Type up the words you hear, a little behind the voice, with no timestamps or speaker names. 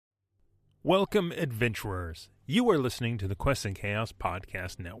Welcome, adventurers. You are listening to the Quests and Chaos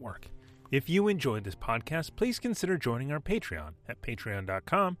Podcast Network. If you enjoyed this podcast, please consider joining our Patreon at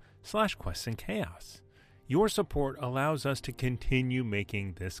patreon.com/questsandchaos. Your support allows us to continue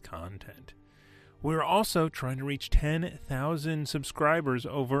making this content. We're also trying to reach 10,000 subscribers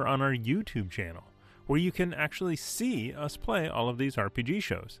over on our YouTube channel, where you can actually see us play all of these RPG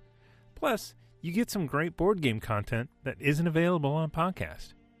shows. Plus, you get some great board game content that isn't available on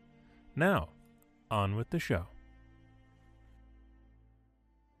podcast. Now, on with the show.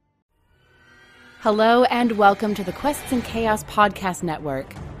 Hello and welcome to the Quests and Chaos Podcast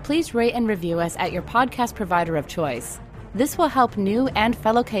Network. Please rate and review us at your podcast provider of choice. This will help new and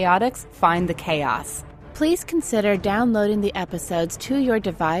fellow chaotics find the chaos. Please consider downloading the episodes to your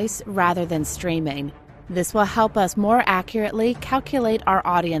device rather than streaming. This will help us more accurately calculate our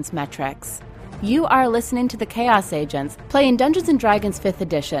audience metrics. You are listening to the Chaos Agents, playing Dungeons & Dragons 5th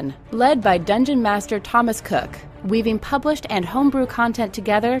Edition, led by Dungeon Master Thomas Cook, weaving published and homebrew content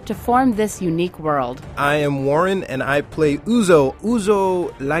together to form this unique world. I am Warren, and I play Uzo.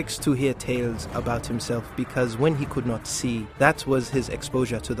 Uzo likes to hear tales about himself because when he could not see, that was his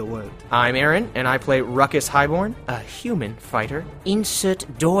exposure to the world. I'm Aaron, and I play Ruckus Highborn, a human fighter. Insert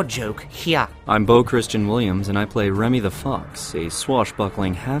door joke here. I'm Bo Christian Williams, and I play Remy the Fox, a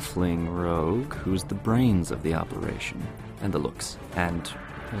swashbuckling halfling rogue who's the brains of the operation, and the looks, and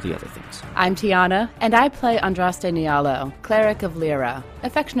all the other things. I'm Tiana, and I play Andraste Nialo, cleric of Lyra,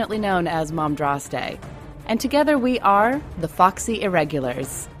 affectionately known as Momdraste. And together we are the Foxy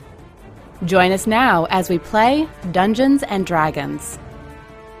Irregulars. Join us now as we play Dungeons & Dragons.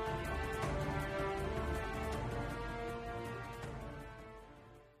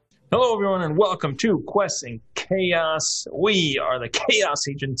 Hello, everyone, and welcome to Quests and Chaos. We are the Chaos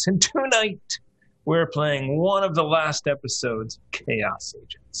Agents, and tonight we're playing one of the last episodes of Chaos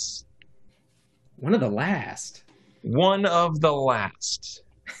Agents. One of the last? One of the last.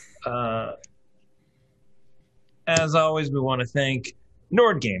 As always, we want to thank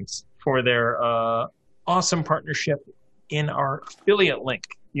Nord Games for their awesome partnership in our affiliate link.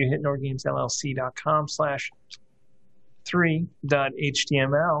 You hit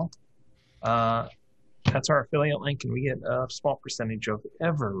nordgamesllc.com/3.html. That's our affiliate link, and we get a small percentage of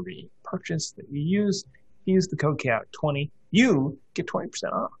every purchase that you use. Use the code CHAOT20. You get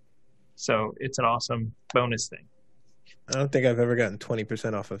 20% off. So it's an awesome bonus thing. I don't think I've ever gotten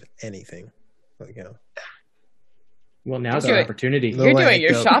 20% off of anything. Well, now's our opportunity. You're doing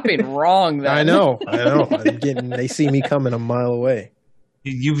your shopping wrong, then. I know. They see me coming a mile away.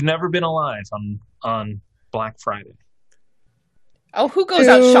 You've never been alive on Black Friday. Oh, who goes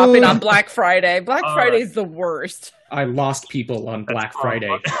out shopping on Black Friday? Black Friday's the worst. I lost people on Black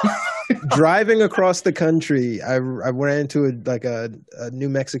Friday. Driving across the country, I ran into a New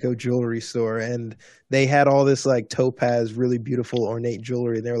Mexico jewelry store, and they had all this topaz, really beautiful, ornate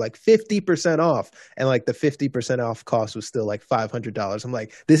jewelry. And they were 50% off, and the 50% off cost was still $500. I'm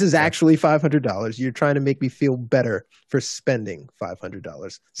like, this is actually $500. You're trying to make me feel better for spending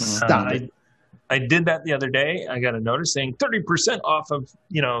 $500. Stop it. I did that the other day. I got a notice saying 30% off of,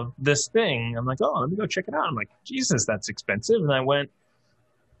 this thing. I'm like, oh, let me go check it out. I'm like, Jesus, that's expensive. And I went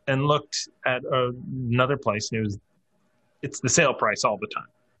and looked at another place, and it's the sale price all the time.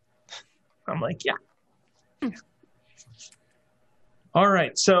 I'm like, yeah. All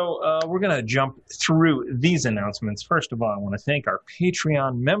right, so we're going to jump through these announcements. First of all, I want to thank our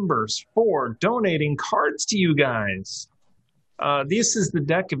Patreon members for donating cards to you guys. This is the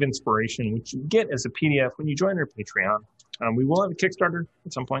Deck of Inspiration, which you get as a PDF when you join our Patreon. We will have a Kickstarter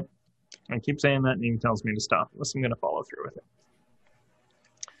at some point. I keep saying that, and he tells me to stop, unless I'm going to follow through with it.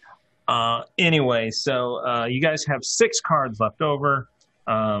 Anyway, so you guys have 6 cards left over.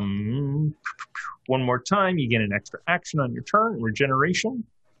 One more time, you get an extra action on your turn, Regeneration,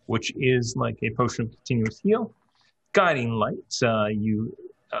 which is like a potion of continuous heal. Guiding Light,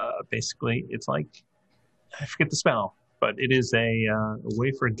 basically, it's like, I forget the spell, but it is a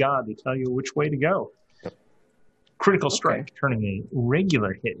way for God to tell you which way to go. Critical Strike, turning a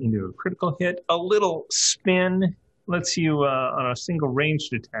regular hit into a critical hit. A little spin lets you, on a single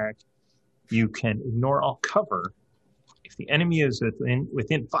ranged attack, you can ignore all cover if the enemy is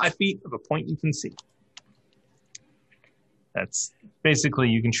within 5 feet of a point you can see. That's basically,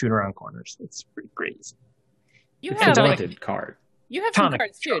 you can shoot around corners. It's pretty crazy. You It's have a daunted card. You have some Tonic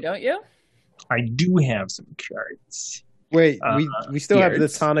cards too, don't you? I do have some cards. Wait, we still have the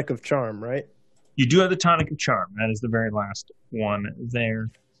Beards. Tonic of Charm, right? You do have the Tonic of Charm. That is the very last one there.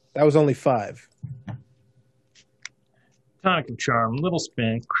 That was only 5. Tonic of Charm, Little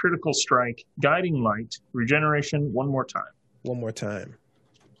Spin, Critical Strike, Guiding Light, Regeneration, one more time. One more time.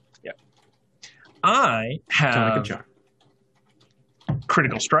 Yeah. I Sound like a have charm.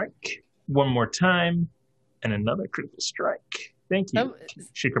 critical strike one more time, and another critical strike. Thank you,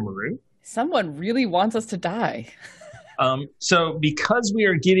 Shikamaru. Someone really wants us to die. So because we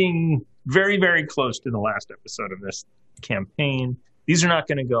are getting very, very close to the last episode of this campaign, these are not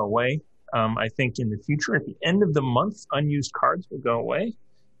going to go away. I think in the future, at the end of the month, unused cards will go away.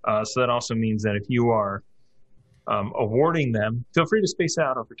 So that also means that if you are awarding them, feel free to space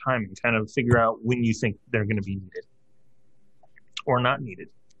out over time and kind of figure out when you think they're going to be needed or not needed.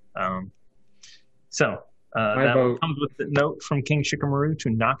 That comes with the note from King Shikamaru to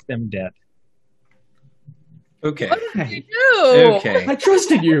knock them dead. Okay. What did we do? Okay. I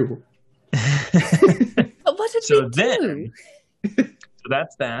trusted you. But what did we do? So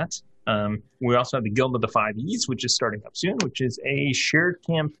that's that. We also have the Guild of the Five E's, which is starting up soon, which is a shared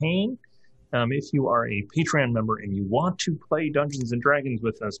campaign. If you are a Patreon member and you want to play Dungeons and Dragons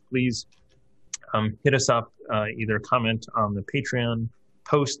with us, please hit us up, either comment on the Patreon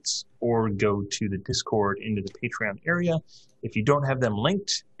posts or go to the Discord into the Patreon area. If you don't have them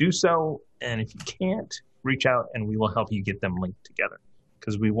linked, do so. And if you can't, reach out and we will help you get them linked together.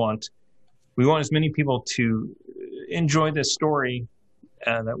 Because we want as many people to enjoy this story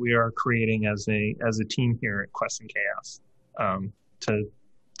that we are creating as a team here at Quests and Chaos,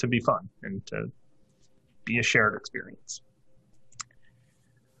 to be fun and to be a shared experience.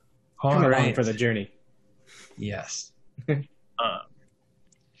 Come along for the journey. Yes.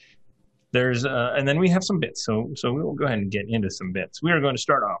 There's and then we have some bits, so we will go ahead and get into some bits. We are going to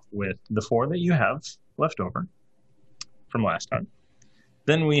start off with the 4 that you have left over from last time.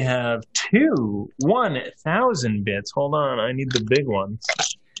 Then we have 2 1,000 bits. Hold on, I need the big ones.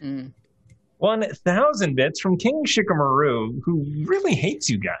 1,000 bits from King Shikamaru, who really hates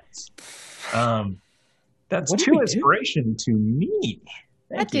you guys. That's 2 inspiration to me.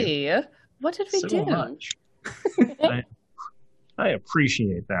 Thank you Eddie, what did we so do? much. I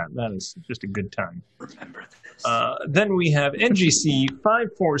appreciate that. That is just a good time. Remember this. Then we have NGC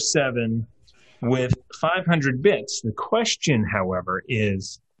 547 with 500 bits. The question, however,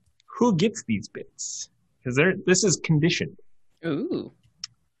 is who gets these bits? Because this is conditioned. Ooh.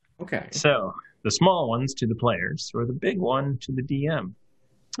 Okay. So the small ones to the players, or the big one to the DM.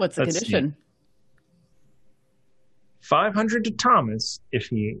 What's the condition? 500 to Thomas if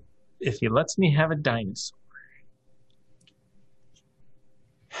he lets me have a dinosaur.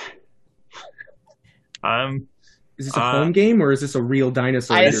 Is this a phone game or is this a real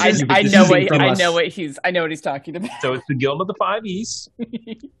dinosaur? I know what he's talking about. So it's the Guild of the Five E's.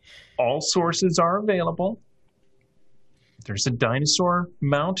 All sources are available. There's a dinosaur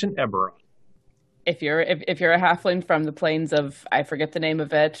mount in Eberron. If you're a halfling from the plains of, I forget the name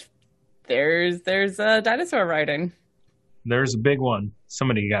of it, there's a dinosaur riding. There's a big one.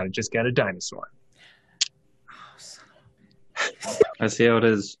 Somebody just got a dinosaur. I see how it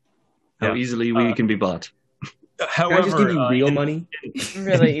is. How easily we can be bought. However, can I just give you real money?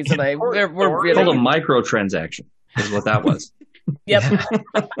 Really easily. We're really... Called a microtransaction is what that was. Yep.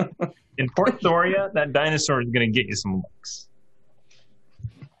 In Port Thoria, that dinosaur is going to get you some looks.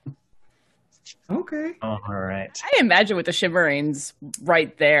 Okay. All right. I imagine with the Shimmerings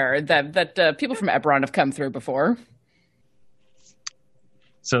right there that people from Eberron have come through before.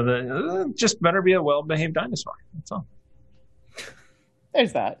 So just better be a well-behaved dinosaur. That's all.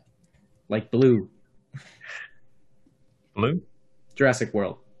 There's that. Like Blue. Blue? Jurassic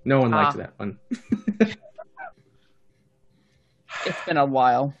World. No one liked that one. It's been a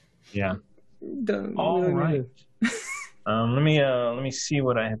while. Yeah. All right. Let me see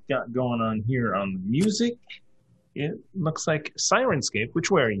what I have got going on here on the music. It looks like Sirenscape, which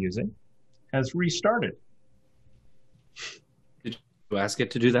we are using, has restarted. Did you ask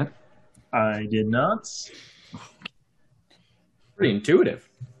it to do that? I did not. Pretty intuitive.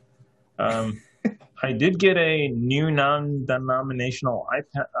 I did get a new non-denominational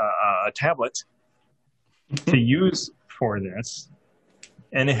iPad, tablet to use for this,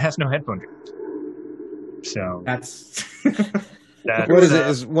 and it has no headphone jack. So that's what is it?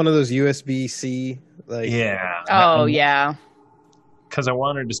 Is one of those USB-C? Yeah. Oh yeah. Because I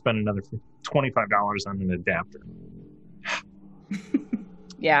wanted to spend another $25 on an adapter.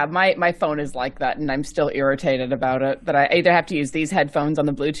 Yeah, my phone is like that, and I'm still irritated about it. That I either have to use these headphones on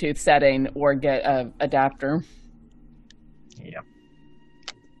the Bluetooth setting or get an adapter. Yeah.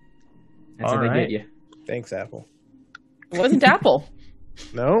 That's how they get you. Thanks, Apple. It wasn't Apple.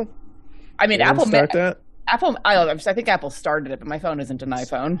 No? I mean, Apple start that? Apple. I think Apple started it, but my phone isn't an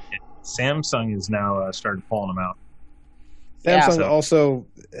iPhone. Samsung has now started pulling them out. Samsung also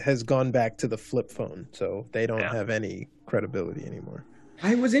has gone back to the flip phone, so they don't have any credibility anymore.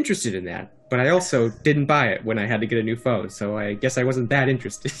 I was interested in that, but I also didn't buy it when I had to get a new phone, so I guess I wasn't that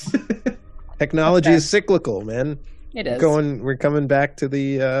interested. Technology is cyclical, man. It is. We're coming back to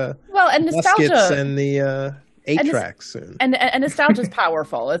the and nostalgia muskets and the 8-tracks soon. And nostalgia is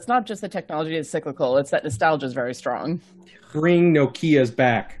powerful. It's not just the technology is cyclical; it's that nostalgia is very strong. Bring Nokia's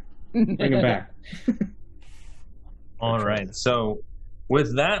back. Bring them back. All right. So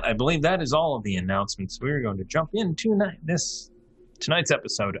with that, I believe that is all of the announcements. We're going to jump into tonight's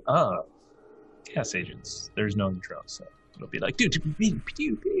episode of Chaos Agents. There's no intro, so it'll be like pew pew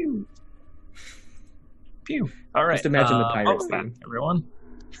pew pew. All right. Just imagine the pirates theme, everyone,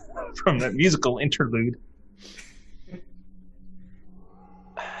 from that musical interlude.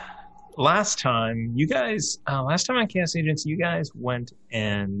 Last time on Chaos Agents, you guys went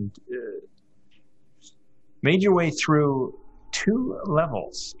and made your way through 2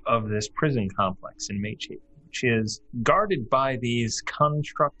 levels of this prison complex in Magehaven, which is guarded by these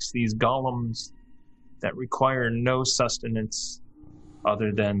constructs, these golems that require no sustenance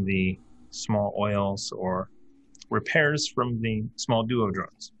other than the small oils or repairs from the small duo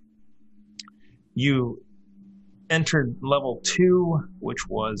drones. You entered level 2, which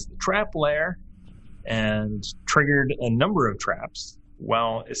was the trap lair, and triggered a number of traps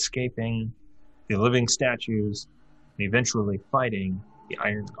while escaping the living statues and eventually fighting the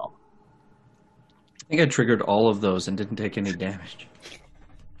Iron Golem. I think I triggered all of those and didn't take any damage.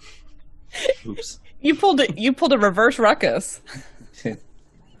 Oops. You pulled a reverse ruckus.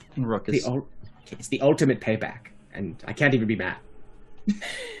 Ruckus. It's the ultimate payback, and I can't even be mad.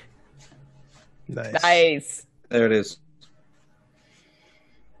 Nice. There it is.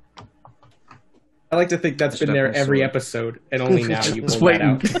 I like to think that's been there every episode, and only now you pull that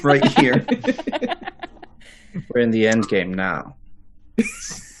out. Right here. We're in the end game now.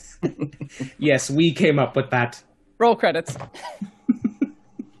 Yes, we came up with that. Roll credits.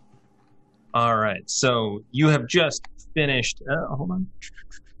 All right, so you have just finished. Hold on.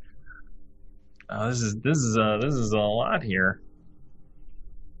 This is a lot here.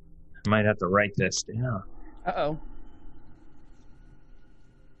 I might have to write this down. Uh-oh.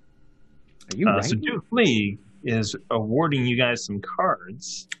 Are you right? So Duke Lee is awarding you guys some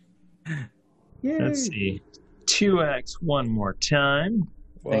cards. Yay. Let's see. 2x one more time.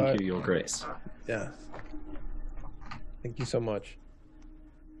 Thank you, Your Grace. Yeah. Thank you so much.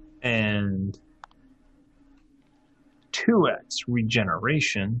 And 2x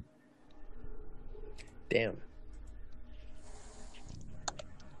regeneration. Damn.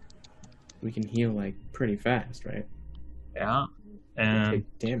 We can heal like pretty fast, right? Yeah. And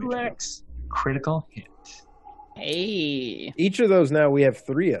Take damage. 2x critical hit. Hey. Each of those now we have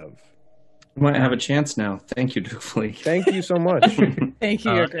 3 of. You might have a chance now. Thank you, Duke Lee. Thank you so much. Thank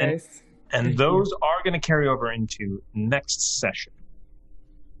you, Your Grace. And those are going to carry over into next session,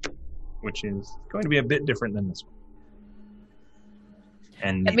 which is going to be a bit different than this one.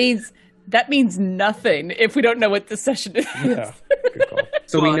 And That means nothing if we don't know what this session is. Yeah. Good call.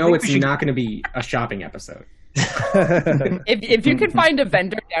 So Well, we I know think it's we should- not going to be a shopping episode. If you can find a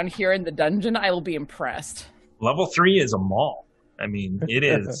vendor down here in the dungeon, I will be impressed. level 3 is a mall. I mean, it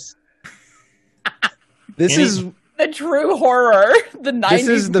is. This is The true horror. The 90s this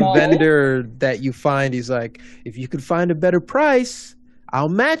is the mall. vendor that you find. He's like, if you could find a better price, I'll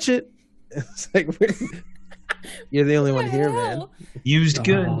match it. It's like, you're the only one here, man. Used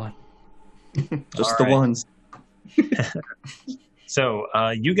good. Oh, Just All the right. ones. So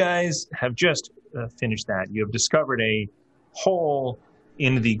you guys have just finished that. You have discovered a hole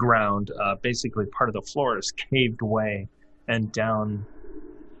in the ground. Basically, part of the floor is caved away, and down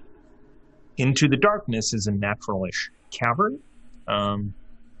into the darkness is a natural-ish cavern.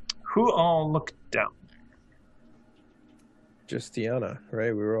 Who all looked down? Just Tiana,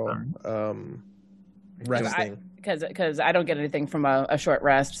 right? We were all resting. Because I don't get anything from a short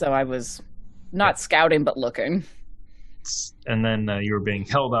rest, so I was not scouting but looking. And then you were being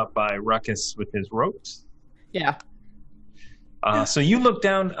held up by Ruckus with his ropes. Yeah. So you look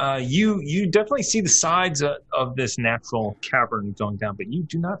down. You definitely see the sides of this natural cavern going down, but you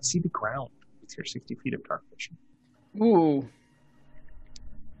do not see the ground with your 60 feet of dark vision. Ooh.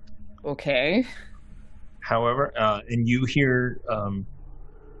 Okay. However, and you hear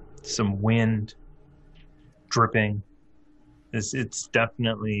some wind dripping. It's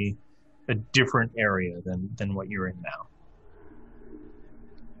definitely a different area than what you're in now.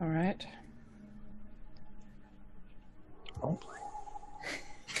 All right.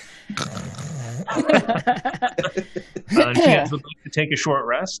 If you guys would like to take a short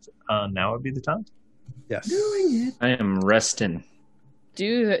rest, now would be the time. Yes. I am resting.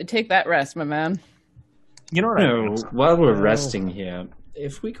 Take that rest, my man. You know what I No, mean? while we're resting here,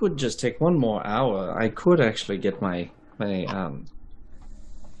 If we could just take 1 more hour, I could actually get my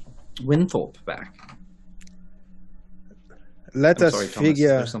Winthorpe back. Let I'm us sorry, Thomas, figure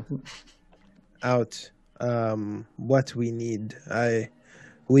there's something. out what we need.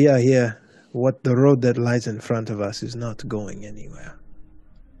 We are here. What the road that lies in front of us is not going anywhere.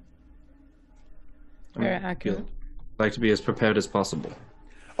 Very accurate. I'd like to be as prepared as possible.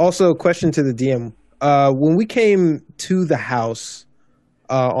 Also, question to the DM. When we came to the house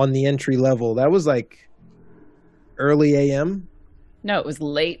on the entry level, that was like early AM? No, it was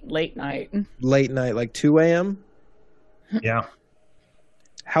late night. Late night, like 2 AM? Yeah.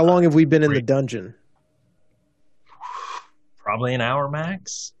 How long have we been in the dungeon? Probably an hour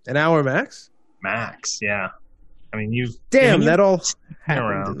max. An hour max? Max, yeah. I mean, Damn, that all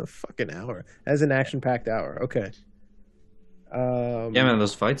around. happened in a fucking hour. As an action-packed hour. Okay. Yeah, man,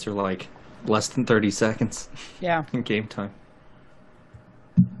 those fights are like less than 30 seconds Yeah. in game time.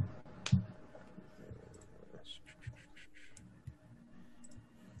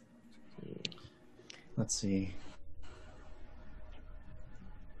 Let's see.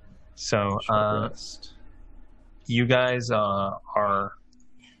 So, Short rest. you guys are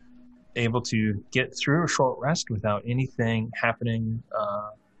able to get through a short rest without anything happening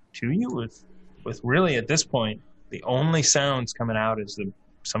to you. With really at this point, the only sounds coming out is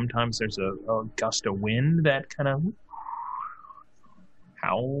sometimes there's a gust of wind that kind of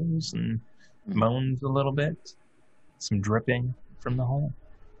howls and moans a little bit. Some dripping from the hole.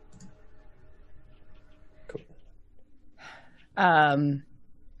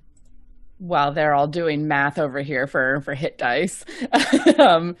 While they're all doing math over here for hit dice.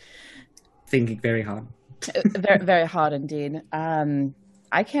 Thinking very hard. Very, very hard indeed.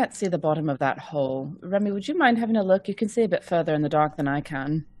 I can't see the bottom of that hole. Remy, would you mind having a look? You can see a bit further in the dark than I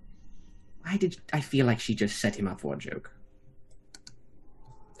can. Why did I feel like she just set him up for a joke?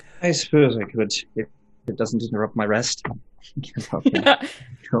 I suppose I could, if it doesn't interrupt my rest.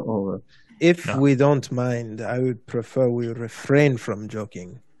 Go over. If we don't mind, I would prefer we refrain from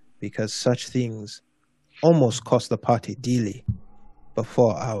joking, because such things almost cost the party dearly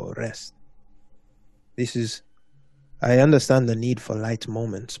before our rest. I understand the need for light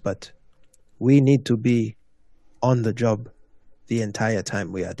moments, but we need to be on the job the entire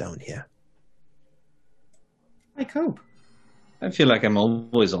time we are down here. I cope. I feel like I'm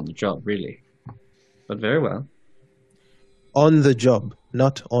always on the job, really. But very well. On the job,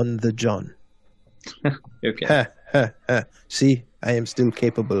 not on the John. Okay. Ha, ha, ha. See, I am still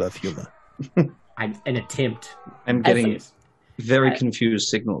capable of humor. An attempt. I'm getting very confused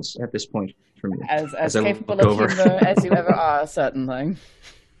signals at this point from you. As I capable look of over. humor as you ever are, certainly.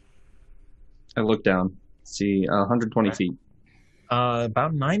 I look down, see 120 feet.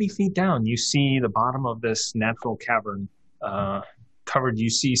 About 90 feet down, you see the bottom of this natural cavern covered. You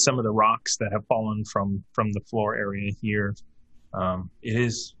see some of the rocks that have fallen from the floor area here. It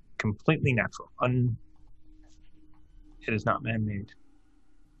is completely natural. It is not man-made.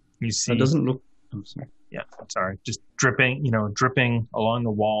 You see, It doesn't look. I'm sorry. yeah, sorry, just dripping along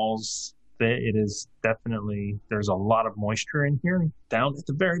the walls. It is definitely, there's a lot of moisture in here. Down at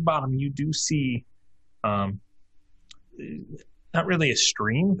the very bottom, you do see, not really a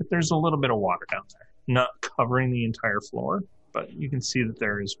stream, but there's a little bit of water down there. Not covering the entire floor, but you can see that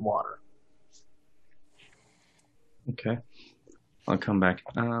there is water. Okay. I'll come back.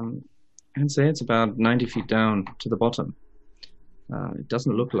 I'd say it's about 90 feet down to the bottom. It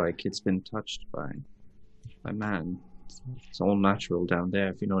doesn't look like it's been touched by man. It's all natural down there,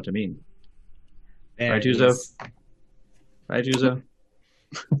 if you know what I mean. Right, Uzo? Right, Uzo?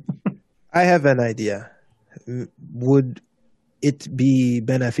 I have an idea. Would it be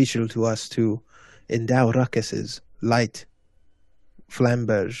beneficial to us to endow Ruckus's light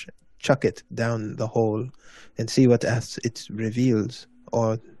flamberge, chuck it down the hole, and see what else it reveals?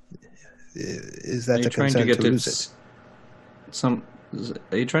 Or is that a concern to lose it?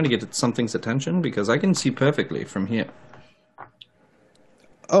 Are you trying to get something's attention? Because I can see perfectly from here.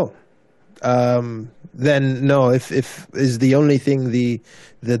 Oh. Then no, if is the only thing the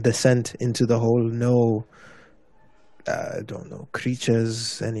descent into the hole, no, I don't know,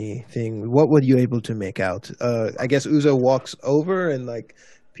 creatures, anything. What were you able to make out? I guess Uzo walks over and like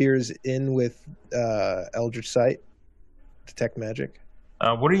peers in with Eldritch Sight, detect magic.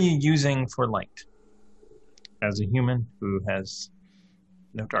 What are you using for light as a human who has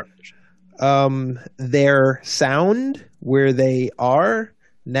no dark vision? Their sound where they are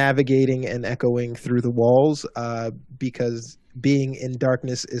navigating and echoing through the walls, because being in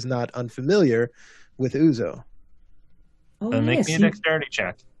darkness is not unfamiliar with Uzo. Oh, Make yes, me a dexterity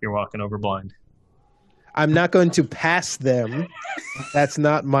check. You're walking over blind. I'm not going to pass them. That's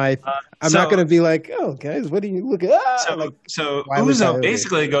not my. I'm not going to be like, oh, guys, what are you looking at? So Wile E. Uzo Coyote.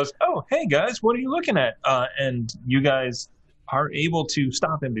 basically goes, oh, hey, guys, what are you looking at? And you guys are able to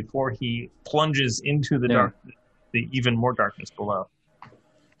stop him before he plunges into the dark, the even more darkness below.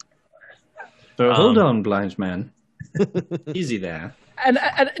 So hold on, blind man. Easy there. And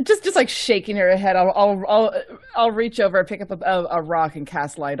just like shaking her head, I'll reach over and pick up a rock and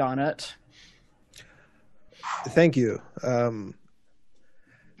cast light on it. Thank you.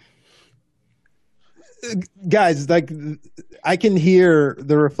 Guys, like I can hear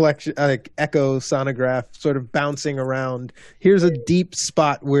the reflection, like echo sonograph sort of bouncing around. Here's a deep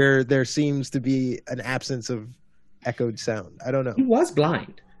spot where there seems to be an absence of echoed sound. I don't know. He was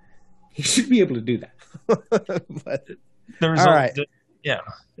blind. He should be able to do that. But, There's all right. Yeah.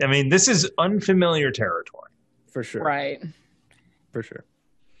 I mean, this is unfamiliar territory. For sure. Right. For sure.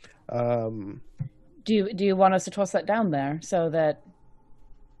 Do you want us to toss that down there so that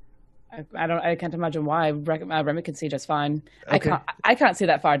I can't imagine why Remy can see just fine. Okay. I can't see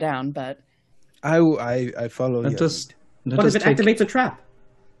that far down, but I follow you. What if it activates a trap?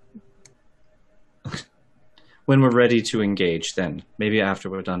 When we're ready to engage, then maybe after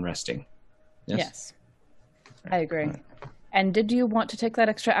we're done resting. yes. I agree. Right. And did you want to take that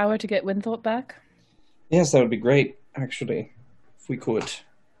extra hour to get Winthorpe back? Yes, that would be great, actually, if we could.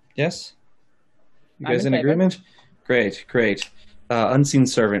 Yes? You guys in agreement? Great. Unseen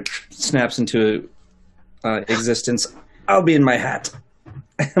servant snaps into existence. I'll be in my hat.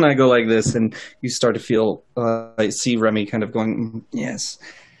 And I go like this, and you start to feel, I see Remy kind of going, yes,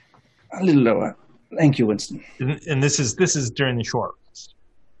 a little lower. Thank you, Winston. And this is during the short rest.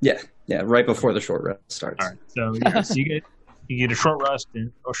 Yeah, right before the short rest starts. All right, so you get a short rest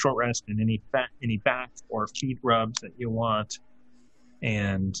and any back or feet rubs that you want,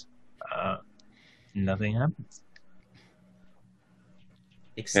 and nothing happens.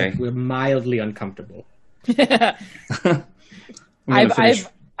 Except we're mildly uncomfortable. I've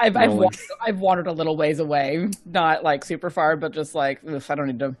wandered a little ways away, not like super far, but just like I don't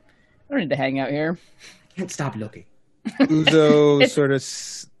need to hang out here. Can't stop looking. Uzo sort of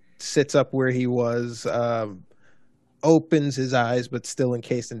sits up where he was, opens his eyes, but still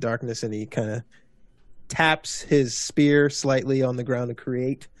encased in darkness, and he kind of taps his spear slightly on the ground to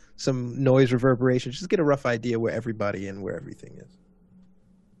create some noise reverberation. Just get a rough idea where everybody and where everything is.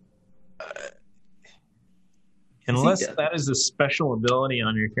 Unless that is a special ability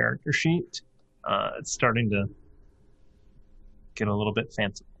on your character sheet, it's starting to get a little bit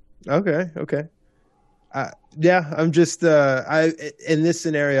fancy. Okay. Yeah, I'm just in this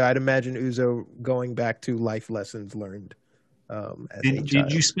scenario, I'd imagine Uzo going back to life lessons learned.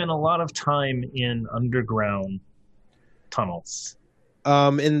 Did you spend a lot of time in underground tunnels?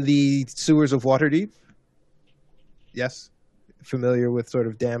 In the sewers of Waterdeep? Yes. Familiar with sort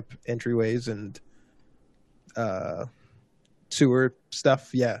of damp entryways and sewer stuff,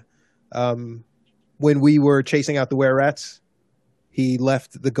 yeah. When we were chasing out the were-rats, he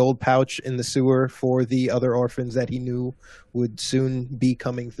left the gold pouch in the sewer for the other orphans that he knew would soon be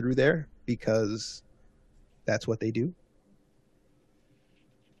coming through there, because that's what they do.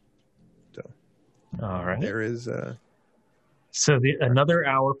 So, all right. There is. So another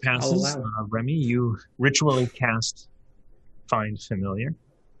hour passes. Remy, you ritually cast Find Familiar.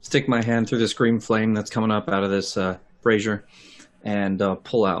 Stick my hand through this green flame that's coming up out of this brazier, and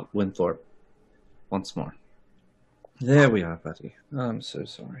pull out Winthorpe once more. There we are, buddy. I'm so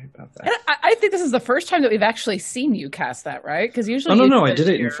sorry about that. I think this is the first time that we've actually seen you cast that, right? Because usually, no, I did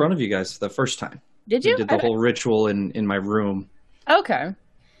it in front of you guys the first time. Did you? I did the whole ritual in my room. Okay.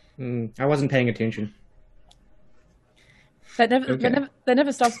 I wasn't paying attention. That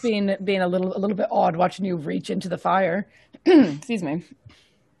never stops being a little bit odd watching you reach into the fire. Excuse me.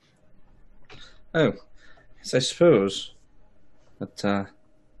 Oh, yes, I suppose. But I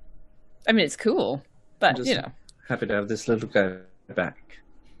mean, it's cool, but happy to have this little guy back.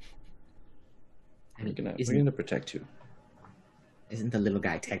 We're gonna protect you. Isn't the little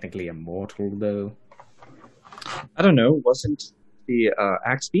guy technically immortal, though? I don't know. Wasn't the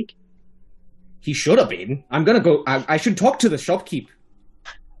axe speak? He should have been. I'm gonna go. I should talk to the shopkeep.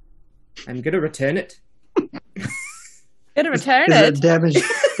 I'm gonna return it. Gonna return it? Damaged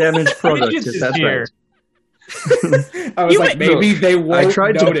product. Is that right? I was like, maybe they won't I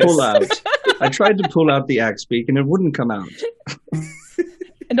tried notice. To pull out. I tried to pull out the axe beak, and it wouldn't come out.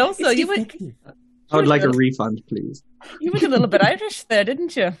 And also, I would like a refund, please. You went a little bit Irish there,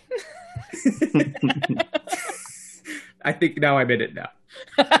 didn't you? I think now I'm in it now.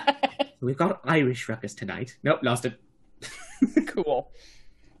 We've got Irish ruckus tonight. Nope, lost it. Cool.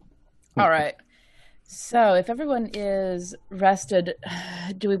 All right. So, if everyone is rested,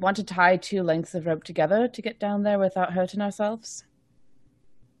 do we want to tie 2 lengths of rope together to get down there without hurting ourselves?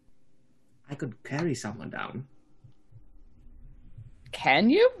 I could carry someone down. Can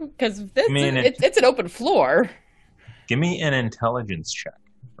you? Because mean it's an open floor. Give me an intelligence check,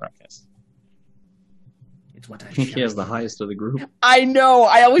 Ruckus. It's what I think he has the highest of the group. I know.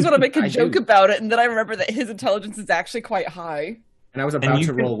 I always want to make a I joke do. about it, and then I remember that his intelligence is actually quite high. And I was about you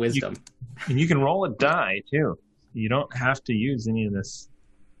to can- roll wisdom. And you can roll a die, too. You don't have to use any of this.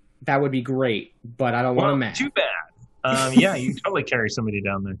 That would be great, but I don't want to match. Too bad. Yeah, you can totally carry somebody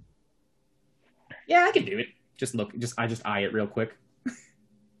down there. Yeah, I can do it. I just eye it real quick.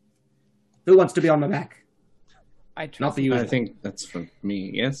 Who wants to be on my back? I trust Not for you. I think that's for me.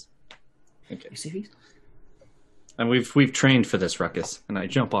 Yes. Okay. You serious? And we've trained for this, Ruckus, and I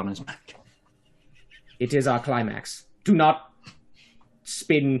jump on his back. It is our climax. Do not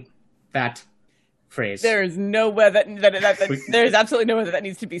spin that phrase. There is no way that there is absolutely no way that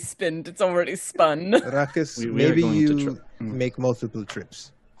needs to be spinned. It's already spun. Ruckus, We are maybe going to you make multiple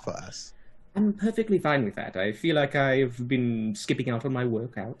trips for us. I'm perfectly fine with that. I feel like I've been skipping out on my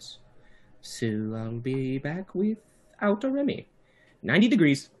workouts. So I'll be back without a Remy. 90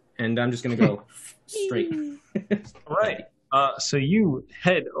 degrees, and I'm just going to go straight. All right. So you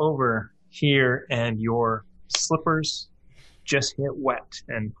head over here, and your slippers just hit wet,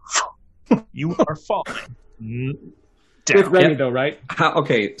 and you are falling down. With Remy, though, right?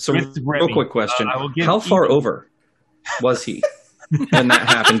 Okay, so With real Remy. quick question. I will give How far either- over was he when that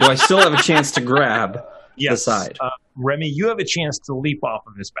happened? Do I still have a chance to grab the side? Remy, you have a chance to leap off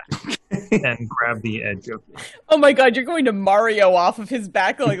of his back and grab the edge of it. Oh my god, you're going to Mario off of his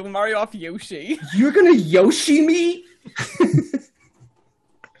back like Mario off Yoshi. You're going to Yoshi me?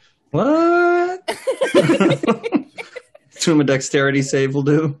 What? Swim a dexterity save will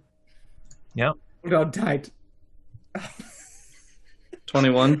do. Yep. Hold on tight.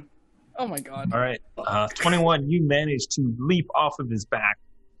 21. Oh my god. All right. 21, you managed to leap off of his back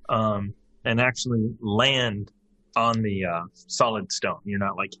and actually land on the solid stone. You're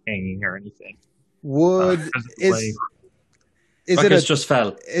not like hanging or anything. Would is it Ruckus a just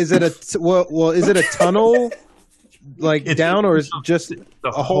fell. is it a well is it a tunnel like It's down, or is it just the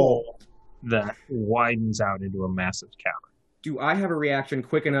a hole that widens out into a massive cavern? Do I have a reaction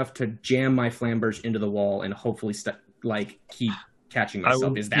quick enough to jam my flamberge into the wall and hopefully keep catching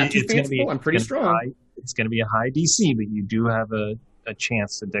myself? Is that too fanciful? I'm pretty strong. It's going to be a high DC, but you do have a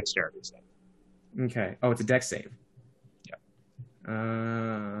chance to dexterity save. Okay. Oh, it's a dex save. Yeah.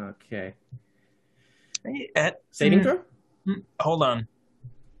 Okay. Mm-hmm. Saving throw? Hold on.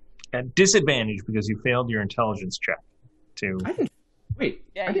 At disadvantage because you failed your intelligence check. Wait.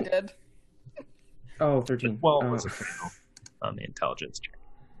 Yeah, I you didn't- did. Oh, 13. Well, it Oh. was a fail on the intelligence check.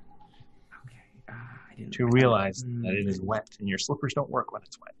 Okay. I didn't To realize that it is wet and your slippers don't work when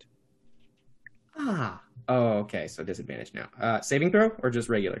it's wet. Ah. Oh, okay. So disadvantage now. Saving throw or just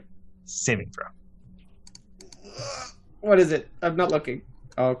regular? Saving throw. What is it? I'm not looking.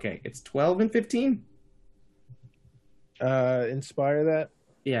 Okay. It's 12 and 15. inspire that?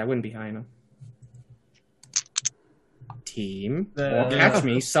 Yeah, it wouldn't be high enough. Team. Or catch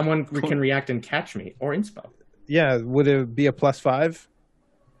me. Someone can react and catch me. Or inspo. Yeah, would it be a +5?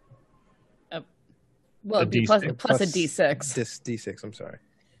 Well, it'd be plus a D6. D6, I'm sorry.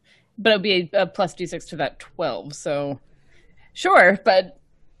 But it would be a plus D6 to that 12, so... Sure, but...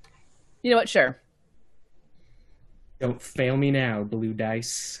 You know what? Sure. Don't fail me now, blue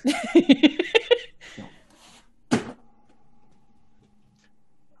dice.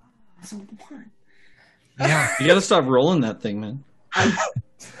 Yeah. You gotta stop rolling that thing, man.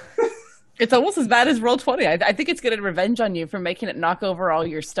 It's almost as bad as Roll20. I think it's getting revenge on you for making it knock over all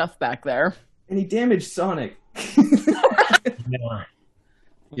your stuff back there. And he damaged Sonic. Yeah.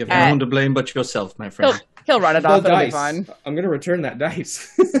 You have no one to blame but yourself, my friend. He'll run it Well, off. It'll be dice. fine. I'm gonna return that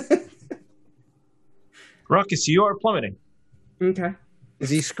dice. Ruckus, you are plummeting. Okay. Is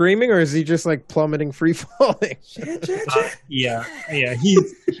he screaming, or is he just like plummeting, free falling? Yeah, he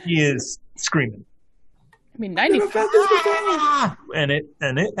is screaming. I mean, 95. And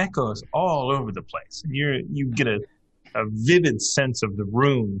it echoes all over the place. And you get a vivid sense of the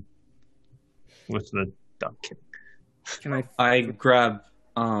room with the duck. Can I grab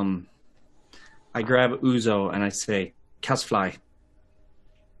Uzo and I say, Castfly.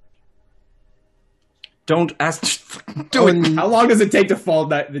 Don't ask. Do it. How long does it take to fall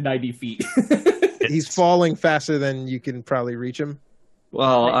the 90 feet? He's falling faster than you can probably reach him.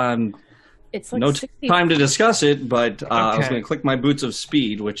 Well, It's like no 60. time to discuss it, but I was Okay. going to click my boots of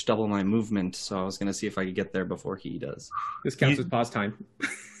speed, which double my movement. So I was going to see if I could get there before he does. This counts as pause time.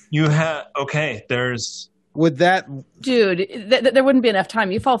 You have there's Would that Dude, there wouldn't be enough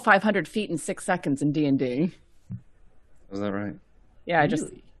time. You fall 500 feet in 6 seconds in D&D. Is that right? Yeah,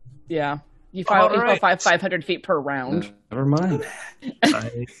 You fall 500 feet per round. Never mind.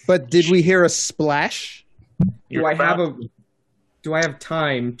 But did we hear a splash? Do I have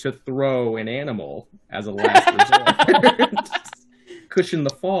time to throw an animal as a last resort? Cushion the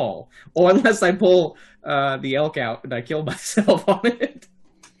fall. Or unless I pull the elk out and I kill myself on it.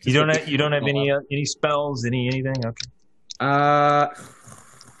 You don't have any spells, anything? Okay.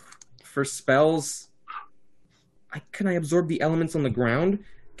 For spells, can I absorb the elements on the ground?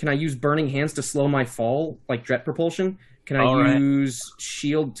 Can I use Burning Hands to slow my fall, like jet propulsion? Can I use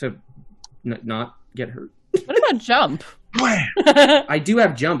Shield to not get hurt? What about jump? I do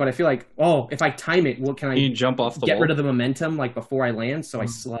have jump, but I feel like, if I time it, can I jump off the get wall? rid of the momentum like before I land, so I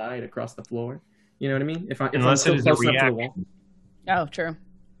slide across the floor? You know what I mean? If I'm Unless still it is a close enough to the wall. Oh, true.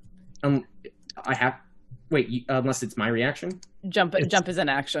 Unless it's my reaction. Jump is an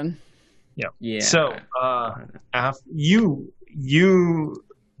action. Yeah. So, you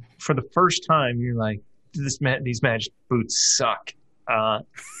for the first time, you're like, these magic boots suck,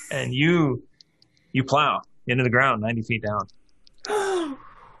 and you plow into the ground 90 feet down.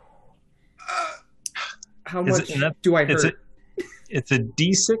 How much do I hurt? It's a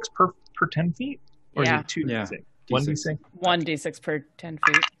D6 per 10 feet, or is it 2 Yeah. D6? 1 D6. 1 D6 per 10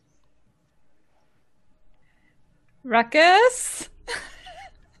 feet. Ruckus.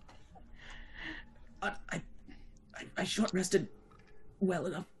 I short rested well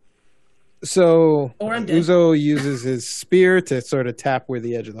enough. So Or I'm dead. Uzo uses his spear to sort of tap where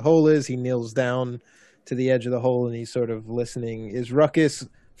the edge of the hole is. He kneels down to the edge of the hole and he's sort of listening. Is Ruckus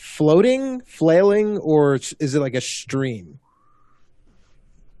floating, flailing, or is it like a stream?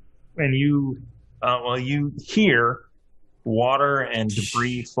 And you hear water and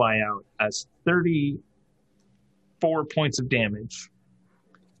debris fly out as 34 points of damage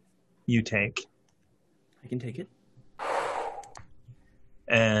you take. I can take it.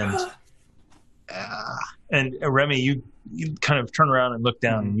 And Remy, you kind of turn around and look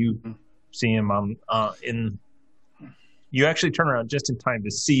down, and you see him you actually turn around just in time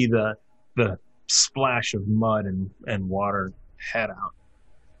to see the splash of mud and water head out.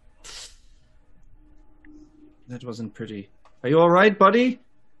 That wasn't pretty. Are you all right, buddy?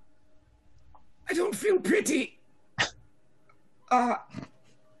 I don't feel pretty.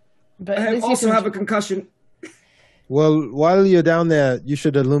 But I also have a concussion. Well, while you're down there, you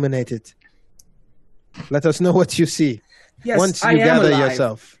should illuminate it. Let us know what you see. Yes, once I you am gather alive.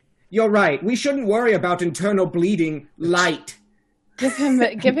 yourself. You're right. We shouldn't worry about internal bleeding. Light. Give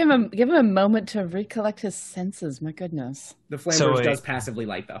him a moment to recollect his senses. My goodness. The flamers does passively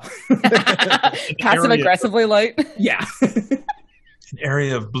light, though. Passive aggressively light. Yeah. An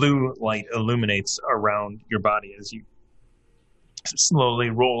area of blue light illuminates around your body as you slowly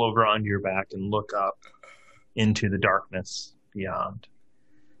roll over onto your back and look up into the darkness beyond.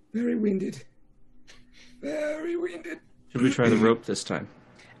 Very winded. Very winded. Should we try the rope this time?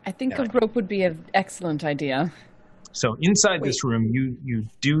 I think a rope would be an excellent idea. So inside this room, you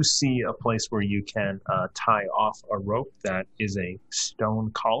do see a place where you can tie off a rope that is a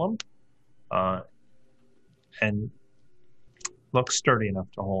stone column and looks sturdy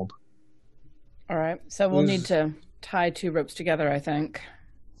enough to hold. All right. So we'll need to tie 2 ropes together, I think.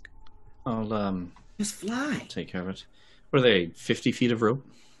 I'll Just fly. take care of it. What are they, 50 feet of rope?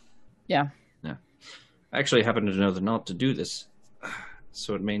 Yeah. Yeah. I actually happen to know the knot to do this,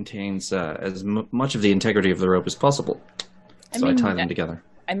 so it maintains as much of the integrity of the rope as possible. So I tie them together.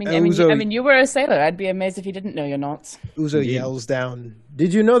 I mean, you were a sailor. I'd be amazed if you didn't know your knots. Uzo yells down,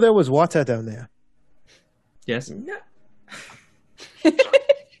 "Did you know there was water down there?" Yes? No. What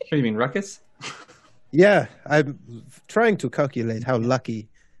do you mean, Ruckus? Yeah, I'm trying to calculate how lucky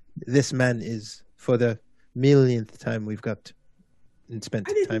this man is for the millionth time we've got and spent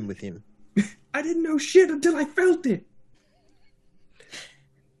time with him. I didn't know shit until I felt it.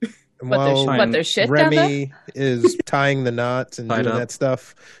 While there's shit down Remy is tying the knots and doing that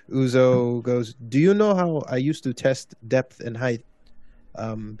stuff, Uzo goes, "Do you know how I used to test depth and height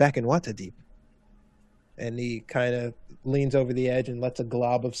back in Waterdeep?" And he kind of leans over the edge and lets a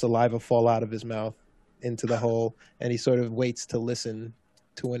glob of saliva fall out of his mouth into the hole, and he sort of waits to listen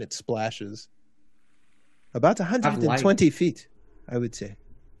to when it splashes. About 120 feet, I would say.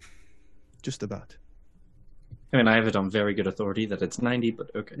 Just about. I mean, I have it on very good authority that it's 90, but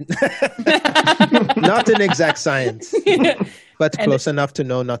okay. Not an exact science, but close enough to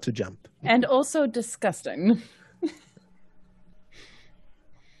know not to jump. And also disgusting.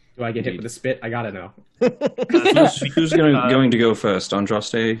 Do I get hit with a spit? I gotta know. Who's going to go first?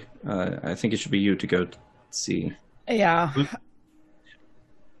 Andraste? I think it should be you to go see. Yeah.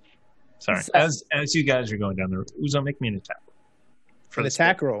 Sorry. As you guys are going down there, Uzo, make me an attack. For an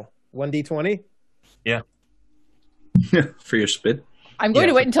attack roll. 1d20? Yeah. For your spit? I'm going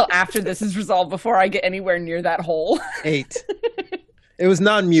to wait until after this is resolved before I get anywhere near that hole. 8. It was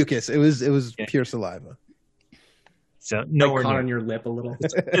non-mucus. It was pure saliva. So nowhere caught near. on your lip a little.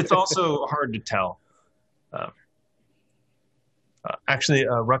 It's also hard to tell. Actually,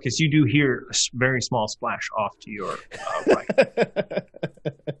 Ruckus, you do hear a very small splash off to your right.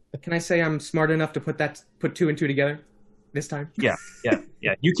 Can I say I'm smart enough to put 2 and 2 together this time? Yeah.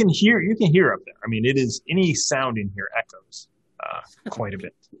 You can hear up there. I mean, it is any sound in here echoes quite a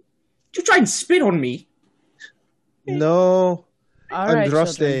bit. You try and spit on me? No. All right,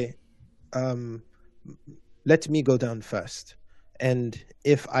 Andraste, let me go down first. And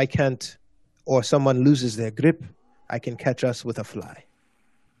if I can't, or someone loses their grip, I can catch us with a fly.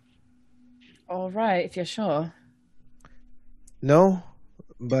 All right, if you're sure. No,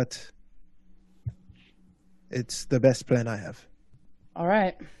 but it's the best plan I have. All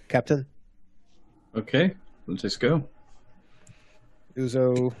right. Captain? Okay, let's just go.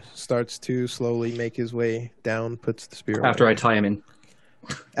 Uzo starts to slowly make his way down, puts the spear After away. I tie him in.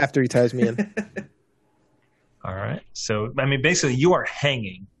 After he ties me in. All right. So, I mean, basically, you are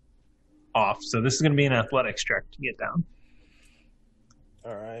hanging off. So this is going to be an athletics check to get down.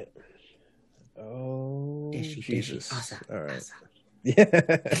 All right. Oh, Fishy, Jesus. fishy. Asa, All right. asa. Yeah.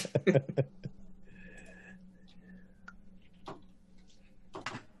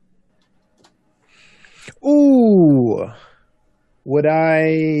 Ooh. Would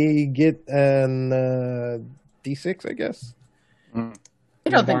I get an D6, I guess? I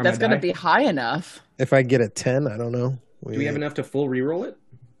don't think that's going to be high enough. If I get a 10, I don't know. Do we have enough to full reroll it?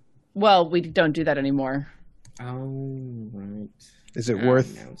 Well, we don't do that anymore. Oh, right. Is it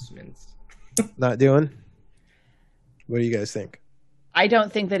worth Announcements. not doing? What do you guys think? I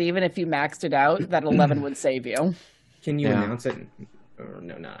don't think that even if you maxed it out, that 11 would save you. Can you Yeah. announce it? Or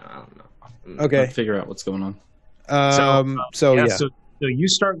no, I don't know. Okay. Figure out what's going on. So So you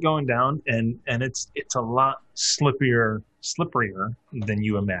start going down, and it's a lot slipperier than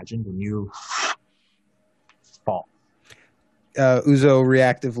you imagined, and you fall. Uzo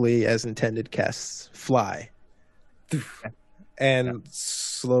reactively, as intended, casts fly, and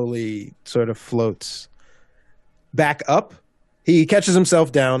slowly sort of floats back up. He catches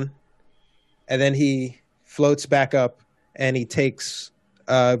himself down, and then he floats back up, and he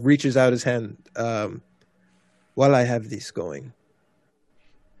reaches out his hand. While I have this going,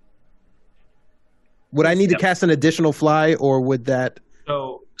 would I need to cast an additional fly, or would that?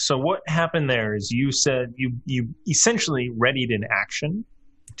 So what happened there is you said you essentially readied an action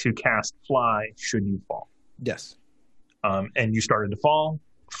to cast fly should you fall. Yes. And you started to fall.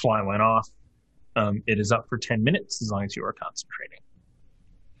 Fly went off. It is up for 10 minutes as long as you are concentrating.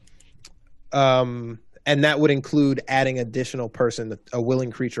 And that would include adding additional person, a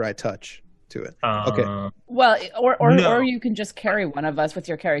willing creature I touch to it. Okay. Well, No. or you can just carry one of us with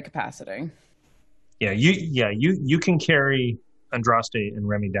your carry capacity. You can carry Andraste and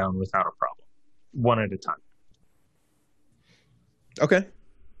Remy down without a problem, one at a time. Okay.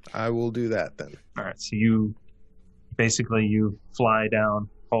 I will do that then. All right. So you fly down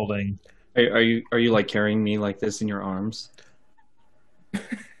holding. Are you like carrying me like this in your arms?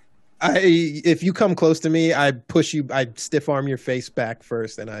 If you come close to me, I push you. I stiff arm your face back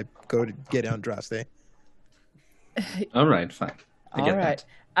first, and I go to get Andraste. All right, fine. I get All right.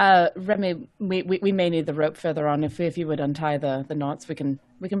 Remy, we may need the rope further on. If you would untie the knots, we can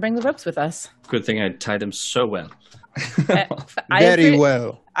bring the ropes with us. that. Good thing I tied them so well. Very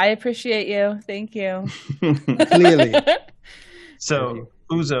well. I appreciate you. Thank you. Clearly. So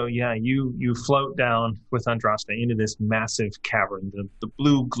Uzo, you float down with Andraste into this massive cavern. The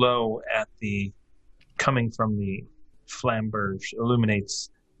blue glow coming from the flamberge illuminates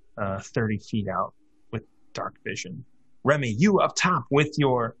 30 feet out with dark vision. Remy, you up top with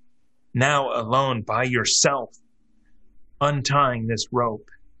your now alone by yourself, untying this rope.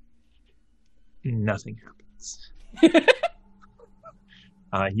 Nothing happens.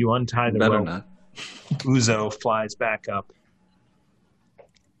 You untie the Better rope. not. Uzo flies back up.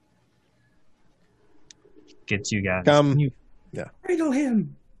 Gets you guys. Cradle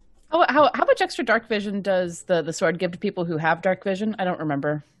him. Oh, how much extra dark vision does the sword give to people who have dark vision? I don't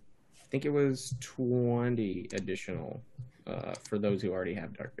remember. I think it was 20 additional for those who already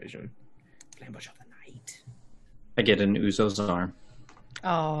have dark vision. Ambush of the night. I get in Uzo's arm.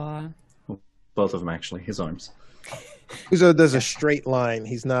 Aw. Both of them, actually. His arms. Uzo does a straight line.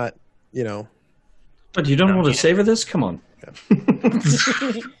 He's not, you know. But you don't want to savor this? Come on.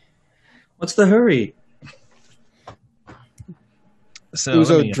 What's the hurry? So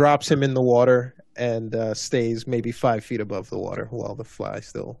Uzo drops him in the water and stays maybe 5 feet above the water while the fly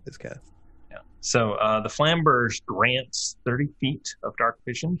still is cast. Yeah. So the Flamberge grants 30 feet of dark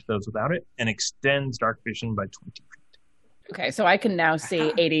vision to those without it and extends dark vision by 20 feet. Okay, so I can now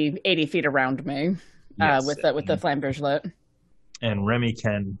see 80 feet around me with the Flamberge lit. And Remy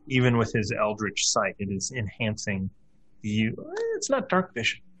can, even with his eldritch sight, it is enhancing you. It's not dark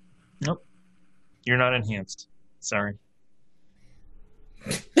vision. Nope. You're not enhanced. Sorry.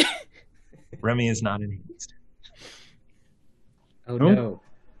 Remy is not enhanced. Oh no.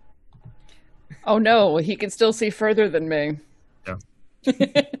 Oh no, he can still see further than me. Yeah.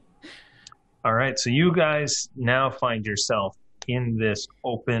 All right, so you guys now find yourself in this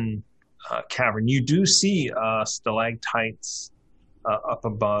open cavern. You do see stalactites up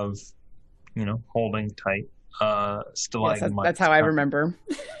above, holding tight. Stalagmites. Yes, that's how I remember.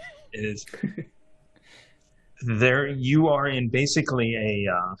 It is. There, you are in basically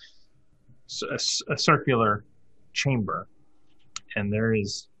a circular chamber, and there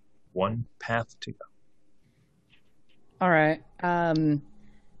is one path to go. All right.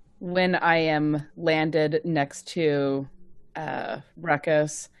 When I am landed next to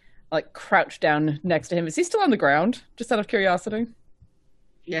Ruckus, like crouch down next to him, is he still on the ground? Just out of curiosity.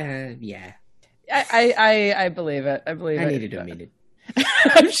 Yeah. I believe it. I needed to mean it.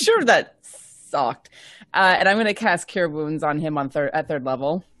 I'm sure that sucked. And I'm going to cast Cure Wounds on him at third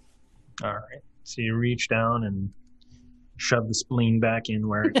level. All right. So you reach down and shove the spleen back in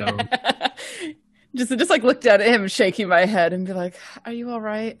where it goes. just like look down at him, shaking my head, and be like, "Are you all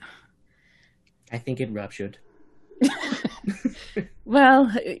right?" I think it ruptured.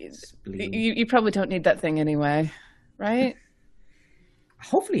 Well, you probably don't need that thing anyway, right?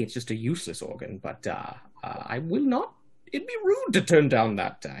 Hopefully, it's just a useless organ, but I will not. It'd be rude to turn down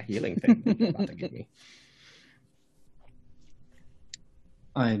that healing thing you're about to give me.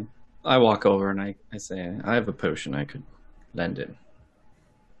 I walk over and I say, I have a potion I could lend in.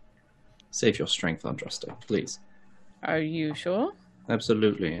 Save your strength, Andraste, please. Are you sure?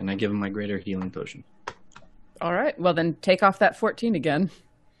 Absolutely, and I give him my greater healing potion. All right, well then take off that 14 again.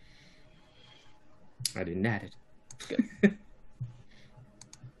 I didn't add it. Good.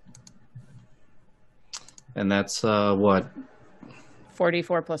 And that's what?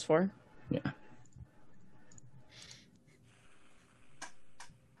 44 plus 4. Yeah.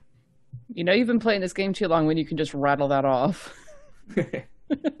 You know you've been playing this game too long when you can just rattle that off.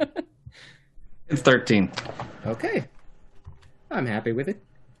 It's 13. Okay. I'm happy with it.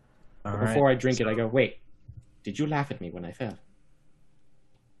 All Before right. I drink it, I go, wait, did you laugh at me when I fell?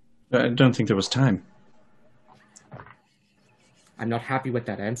 I don't think there was time. I'm not happy with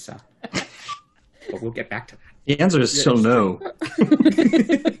that answer. But we'll get back to that. The answer is still no.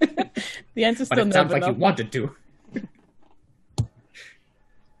 The answer's But still it no. sounds like you wanted to.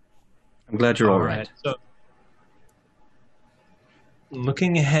 I'm glad you're all right. So,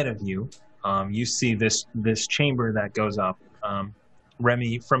 looking ahead of you, you see this chamber that goes up.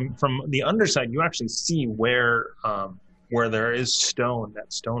 Remy, from the underside, you actually see where there is stone,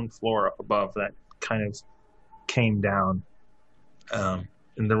 that stone floor up above that kind of came down, and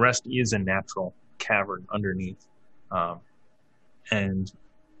the rest is a natural cavern underneath, and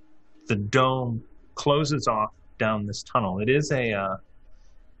the dome closes off down this tunnel. It is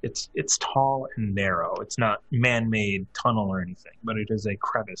it's tall and narrow. It's not man-made tunnel or anything, but it is a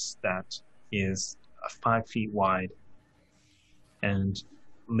crevice that is 5 feet wide and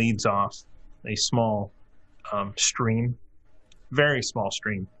leads off a small stream. Very small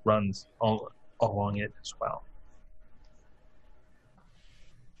stream runs all along it as well.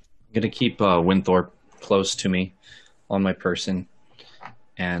 I'm going to keep Winthorpe close to me on my person,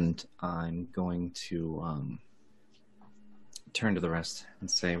 and I'm going to turn to the rest and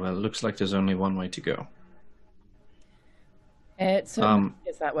say, well, it looks like there's only one way to go. It's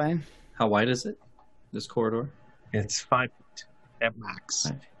that way. How wide is it, this corridor? It's 5 feet at max.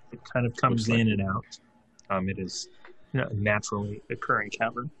 5 feet. It kind of comes Looks in like and out. It is a naturally occurring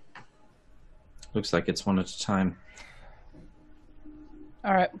cavern. Looks like it's one at a time.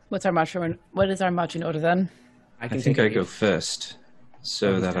 All right, what is our marching order then? I think I go first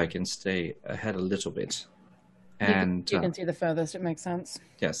so that I can stay ahead a little bit. And you can see the furthest, it makes sense.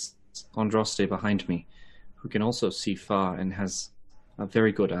 yes, Andraste behind me, who can also see far and has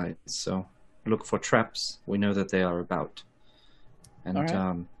very good eyes. So look for traps. We know that they are about. And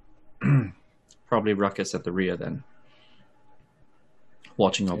All probably Ruckus at the rear then.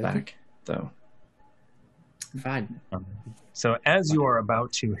 Watching our Yeah. back, though. Fine. So as you are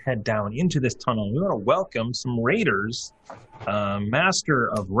about to head down into this tunnel, we want to welcome some raiders. Master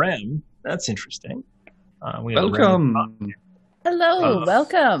of Rem. That's interesting. We have Welcome. Hello,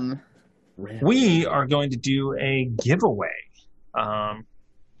 welcome. We are going to do a giveaway,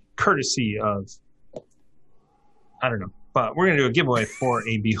 courtesy of, I don't know, but we're going to do a giveaway for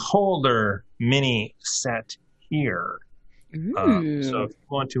a Beholder mini set here. So if you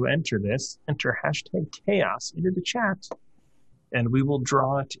want to enter this, enter hashtag chaos into the chat, and we will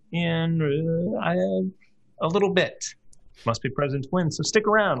draw it in a little bit. Must be present to win, so stick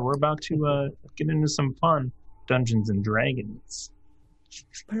around. We're about to get into some fun Dungeons and Dragons.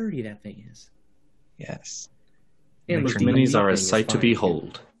 Pretty that thing is. Yes. And Those minis are a sight to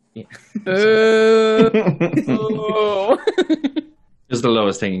behold. Yeah. Is the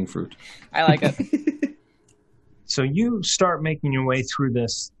lowest hanging fruit. I like it. So you start making your way through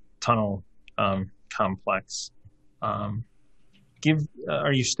this tunnel complex. Are you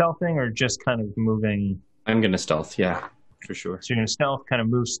stealthing or just kind of moving? I'm going to stealth, yeah, for sure. So you're going to stealth, kind of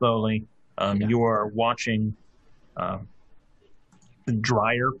move slowly. You are watching the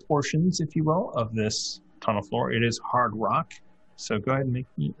drier portions, if you will, of this tunnel floor. It is hard rock, so go ahead and make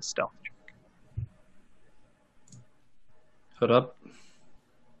me a stealth check. Hood up.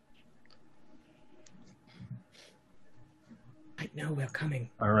 I know we're coming.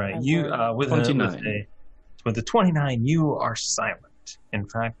 All right, you with 29. With the 29, you are silent. In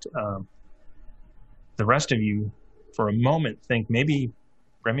fact, the rest of you, for a moment, think maybe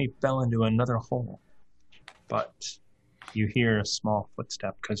Remy fell into another hole. But you hear a small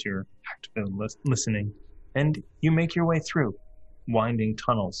footstep because you're actively listening, and you make your way through, winding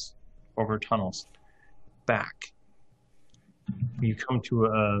tunnels, over tunnels, back. You come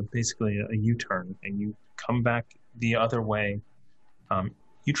to basically a U-turn, and you come back the other way.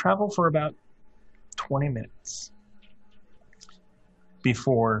 You travel for about 20 minutes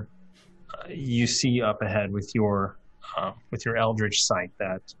before you see up ahead with your eldritch sight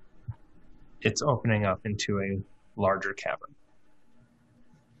that it's opening up into a larger cavern.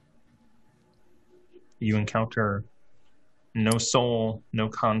 You encounter no soul, no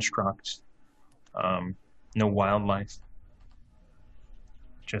construct, no wildlife,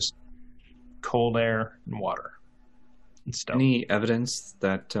 just cold air and water and stuff. Any evidence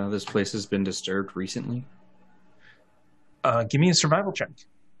that this place has been disturbed recently? Give me a survival check.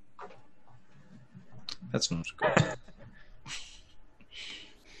 That's not good.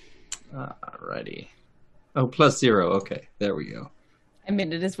 Alrighty. Oh, +0. Okay, there we go. I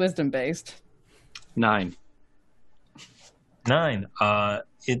mean, it is wisdom based. 9. 9.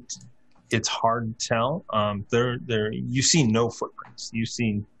 It's hard to tell. You see no footprints. You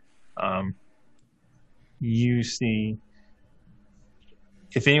see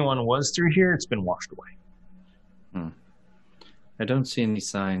if anyone was through here, it's been washed away. I don't see any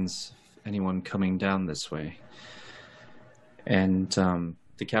signs of anyone coming down this way. And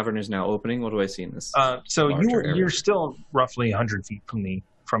the cavern is now opening. What do I see in this? So you're still roughly 100 feet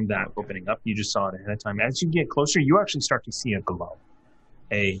from that opening up. You just saw it ahead of time. As you get closer, you actually start to see a glow,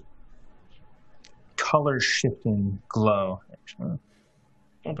 a color shifting glow. Actually,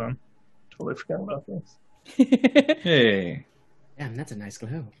 hold on, totally forgot about this. Hey. Damn, that's a nice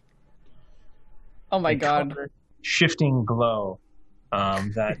glow. Oh my god. Shifting glow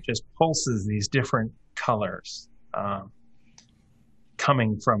that just pulses these different colors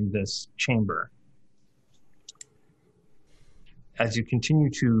coming from this chamber. As you continue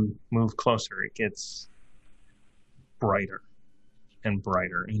to move closer, it gets brighter and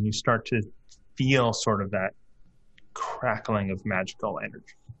brighter, and you start to feel sort of that crackling of magical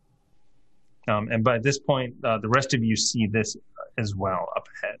energy. And by this point, the rest of you see this as well up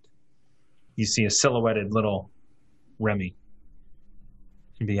ahead. You see a silhouetted little Remy,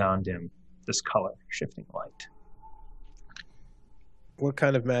 and beyond him, this color shifting light. What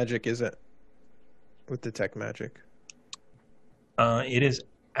kind of magic is it with detect magic? It is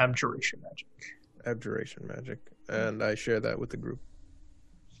abjuration magic. Abjuration magic. And I share that with the group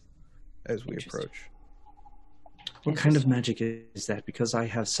as we approach. What kind of magic is that? Because I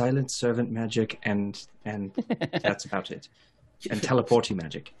have silent servant magic and that's about it. And teleporting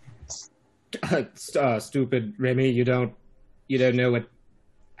magic. Stupid Remy, you don't know what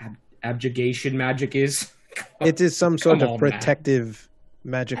abjuration magic is? It is some sort of protective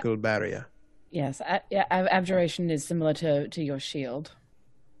magical barrier. Yes, abjuration is similar to your shield.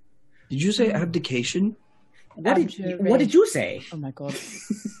 Did you say abdication? What did you say? Oh my god.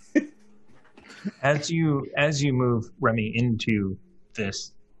 As you move Remy into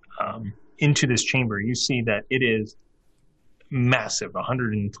this chamber, you see that it is massive,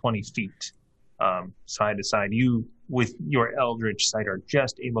 120 feet side to side. You, with your eldritch sight, are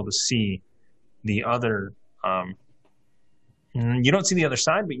just able to see the other. You don't see the other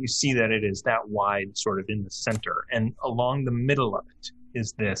side, but you see that it is that wide, sort of in the center, and along the middle of it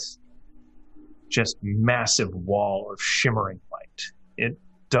is this just massive wall of shimmering light. It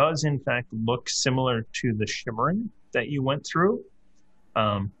does, in fact, look similar to the shimmering that you went through,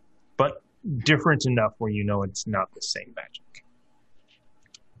 but different enough where you know it's not the same magic.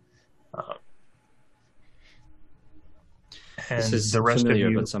 And This is the rest familiar,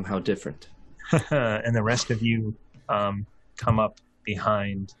 of you, but somehow different. and the rest of you come up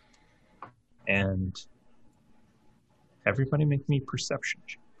behind, and everybody make me perception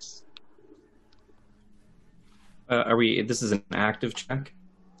checks. This is an active check,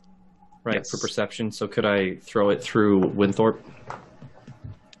 right? Yes. For perception. So could I throw it through Winthorpe?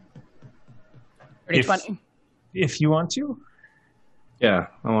 20. If you want to. Yeah,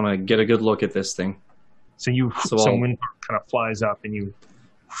 I want to get a good look at this thing. So Winthrop kind of flies up, and you.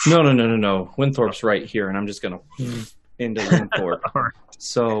 No. Winthorpe's right here, and I'm just gonna into Winthorpe. All right.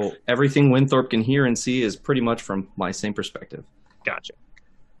 So everything Winthorpe can hear and see is pretty much from my same perspective. Gotcha.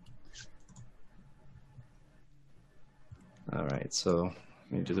 All right, so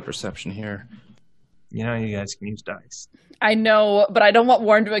let me do the perception here. You know, you guys can use dice. I know, but I don't want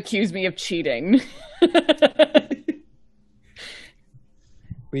Warren to accuse me of cheating.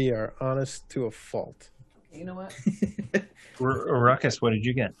 We are honest to a fault. You know what? Ruckus, what did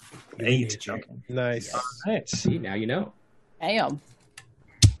you get? 8. Okay. Nice. All right. See, now you know. Damn.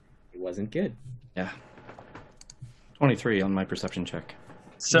 It wasn't good. Yeah. 23 on my perception check.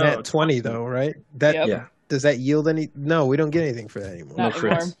 So Nat 20 though, right? That Yep. Yeah. Does that yield any? No, we don't get anything for that anymore. Not No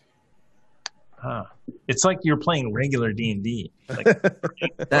anymore. crits. it's like you're playing regular D&D. Like,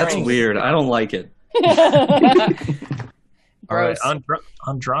 That's weird. I don't like it. all right, Gross.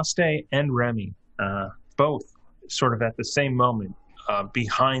 Andraste and Remy, both sort of at the same moment,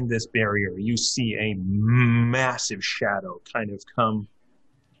 behind this barrier, you see a massive shadow kind of come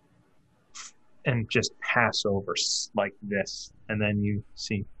and just pass over like this, and then you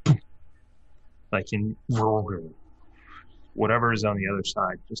see, like in whatever is on the other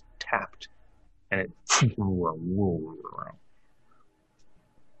side, just tapped, and it,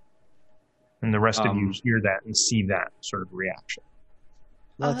 and the rest of you hear that and see that sort of reaction.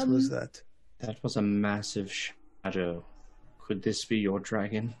 What was that? That was a massive shadow. Could this be your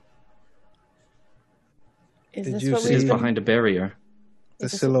dragon? Is Did this you what see- It is we've been... behind a barrier. The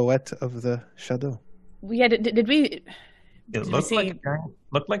Is this- silhouette of the shadow. Yeah, did we... It Did we looked see...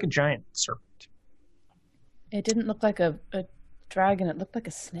 looked like a giant serpent. It didn't look like a dragon. It looked like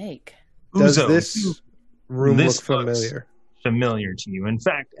a snake. Does Uzo, this room this look looks familiar? familiar to you. In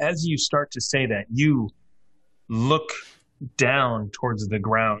fact, as you start to say that, you look down towards the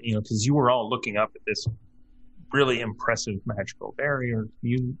ground, because you were all looking up at this really impressive magical barrier.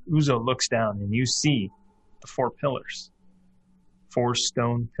 Uzo looks down and you see the 4 pillars, 4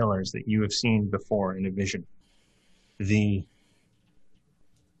 stone pillars that you have seen before in a vision. The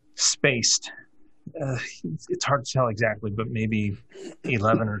spaced, it's hard to tell exactly, but maybe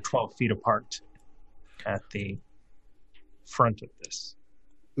 11 or 12 feet apart at the front of this.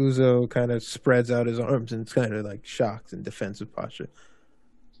 Uzo kind of spreads out his arms and it's kind of like shocked and defensive posture.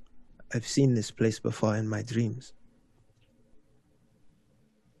 I've seen this place before in my dreams.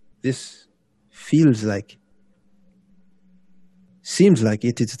 This seems like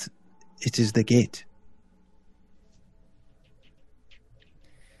it is the gate.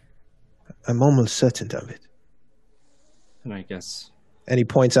 I'm almost certain of it. And I guess And he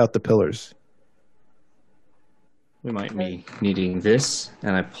points out the pillars. we might be needing this.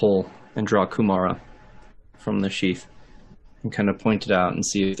 And I pull and draw Kumara from the sheath and kind of point it out and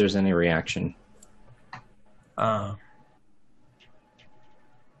see if there's any reaction.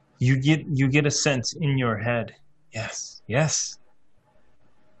 You get a sense in your head. Yes,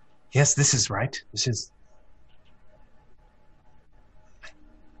 this is right. This is.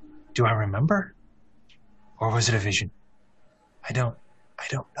 Do I remember? Or was it a vision? I don't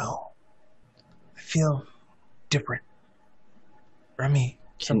know. I feel different. Remy,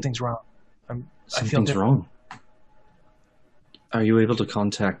 something's wrong. I feel Something's different. wrong. Are you able to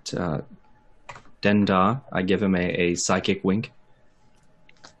contact Denda? I give him a psychic wink.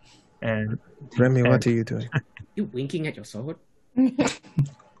 And Remy, what are you doing? You winking at your sword? He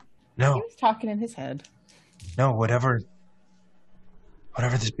no, was talking in his head. whatever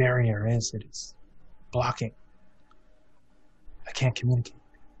this barrier is, it is blocking. I can't communicate.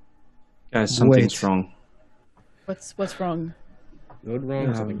 Guys, something's Wait. wrong. What's wrong? Good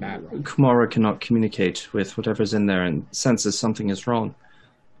wrong, something bad wrong. Kumara cannot communicate with whatever's in there and senses something is wrong.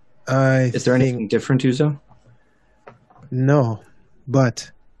 Is there anything different, Uzo? No,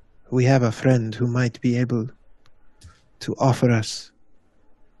 but we have a friend who might be able to offer us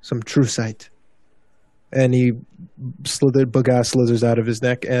some true sight. And Baga slithers out of his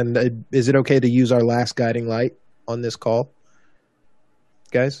neck. And is it okay to use our last guiding light on this call?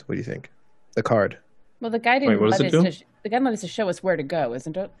 Guys, what do you think? The card. Well, the guiding light is to show us where to go,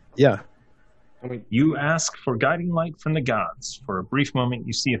 isn't it? Yeah. You ask for guiding light from the gods. For a brief moment,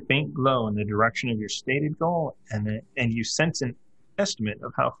 you see a faint glow in the direction of your stated goal, and you sense an estimate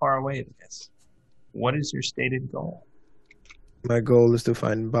of how far away it is. What is your stated goal? My goal is to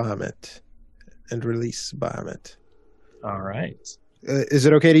find Bahamut and release Bahamut. All right. Is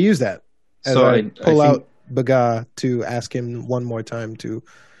it okay to use that? As So I pull I think- out Baga to ask him one more time to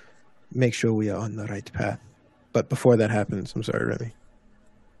make sure we are on the right path. But before that happens, I'm sorry, Remy.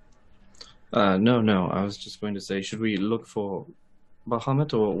 No. I was just going to say, should we look for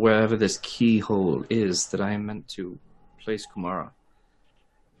Bahamut or wherever this keyhole is that I am meant to place Kumara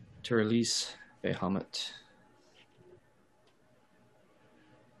to release Bahamut?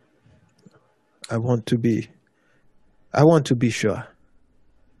 I want to be sure.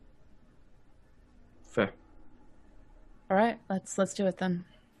 Fair. All right, let's do it then.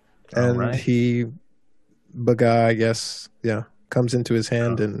 And right. Baga, I guess, comes into his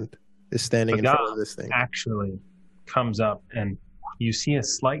hand and is standing in front of this thing. Actually comes up and you see a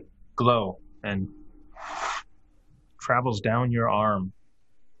slight glow and travels down your arm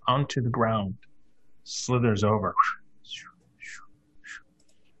onto the ground, slithers over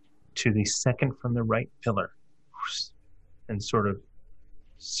to the second from the right pillar and sort of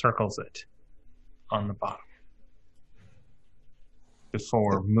circles it on the bottom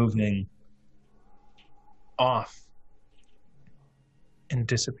before moving off and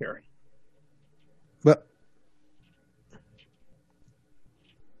disappearing. But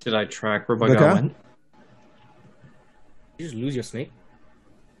Did I track where Baga Baga? went? You just lose your snake.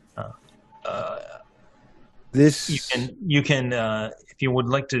 this You can if you would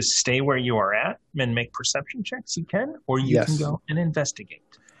like to stay where you are at and make perception checks, you can, or you Yes. can go and investigate.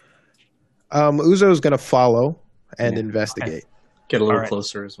 Uzo's going to follow and investigate. Get a little All right.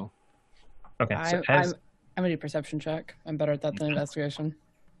 closer as well. Okay, so I'm gonna do perception check. I'm better at that than investigation.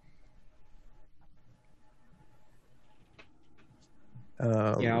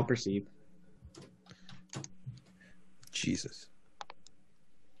 Yeah, I'll perceive. Jesus.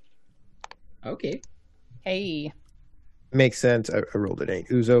 Okay. Hey. Makes sense. I rolled an 8.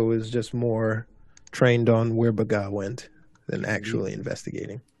 Uzo is just more trained on where Baga went than actually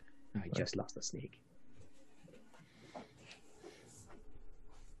investigating. I just lost a snake.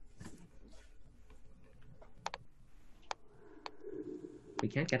 We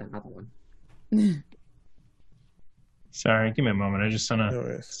can't get another one. sorry, give me a moment. I just want No to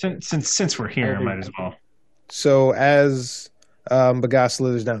worries. since we're here, I might as well. So as Baga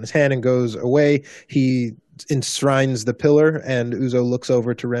slithers down his hand and goes away, he enshrines the pillar, and Uzo looks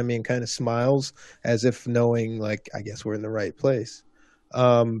over to Remy and kind of smiles as if knowing, like, I guess we're in the right place.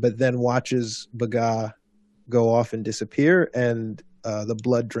 But then watches Baga go off and disappear, and the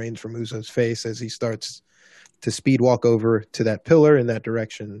blood drains from Uzo's face as he starts to speed walk over to that pillar in that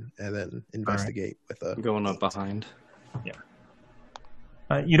direction and then investigate with a... Going up behind.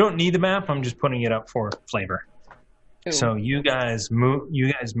 You don't need the map. I'm just putting it up for flavor. Ooh. So you guys move.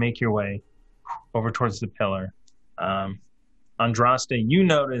 You guys make your way over towards the pillar. Andraste, you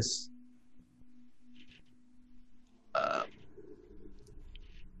notice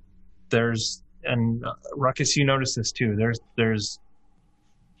there's, and Ruckus, you notice this too. There's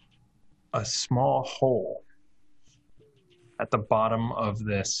a small hole at the bottom of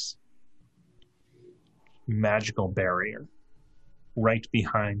this magical barrier, right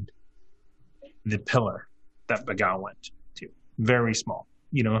behind the pillar that Baga went to. Very small.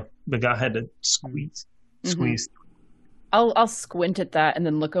 You know, Baga had to squeeze. I'll squint at that and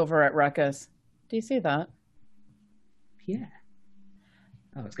then look over at Ruckus. Do you see that? Yeah.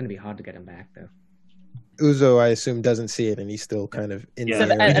 Oh, it's gonna be hard to get him back though. Uzo, I assume, doesn't see it, and he's still kind of in Yeah.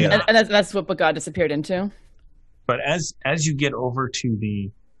 the So area. and that's what Baga disappeared into. But as you get over to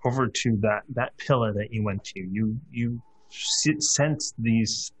that pillar that you went to, you sense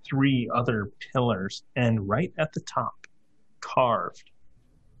these 3 other pillars, and right at the top, carved,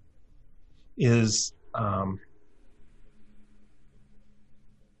 is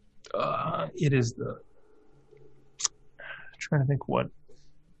it is the, I'm trying to think what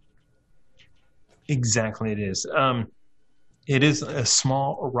exactly it is. It is a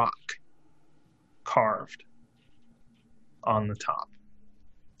small rock carved on the top.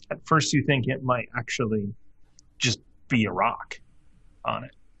 At first you think it might actually just be a rock on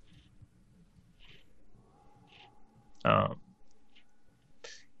it, And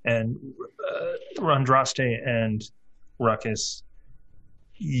Randraste and Ruckus,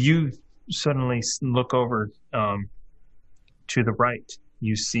 you suddenly look over to the right.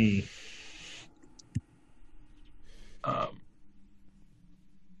 You see God,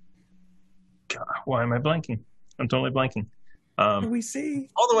 why am I blanking? I'm totally blanking. We see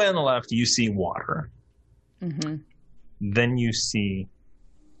all the way on the left, you see water. Mm-hmm. Then you see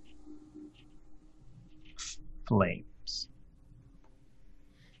flames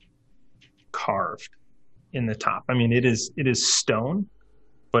carved in the top. I mean, it is stone,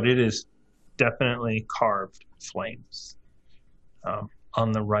 but it is definitely carved flames.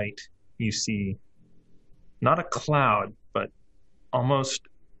 On the right, you see not a cloud, but almost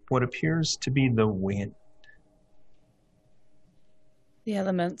what appears to be the wind. The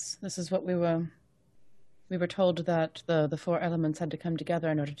elements. This is what we were told, that the four elements had to come together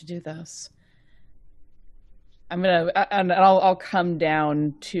in order to do this. I'll come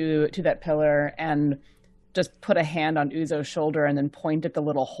down to that pillar and just put a hand on Uzo's shoulder and then point at the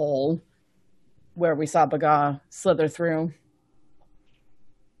little hole where we saw Baga slither through.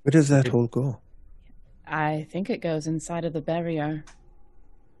 Where does that hole go? I think it goes inside of the barrier.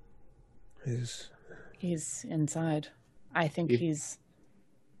 He's inside. I think he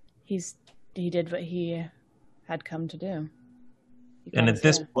did what he had come to do. And at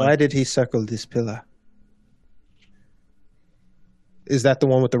this point, why did he circle this pillar? Is that the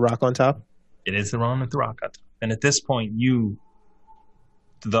one with the rock on top? It is the one with the rock on top. And at this point,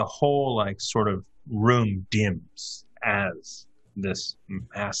 the whole sort of room dims as this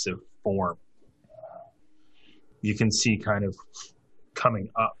massive form you can see kind of coming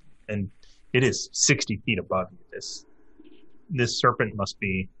up, and it is 60 feet above you. This serpent must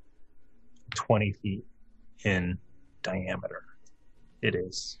be 20 feet in diameter. It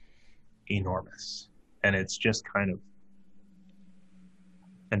is enormous, and it's just kind of,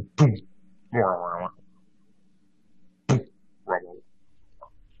 and boom, oh,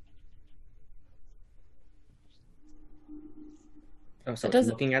 so it's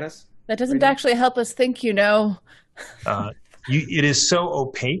looking at us? That doesn't actually help us think, it is so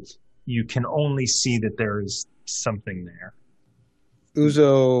opaque, you can only see that there is something there.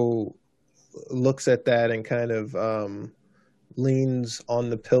 Uzo looks at that and kind of leans on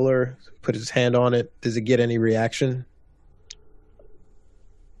the pillar, put his hand on it. Does it get any reaction?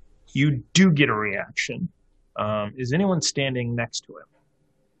 You do get a reaction. Is anyone standing next to him?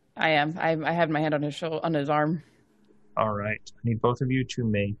 I am. I had my hand on his arm. All right. I need both of you to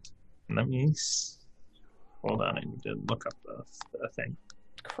make. Let me. Hold on. I need to look up the thing.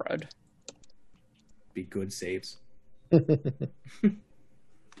 Crud. Be good saves. I'm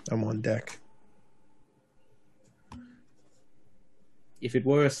on deck. If it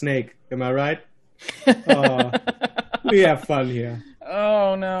were a snake, am I right? Oh, we have fun here.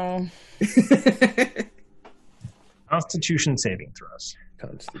 Oh no. Constitution saving throws.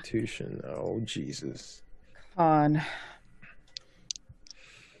 Constitution. Oh Jesus. On.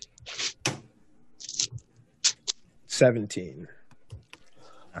 17.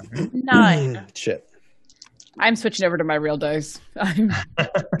 9. Shit. I'm switching over to my real dice. Come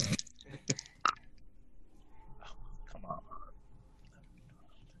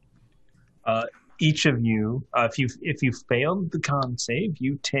on. Each of you, if you failed the con save,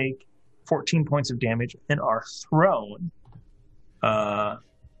 you take 14 points of damage and are thrown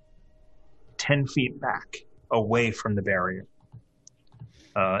 10 feet back away from the barrier.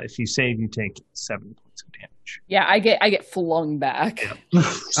 If you save, you take 7 points of damage. Yeah, I get flung back.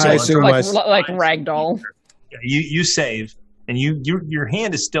 Yeah. I assume like ragdoll. Yeah, you save, and your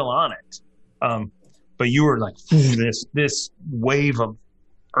hand is still on it, but you are like this wave of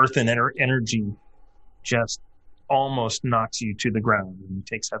earth and energy just almost knocks you to the ground, and you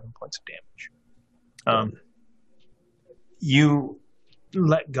take 7 points of damage. You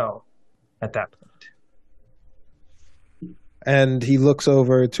let go at that point. And he looks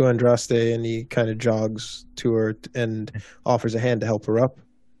over to Andraste and he kind of jogs to her and offers a hand to help her up.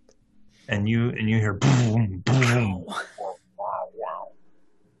 And you hear boom, boom. Wow.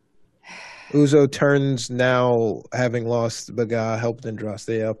 Uzo turns now, having lost Baga, helped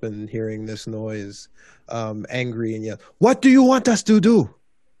Andraste up, and hearing this noise, angry, and yells, "What do you want us to do?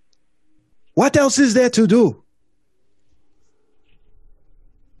 What else is there to do?"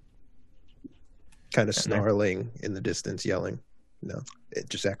 Kind of snarling in the distance, yelling. No, it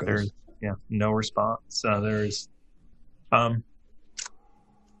just echoes. No response. There's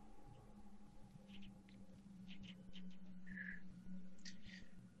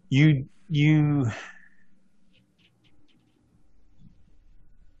you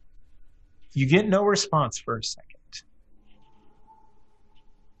get no response for a second.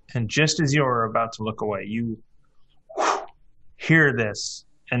 And just as you're about to look away, you hear this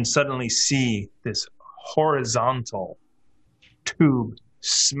and suddenly see this horizontal tube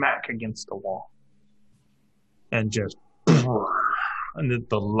smack against the wall. And just and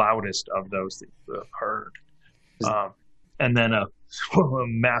the loudest of those that you have heard. And then a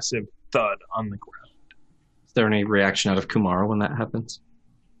massive thud on the ground. Is there any reaction out of Kumara when that happens?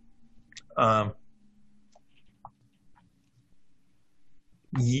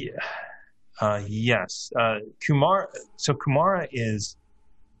 Yes. Kumara is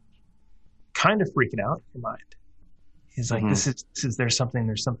kind of freaking out in your mind. He's like, this is there's something,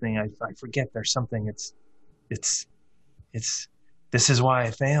 I forget there's something, this is why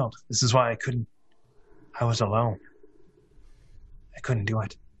I failed. This is why I was alone. I couldn't do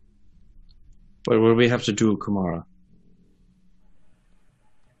it. What do we have to do, Kumara?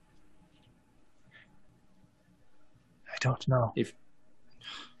 I don't know.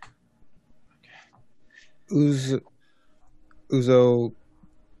 Uzo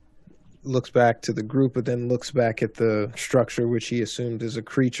looks back to the group, but then looks back at the structure which he assumed is a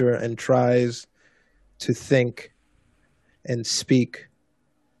creature and tries to think and speak.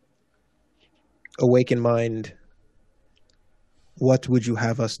 Awaken mind. What would you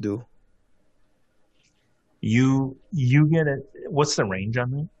have us do? You get it. What's the range on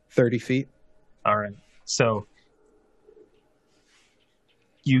that? 30 feet. All right. So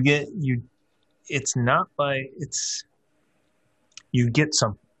it's not like you get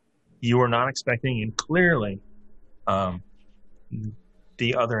something you were not expecting, and clearly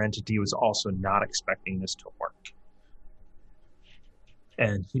the other entity was also not expecting this to work.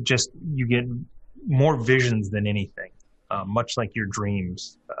 And you get more visions than anything, much like your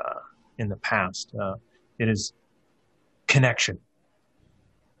dreams in the past. It is connection,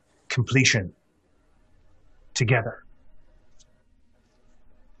 completion, together.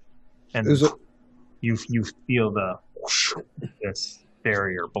 And you feel this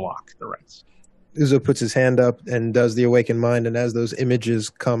barrier block the rest. Uzo puts his hand up and does the awakened mind, and as those images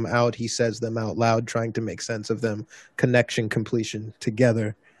come out, he says them out loud, trying to make sense of them. Connection, completion,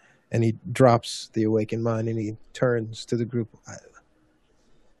 together. And he drops the awakened mind and he turns to the group.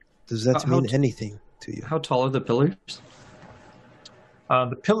 Does that mean anything to you? How tall are the pillars?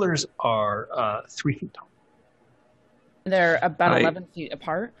 The pillars are 3 feet tall. They're about 11 feet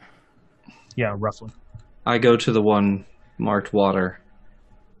apart. Yeah, roughly. I go to the one marked water,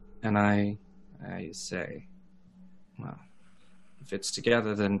 and I say, well, if it's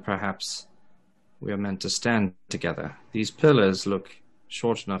together, then perhaps we are meant to stand together. These pillars look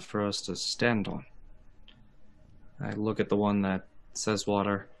short enough for us to stand on. I look at the one that says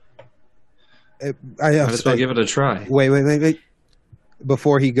water. I might as well give it a try. Wait.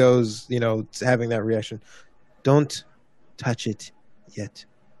 Before he goes, having that reaction, don't touch it yet.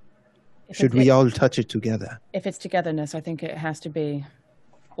 Should we all touch it together? If it's togetherness, I think it has to be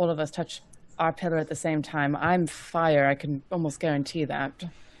all of us touch our pillar at the same time. I'm fire. I can almost guarantee that.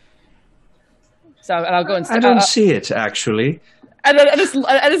 So I'll go and. I don't see it, actually. I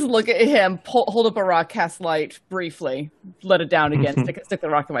just look at him, hold up a rock, cast light briefly, let it down again, stick the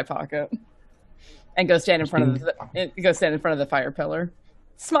rock in my pocket, and go stand in front of the fire pillar,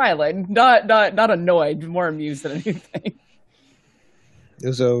 smiling, not annoyed, more amused than anything.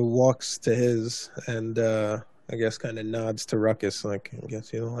 Uzo walks to his and I guess kind of nods to Ruckus, like, I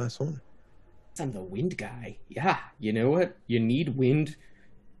guess you're the last one. I'm the wind guy. Yeah, you know what? You need wind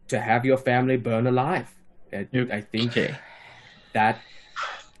to have your family burn alive. I think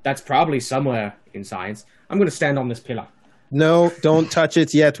that's probably somewhere in science. I'm going to stand on this pillar. No, don't touch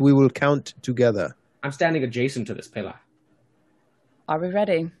it yet. We will count together. I'm standing adjacent to this pillar. Are we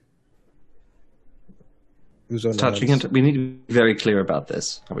ready? Touching it. We need to be very clear about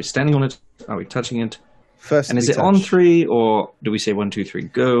this. Are we standing on it? Are we touching it? First, and is it on 3, or do we say 1, 2, 3,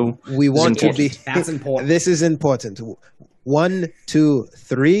 go? We want to be. That's important. This is important. 1, 2,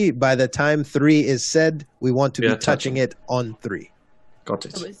 3. By the time 3 is said, we want to be touching it on 3. Got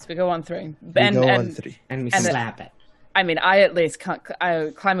it. So we go on 3. On 3. And we slap it. I mean, I at least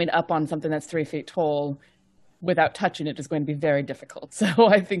climbing up on something that's 3 feet tall without touching it is going to be very difficult. So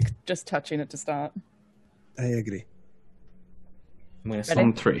I think just touching it to start. I agree. I'm going to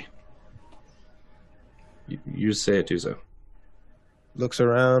on 3. You say it, Uzo. Looks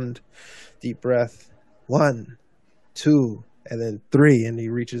around, deep breath. 1, 2, and then 3, and he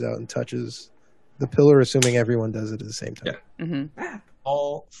reaches out and touches the pillar, assuming everyone does it at the same time. Yeah. Mm-hmm.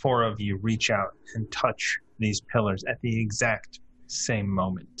 All 4 of you reach out and touch these pillars at the exact same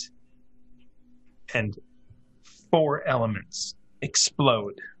moment. And 4 elements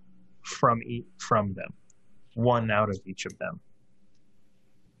explode from them. 1 out of each of them.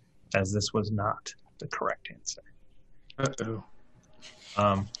 as this was not the correct answer. Uh-oh.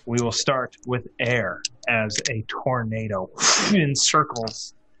 We will start with air as a tornado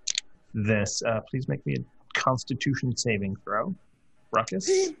encircles this. Please make me a Constitution saving throw. Ruckus?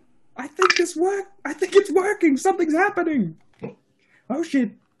 I think this work. I think it's working. Something's happening. Oh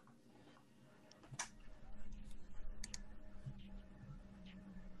shit.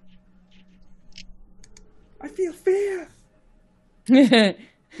 I feel fear. Is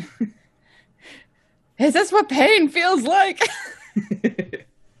this what pain feels like?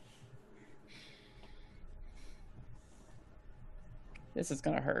 This is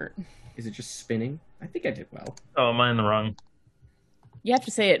gonna hurt. Is it just spinning? I think I did well. Oh, am I in the wrong? You have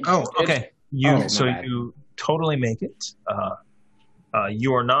to say it. Oh, okay. You bad. you totally make it.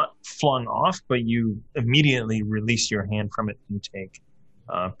 You are not flung off, but you immediately release your hand from it and take,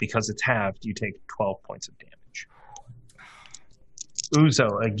 because it's halved, you take 12 points of damage.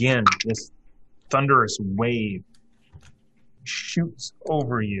 Uzo, again, this thunderous wave shoots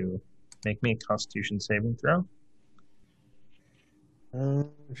over you. Make me a Constitution saving throw. Oh,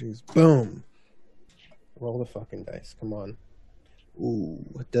 jeez. Boom. Roll the fucking dice. Come on. Ooh,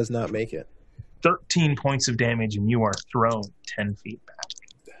 it does not make it. 13 points of damage, and you are thrown 10 feet back.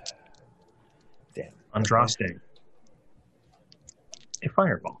 Damn. Andraste. A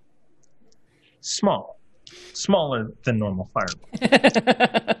fireball. Small. Smaller than normal fireball.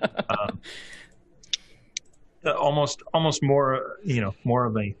 Almost more, more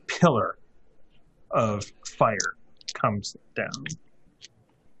of a pillar of fire comes down.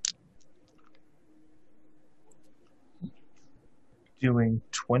 Doing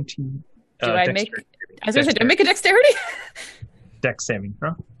 20. Do I make a dexterity? Dex saving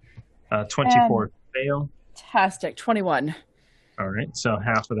throw. 24 fail. Fantastic. 21. All right, so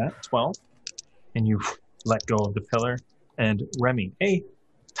half of that, 12. And you let go of the pillar. And Remy, a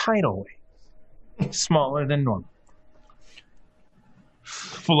tidal wave, smaller than normal,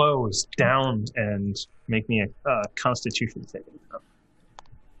 flows down and make me a Constitution saving throw.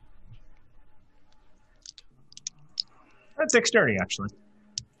 That's dexterity, actually.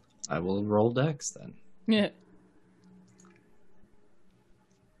 I will roll dex then. Yeah.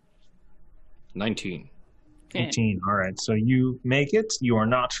 19. 18. All right. So you make it. You are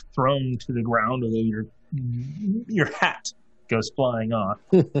not thrown to the ground, although your hat goes flying off.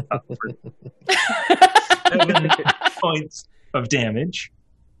 7 points of damage.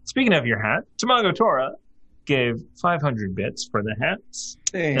 Speaking of your hat, Tamago Tora gave 500 bits for the hats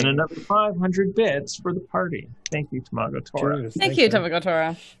and another 500 bits for the party. Thank you, Tamago Tora. Cheers. Thank you, Tamago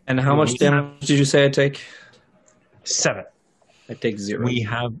Tora. And how much damage did you say I take? 7. I take 0. We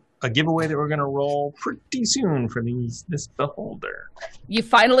have a giveaway that we're going to roll pretty soon for this beholder. You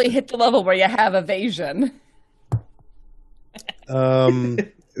finally hit the level where you have evasion.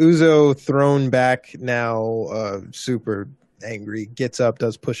 Uzo, thrown back now, super angry, gets up,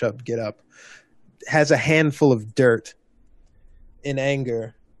 does push up, get up, has a handful of dirt in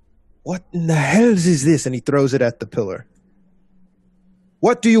anger. What in the hell is this? And he throws it at the pillar.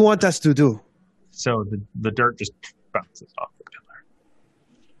 What do you want us to do? So the dirt just bounces off the pillar.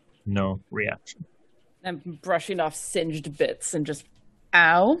 No reaction. I'm brushing off singed bits and just,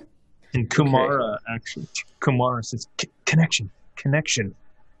 ow. And Kumara says, connection.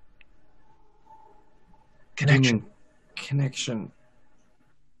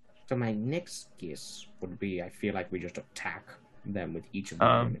 So my next guess would be, I feel like we just attack them with each of the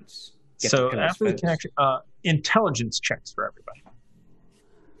elements. So after the connection, intelligence checks for everybody.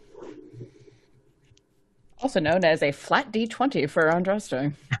 Also known as a flat D20 for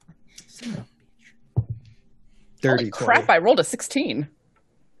Andraste. Dirty Holy crap, 20. I rolled a 16.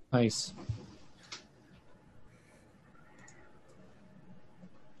 Nice.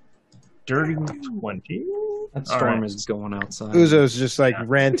 Dirty 20. That storm is going outside. Uzo's just like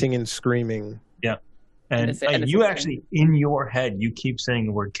ranting and screaming. Yeah. And you actually, in your head, you keep saying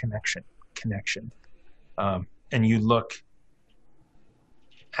the word connection. And you look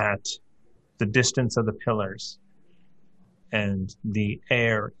at the distance of the pillars and the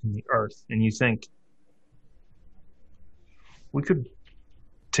air and the earth, and you think, we could,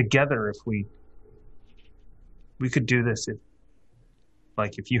 together, if we could do this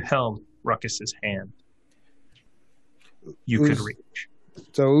if you held Ruckus's hand, you could reach.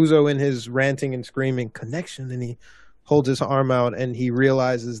 So Uzo, in his ranting and screaming connection, and he holds his arm out and he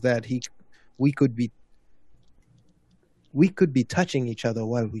realizes that we could be touching each other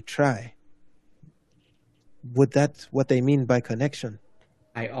while we try. Would that what they mean by connection?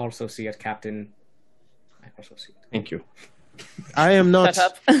 I also see it, Captain. I also see it. Thank you. I am not.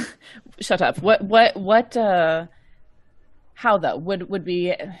 Shut up. Shut up. What how though? Would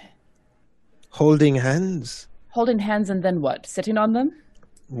we Holding hands. Holding hands and then what? Sitting on them?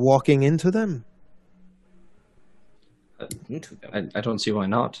 Walking into them. I don't see why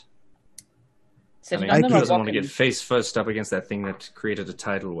not. Sitting I on mean, them he or doesn't want to walking? get face first up against that thing that created a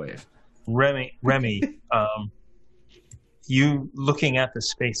tidal wave. Remy, you looking at the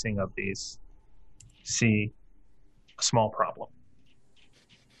spacing of these, see a small problem.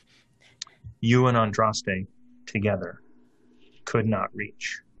 You and Andraste together could not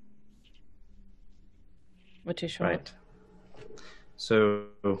reach. We're too short. Right. So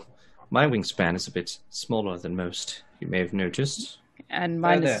my wingspan is a bit smaller than most. You may have noticed. And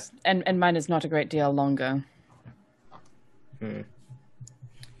mine is and mine is not a great deal longer.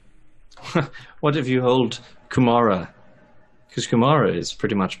 What if you hold Kumara? Because Kumara is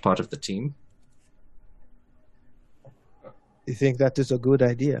pretty much part of the team. You think that is a good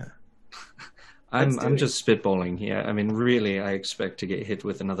idea? I'm just spitballing here. I mean, really, I expect to get hit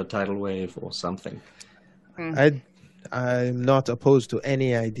with another tidal wave or something. I'm not opposed to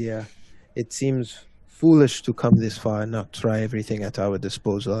any idea. It seems foolish to come this far and not try everything at our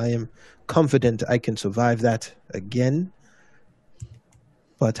disposal. I am confident I can survive that again.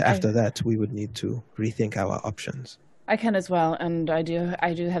 But after that, we would need to rethink our options. I can as well, and I do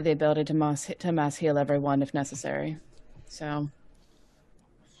have the ability to mass heal everyone if necessary. So.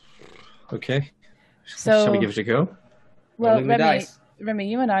 Okay. So, shall we give it a go? Well, Rolling the dice. Remy,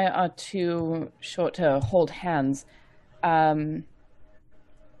 you and I are too short to hold hands. Should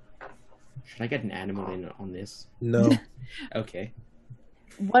I get an animal in on this? No. Okay.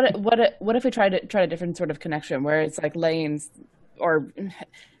 What if we tried a different sort of connection where it's like laying or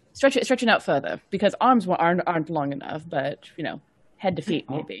stretching out further, because arms aren't long enough, but head to feet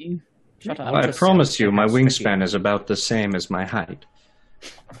maybe. Shut up. I promise you, my wingspan is about the same as my height.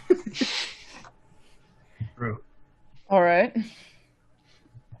 True. All right.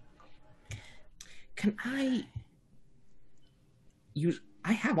 Can I use?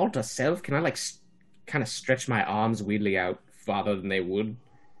 I have Alter Self. Can I kind of stretch my arms weirdly out farther than they would?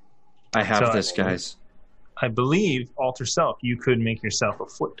 I have So- this, guys. I believe, Alter Self, you could make yourself a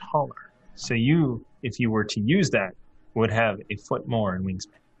foot taller. So you, if you were to use that, would have a foot more in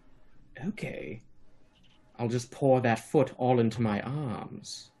wingspan. Okay. I'll just pour that foot all into my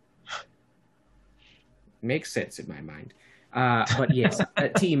arms. Makes sense in my mind. But yes,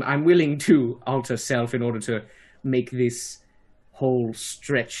 team, I'm willing to alter self in order to make this whole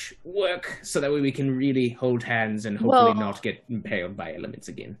stretch work, so that way we can really hold hands and hopefully not get impaled by elements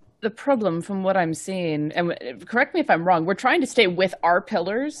again. The problem from what I'm seeing, and correct me if I'm wrong, we're trying to stay with our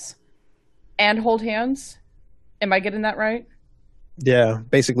pillars and hold hands. Am I getting that right? Yeah,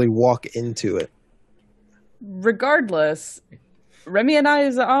 basically walk into it. Regardless, Remy and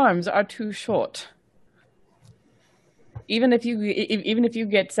I's arms are too short. Even if you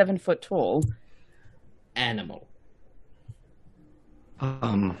get 7 foot tall. Animal.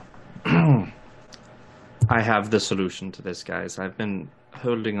 I have the solution to this, guys. I've been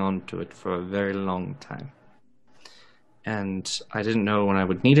holding on to it for a very long time. And I didn't know when I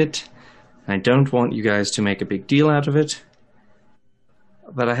would need it. I don't want you guys to make a big deal out of it.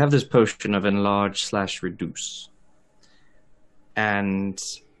 But I have this potion of enlarge/reduce. And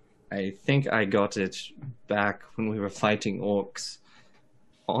I think I got it back when we were fighting orcs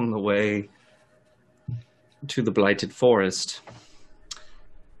on the way to the Blighted Forest.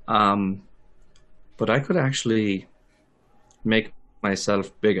 But I could actually make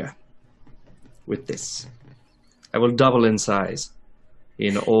myself bigger with this. I will double in size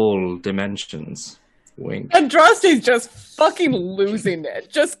in all dimensions. Wink. Andraste's just fucking losing it.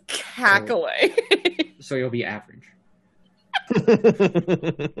 Just cackling. So you'll be average.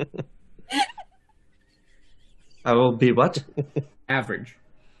 I will be what? Average.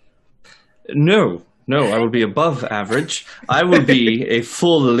 No, I will be above average. I will be a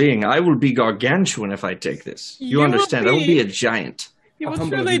full ling. I will be gargantuan if I take this. You will understand? I will be- be a giant. You How would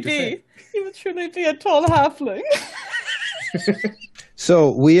humble of truly you to say. be. You would truly be a tall halfling.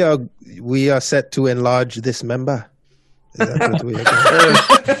 So we are set to enlarge this member. Is that what we are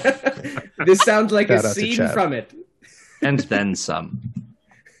doing? This sounds like Shout a out to scene Chad. from it. And then some.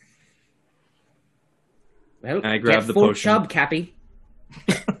 Well, I grab get the full potion. chub, Cappy.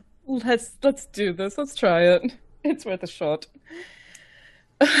 Let's do this. Let's try it. It's worth a shot.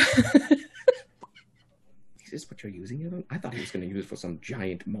 Is this what you're using it on? I thought he was going to use it for some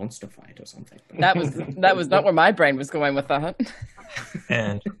giant monster fight or something. That was not where my brain was going with that.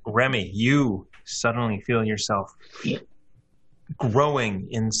 And Remy, you suddenly feel yourself growing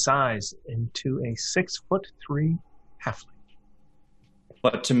in size into a 6'3" halfling.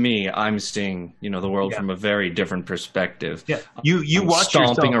 But to me, I'm seeing, the world Yeah. from a very different perspective. Yeah, you I'm watch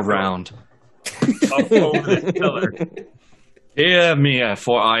stomping yourself around. up over the pillar. Hear me,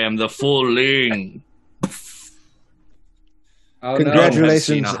 for I am the Fulling. Oh, Congratulations I've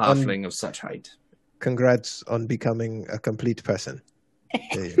seen a halfling of such height. Congrats on becoming a complete person.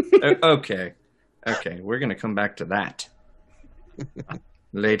 Okay, we're gonna come back to that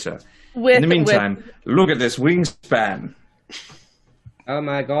later. With, In the meantime, look at this wingspan. Oh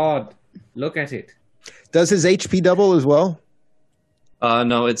my god. Look at it. Does his HP double as well?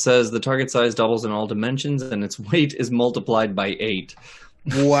 No, it says the target size doubles in all dimensions, and its weight is multiplied by 8.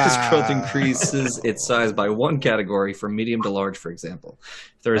 Wow. This growth increases its size by 1 category from medium to large, for example.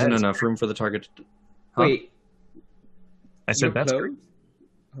 If there isn't enough room for the target... Huh? Wait. I said Your that's clothes?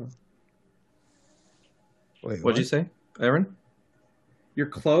 great. Wait, What'd you say, Aaron? Your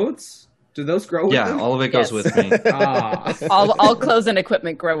clothes? Do those grow with Yeah, them? all of it goes Yes. with me. Ah. all clothes and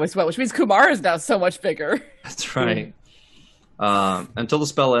equipment grow as well, which means Kumar is now so much bigger. That's right. Until the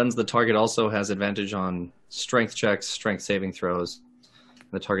spell ends, the target also has advantage on strength checks, strength saving throws.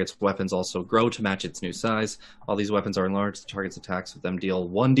 The target's weapons also grow to match its new size. While these weapons are enlarged, the target's attacks with them deal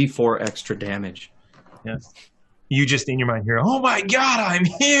 1d4 extra damage. Yes. You just in your mind hear, "Oh my god, I'm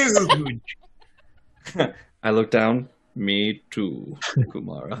huge!" I look down. Me too,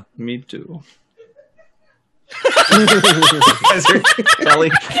 Kumara. Me too. As her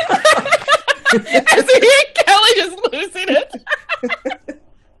Kelly. As we hear Kelly just losing it.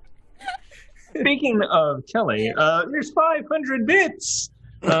 Speaking of Kelly, there's 500 bits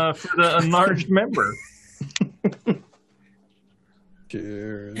for the enlarged member.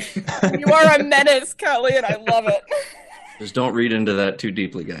 Cheers. You are a menace, Kelly, and I love it. Just don't read into that too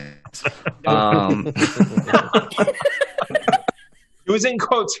deeply, guys. It was in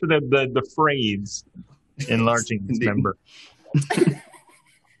quotes for the phrase enlarging this member.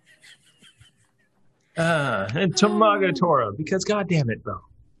 And Tamaga Tora, because goddamn it, Bo.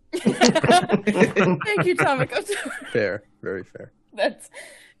 Thank you, Tamako. Fair. Very fair.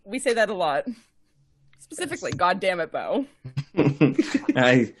 We say that a lot. Specifically, God damn it, Bo.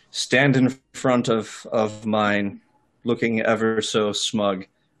 I stand in front of mine, looking ever so smug.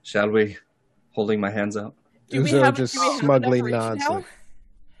 Shall we? Holding my hands out. Uzo just do we have smugly enough reach nods. now?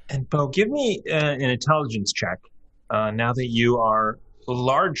 And Bo, give me an intelligence check now that you are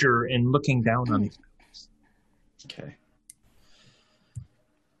larger and looking down on these. Okay.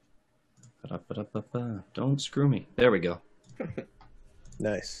 Ba-da-ba-da-ba-ba. Don't screw me. There we go.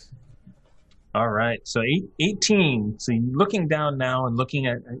 Nice. All right, so 18. So you're looking down now and looking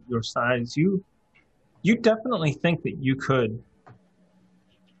at your size, you definitely think that you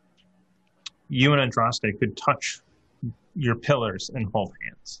and Andraste could touch your pillars and hold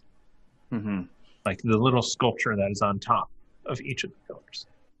hands. Mm-hmm. Like the little sculpture that is on top of each of the pillars.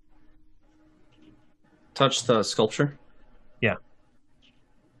 Touch the sculpture? Yeah.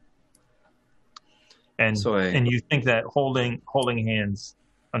 And So and you think that holding hands,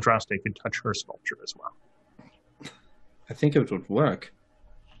 Andraste could touch her sculpture as well. I think it would work.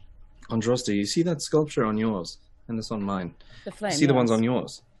 Andraste, you see that sculpture on yours and this on mine? The flame, See the ones yes. on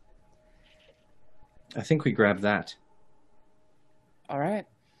yours? I think we grab that. All right.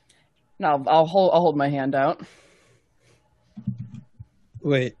 No, I'll hold my hand out.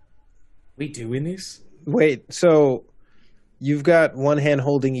 Wait. We doing this? So you've got one hand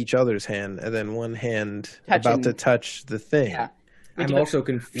holding each other's hand and then one hand Touching. about to touch the thing. Yeah. I'm also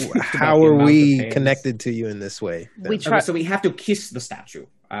confused. How about the are amount we of hands. connected to you in this way? then? We Okay, try. so we have to kiss the statue.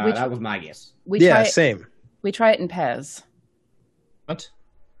 That was my guess. We Yeah, try. same. We try it in pairs. What?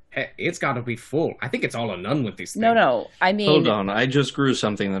 Hey, it's got to be full. I think it's all or none with this thing. No. I mean, Hold on, I just grew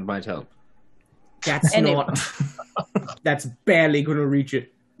something that might help. That's Anyway. not. That's barely going to reach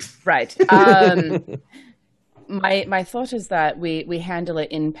it. right. My thought is that we handle it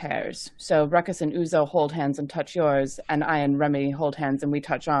in pairs. So Ruckus and Uzo hold hands and touch yours, and I and Remy hold hands and we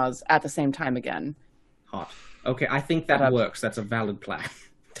touch ours at the same time again. Hot. Okay, I think that works. That's a valid plan.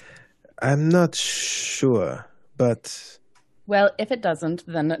 I'm not sure, but Well, if it doesn't,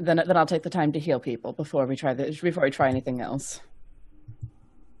 then I'll take the time to heal people before we try anything else.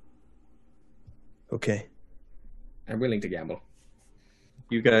 okay. I'm willing to gamble.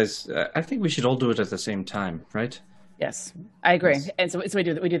 You guys, I think we should all do it at the same time, right? Yes, I agree. Yes. And so we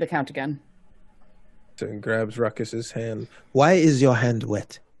do the count again. So he grabs Ruckus's hand. Why is your hand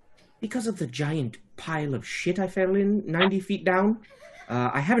wet? Because of the giant pile of shit I fell in 90 feet down,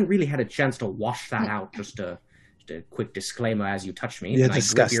 I haven't really had a chance to wash that out. Just a quick disclaimer as you touch me. You're and I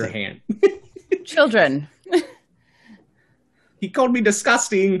grip your disgusting. hand. Children, He called me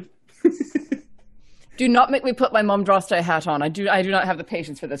disgusting. do not make me put my Mom Droste hat on. I do not have the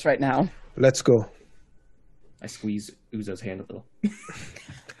patience for this right now. Let's go. I squeeze Uzo's hand a little.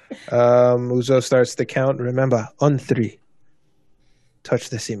 Uzo starts to count. Remember, on 3. Touch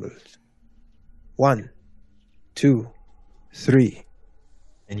the emerald. 1, 2, 3.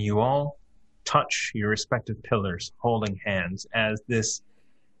 And you all touch your respective pillars, holding hands, as this,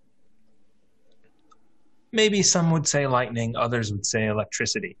 maybe some would say lightning, others would say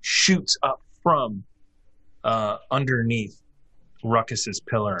electricity, shoots up from underneath Ruckus's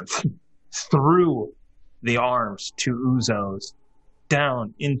pillar, through the arms to Uzo's,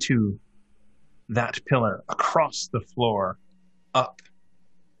 down into that pillar, across the floor, up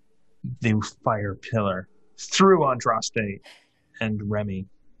the fire pillar, through Andraste and Remy,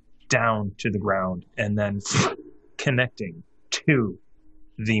 down to the ground, and then connecting to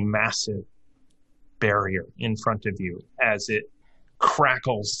the massive barrier in front of you as it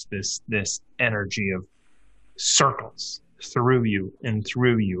crackles this energy of circles through you,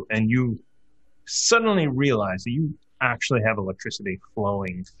 and you suddenly realize that you actually have electricity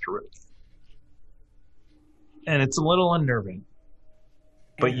flowing through. And it's a little unnerving,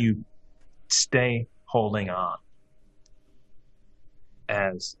 but you stay holding on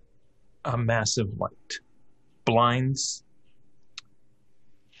as a massive light blinds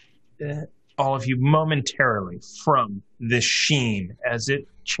all of you momentarily from this sheen as it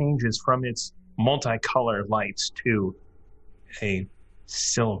changes from its multicolored lights to a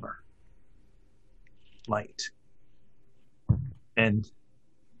silver light. And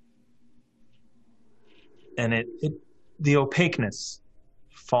the opaqueness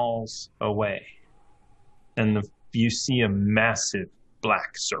falls away, and you see a massive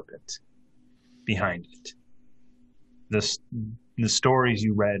black serpent behind it. The stories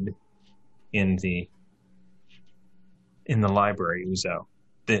you read in the library, Uzo,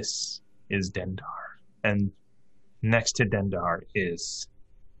 this is Dendar, and next to Dendar is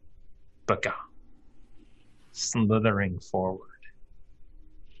Baga, slithering forward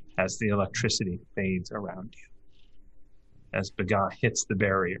as the electricity fades around you, as Baga hits the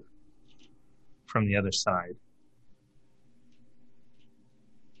barrier from the other side,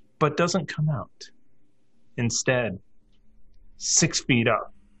 but doesn't come out. Instead, 6 feet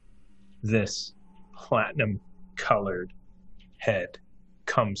up, this platinum-colored head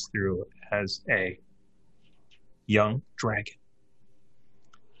comes through as a young dragon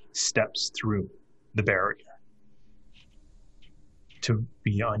steps through the barrier to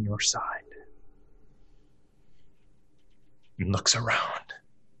be on your side and looks around.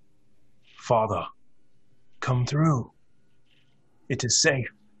 Father, come through. It is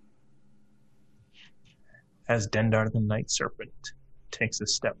safe. As Dendar the Night Serpent takes a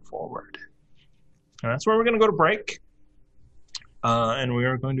step forward. And that's where we're going to go to break. And we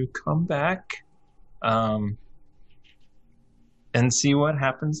are going to come back and see what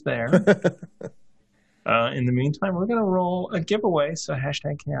happens there. In the meantime, we're going to roll a giveaway. So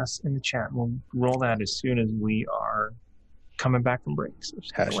hashtag chaos in the chat. We'll roll that as soon as we are coming back from break. So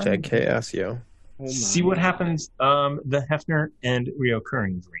hashtag chaos, yo. See what happens. The Hefner and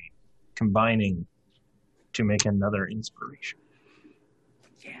Reoccurring Dream combining to make another inspiration.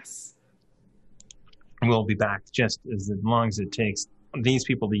 Yes. We'll be back just as long as it takes these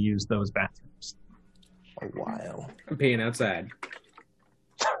people to use those bathrooms. A while. I'm peeing outside.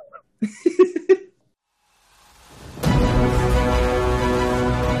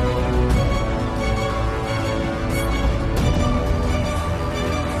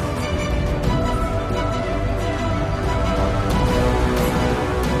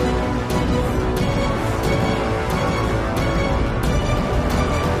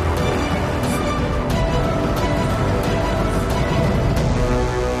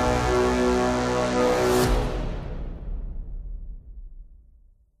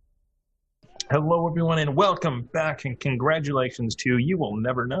 Hello, everyone, and welcome back, and congratulations to You Will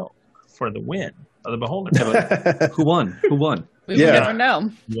Never Know for the win of the Beholder. Who won? Who won? We will never know.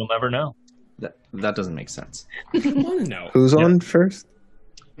 You will never know. That doesn't make sense. No. Who's on first?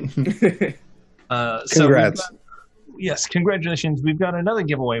 Congrats. Yes, congratulations. We've got another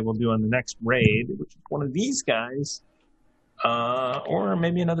giveaway we'll do on the next raid, which is one of these guys, or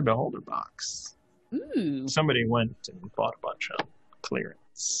maybe another Beholder box. Ooh. Somebody went and bought a bunch on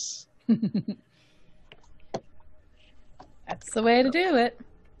clearance. That's the way to do it.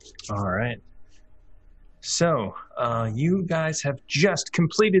 All right. So, you guys have just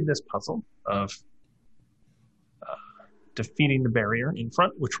completed this puzzle of defeating the barrier in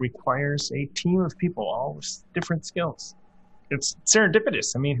front, which requires a team of people, all with different skills. It's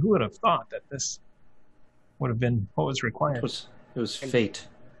serendipitous. I mean, who would have thought that this would have been what was required? It was fate,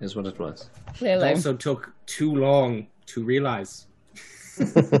 is what it was. It also took too long to realize.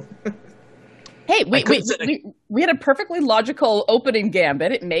 Hey, Hey, we had a perfectly logical opening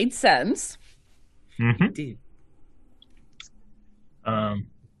gambit. It made sense. Mm-hmm. Indeed.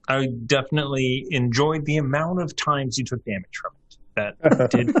 I definitely enjoyed the amount of times you took damage from it. That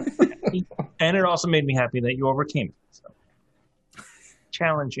did, and it also made me happy that you overcame it. So.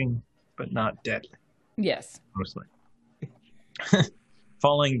 Challenging, but not deadly. Yes. Mostly.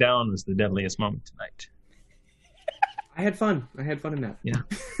 Falling down was the deadliest moment tonight. I had fun. I had fun in that. Yeah.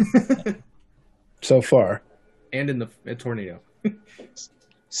 So far. And in the tornado.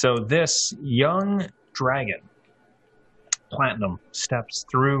 So this young dragon, Platinum, steps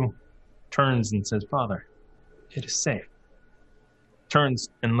through, turns and says, "Father, it is safe." Turns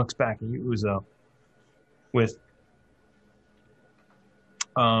and looks back at you, Uzo, with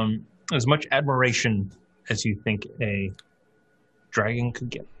as much admiration as you think a dragon could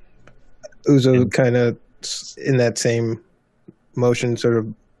get. Uzo kind of in that same motion, sort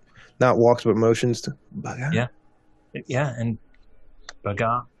of not walks but motions to Baga. Yeah, and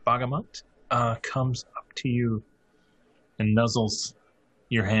Bagamut comes up to you and nuzzles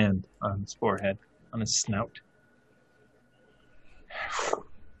your hand on his forehead, on his snout.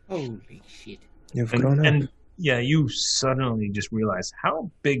 Holy shit. You've grown up. And yeah, you suddenly just realize how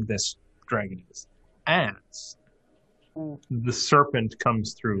big this dragon is. As the serpent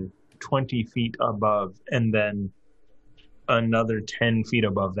comes through 20 feet above, and then another 10 feet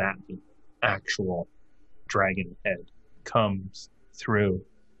above that, the actual dragon head comes through.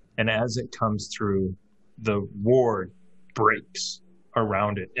 And as it comes through, the ward breaks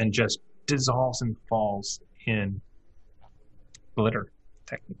around it and just dissolves and falls in glitter,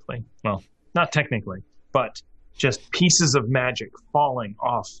 technically. Well, not technically, but just pieces of magic falling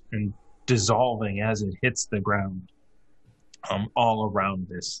off and dissolving as it hits the ground all around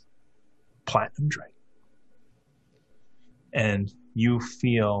this platinum dragon. And you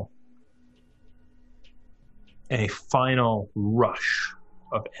feel a final rush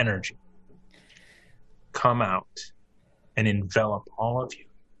of energy come out and envelop all of you.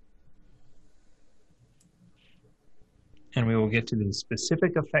 And we will get to the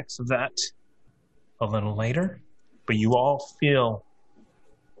specific effects of that a little later, but you all feel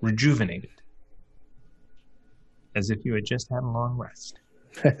rejuvenated, as if you had just had a long rest.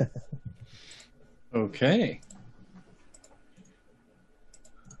 Okay.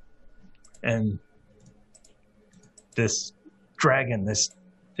 And this dragon, this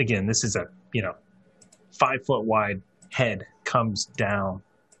is a 5 foot wide head, comes down,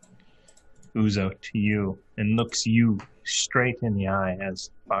 Uzo, to you and looks you straight in the eye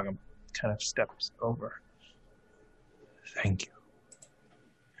as Bagam kind of steps over. "Thank you.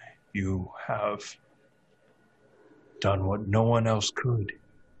 You have done what no one else could.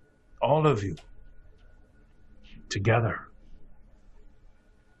 All of you. Together."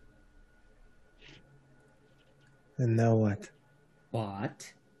 And now what?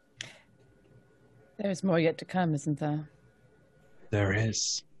 What? There's more yet to come, isn't there? There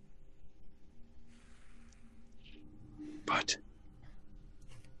is. But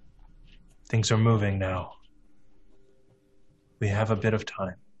things are moving now. We have a bit of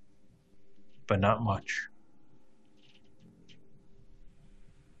time, but not much.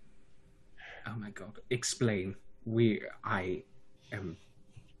 Oh my god. Explain. I am...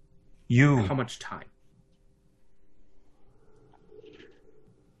 You... How much time?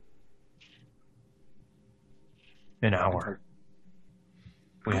 An hour.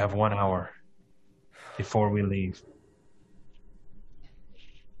 We have 1 hour before we leave.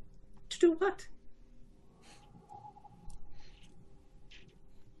 To do what?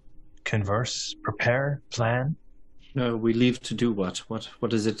 Converse, prepare, plan. No, we leave to do what?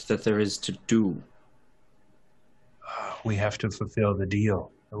 What is it that there is to do? We have to fulfill the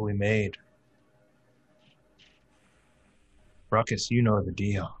deal that we made. Ruckus, you know the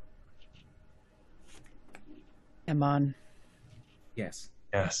deal. Amon. Yes.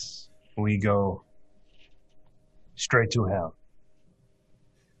 Yes. We go straight to hell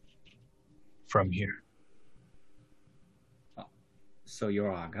from here. Oh, so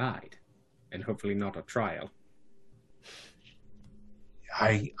you're our guide, and hopefully not a trial.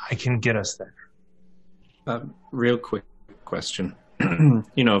 I can get us there. Real quick question.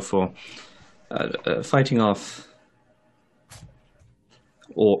 For fighting off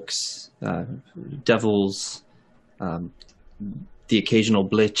orcs, devils, the occasional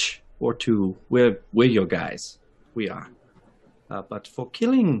blitch or two, we're your guys. We are. But for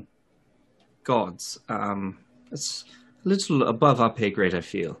killing gods, it's a little above our pay grade, I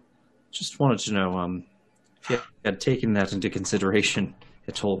feel. Just wanted to know if you had taken that into consideration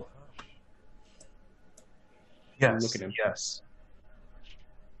at all. Yes, Look at him. yes.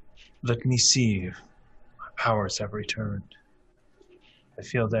 Let me see. My powers have returned. I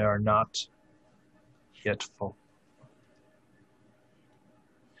feel they are not yet full.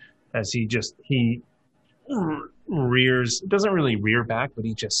 As he rears, doesn't really rear back, but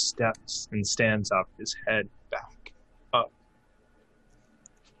he just steps and stands up, his head back up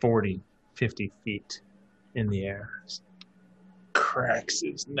 40, 50 feet in the air. Cracks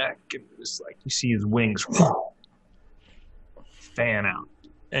his neck and just like you see his wings fan out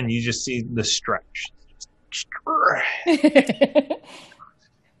and you just see the stretch.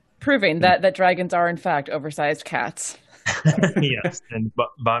 Proving that dragons are in fact oversized cats. Yes, and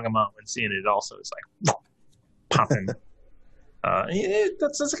Bagamot, when seeing it, also is like popping.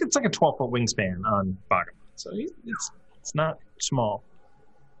 It's like a 12-foot wingspan on Bagamot, so it's not small.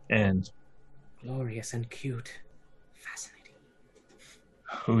 And glorious and cute, fascinating.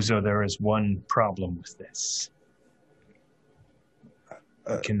 Uzo, there is one problem with this.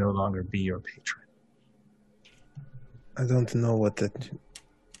 I can no longer be your patron. I don't know what that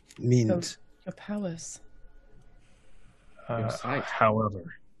means. Your powers. However,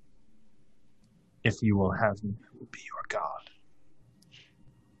 if you will have me, I will be your god.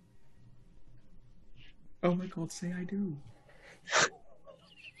 Oh my god, say I do.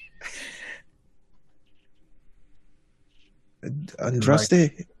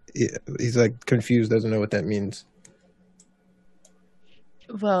 Andraste, he's like confused, doesn't know what that means.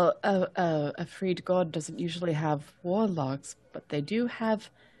 Well, a freed god doesn't usually have warlocks, but they do have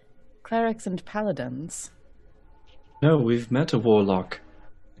clerics and paladins. No, we've met a warlock.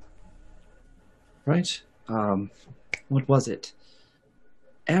 Right? What was it?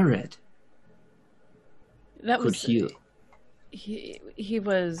 Arid. That could was heal. He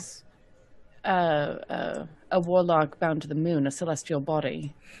was a warlock bound to the moon, a celestial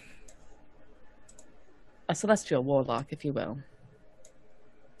body. A celestial warlock, if you will.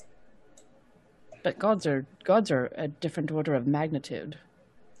 But gods are a different order of magnitude.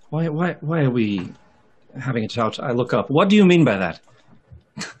 Why are we having a chat? I look up. What do you mean by that?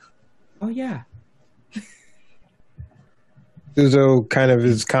 Oh yeah. Uzo kind of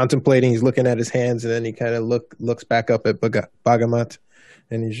is contemplating. He's looking at his hands, and then he kind of looks back up at Bagamot,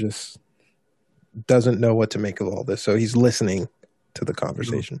 and he just doesn't know what to make of all this. So he's listening to the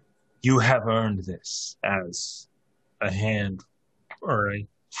conversation. You have earned this as a hand or a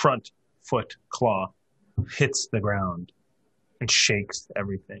front foot claw hits the ground and shakes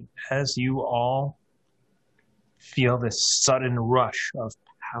everything. As you all feel this sudden rush of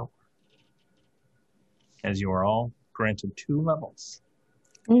power, as you are all granted 2 levels.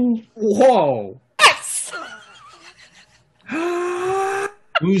 Whoa! Yes!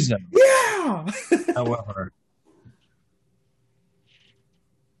 Uzo. Yeah! However,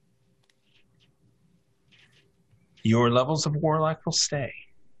 your levels of warlock will stay.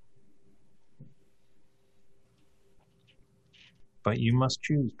 But you must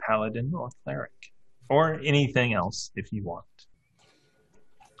choose paladin or cleric. Or anything else if you want.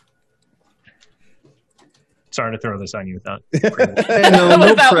 Sorry to throw this on you without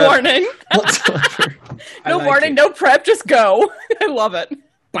without warning. Whatsoever. No warning, no prep, just go. I love it.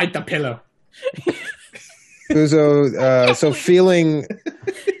 Bite the pillow. Uzo, so feeling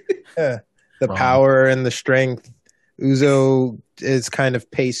the power and the strength, Uzo is kind of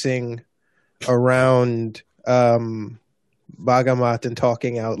pacing around Bagamot and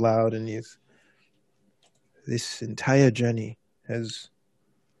talking out loud, and this entire journey has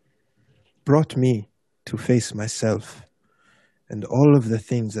brought me to face myself and all of the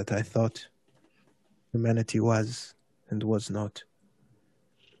things that I thought humanity was and was not.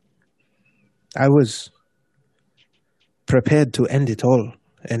 I was prepared to end it all.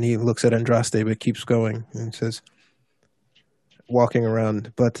 And he looks at Andraste but keeps going and says, walking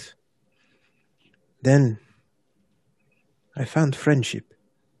around, but then I found friendship,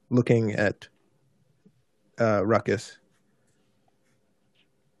 looking at Ruckus.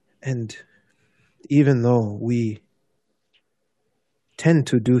 And even though we tend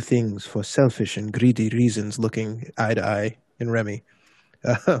to do things for selfish and greedy reasons, looking eye to eye in Remy,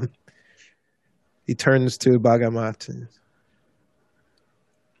 he turns to Bagamot and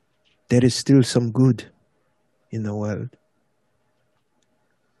there is still some good in the world.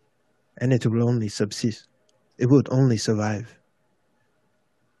 And it will only subsist. It would only survive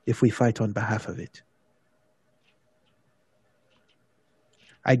if we fight on behalf of it.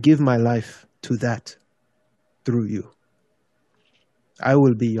 I give my life to that through you. I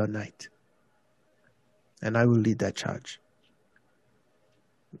will be your knight. And I will lead that charge.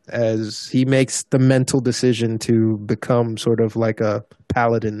 As he makes the mental decision to become sort of like a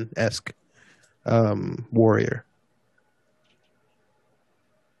paladin-esque warrior.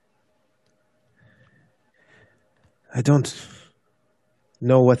 I don't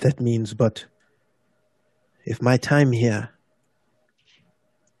know what that means, but if my time here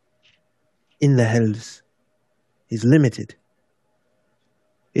in the Hells is limited,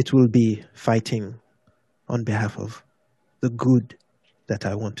 it will be fighting on behalf of the good that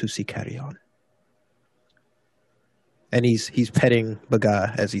I want to see carry on. And he's petting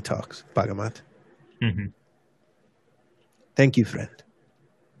Baga as he talks, Bagamat. Mm-hmm. Thank you, friend.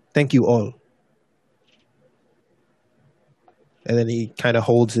 Thank you all. And then he kind of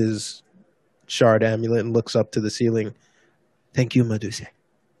holds his shard amulet and looks up to the ceiling. Thank you, Medusa,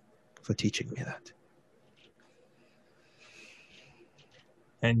 for teaching me that.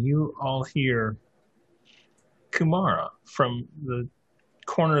 And you all hear Kumara from the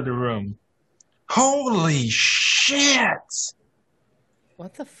corner of the room. Holy shit!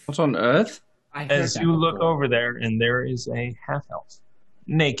 What the What on earth? I heard As that you look before. over there, and there is a half-elf,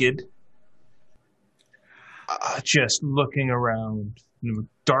 naked, just looking around,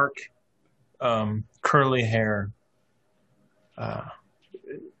 dark, curly hair,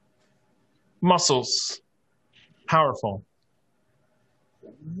 muscles, powerful.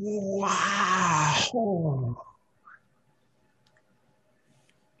 Wow!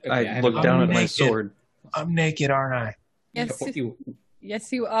 Okay, I look down at my naked. sword. I'm naked, aren't I? Yes, What you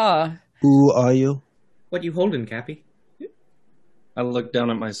yes, you are. Who are you? what you holding, Cappy? I look down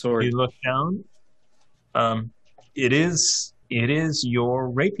at my sword. You look down. It is your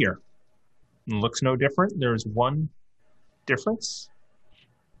rapier. It looks no different. There's one difference.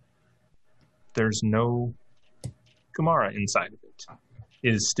 There's no Kumara inside of it.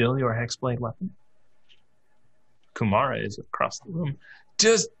 It is still your hexblade weapon. Kumara is across the room.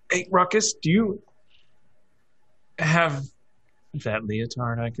 Hey, Ruckus, do you have that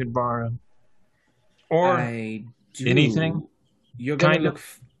leotard I could borrow? Or I do. anything? You're gonna Kind look.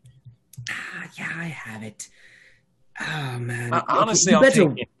 of. Yeah, I have it. Oh man. Honestly, You I'll better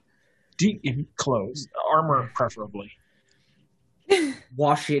take it. Deep clothes, armor preferably.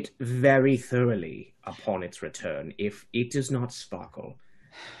 wash it very thoroughly upon its return. If it does not sparkle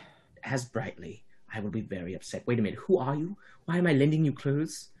as brightly, I will be very upset. Wait a minute, who are you? Why am I lending you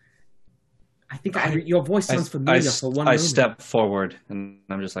clothes? I think your voice sounds familiar for one I moment. step forward, and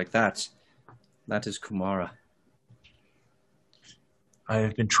I'm just like, that is Kumara. I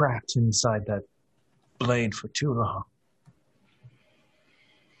have been trapped inside that blade for too long.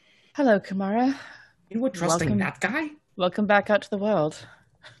 Hello, Kamara. You were trusting Welcome. that guy? Welcome back out to the world.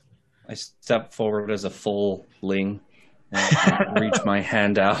 I step forward as a full ling and reach my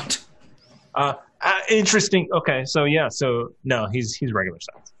hand out. Interesting. Okay, so no, he's regular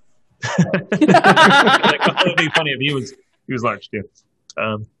size. Like, it would be funny if he was large too.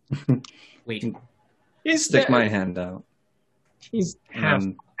 Wait. Stick my hand out. He's half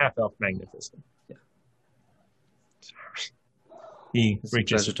elf magnificent. Yeah. He It's a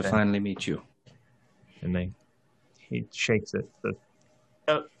reaches pleasure to down, finally meet you. and he shakes it.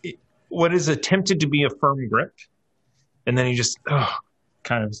 What is attempted to be a firm grip, and then he just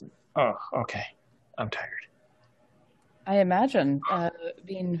okay, I'm tired. I imagine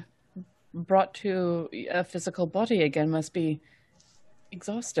being brought to a physical body again must be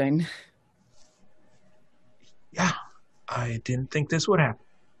exhausting. Yeah, I didn't think this would happen.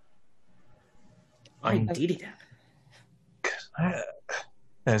 Why did it happen?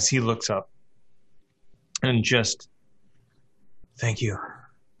 As he looks up, and just thank you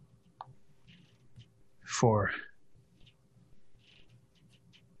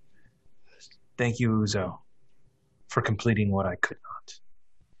Uzo, for completing what I could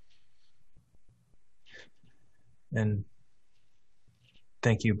not. And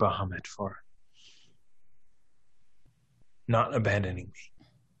thank you, Bahamut, for not abandoning me.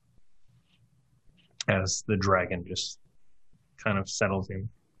 As the dragon just kind of settles him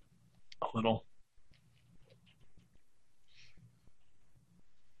a little.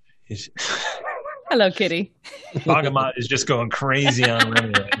 Hello, kitty. Bagamat is just going crazy on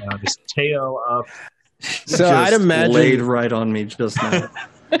Remy right now, just tail up. So I'd Just imagine laid right on me just now.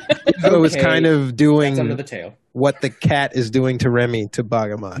 it was kind of doing That's under the tail. what the cat is doing to Remy to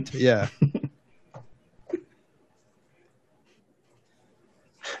Bagamat. Yeah.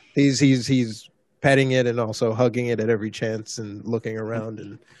 He's petting it and also hugging it at every chance and looking around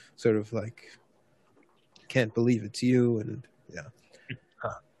and sort of like, can't believe it's you. And yeah.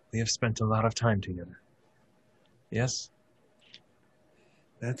 We have spent a lot of time together. Yes?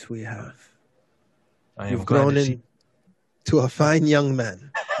 That we have. I am You've glad grown to see- into a fine young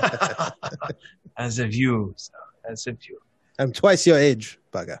man. As of you, sir. As of you. I'm twice your age,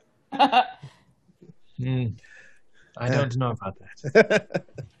 Baga. I don't know about that.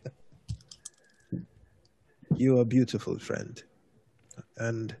 You are beautiful, friend.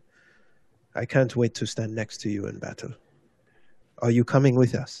 And I can't wait to stand next to you in battle. Are you coming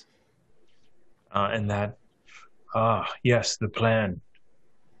with us? Yes, the plan.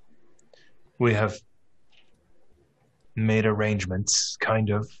 We have made arrangements, kind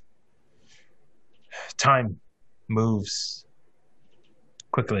of. Time moves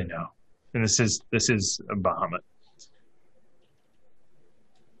quickly now. And this is Bahamut.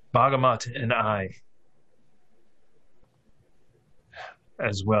 Bagamut and I,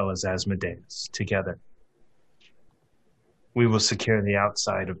 as well as Asmodeus, together, we will secure the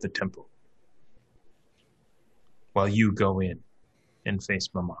outside of the temple while you go in and face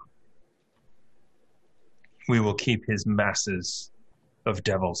Mama. We will keep his masses of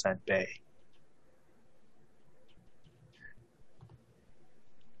devils at bay.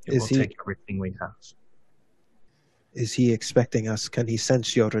 It will take everything we have. Is he expecting us? Can he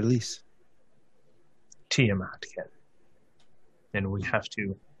sense your release? Tiamat can. And we have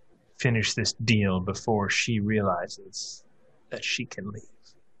to finish this deal before she realizes that she can leave.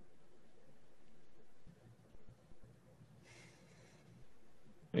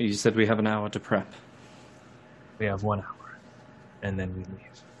 You said we have an hour to prep. We have 1 hour, and then we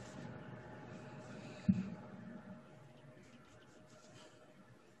leave.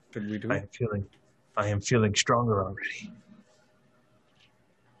 Should we do I am feeling stronger already.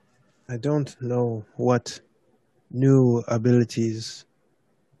 I don't know what new abilities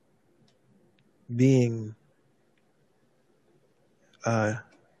being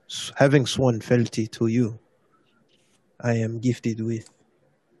having sworn fealty to you I am gifted with,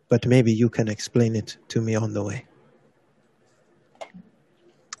 but maybe you can explain it to me on the way.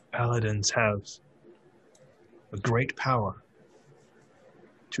 Paladins have a great power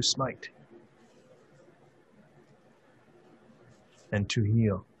to smite and to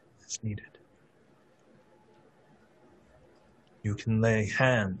heal if needed. You can lay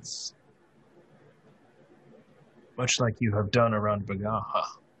hands, much like you have done around Bagaha.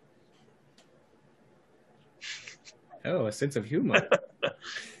 Oh, a sense of humor.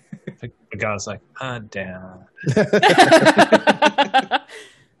 Bagaha's like, Dad.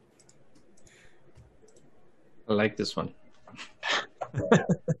 I like this one.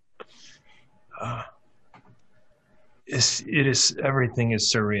 Everything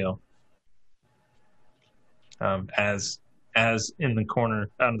is surreal. As in the corner,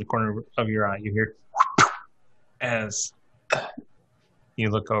 out of the corner of your eye, you hear as you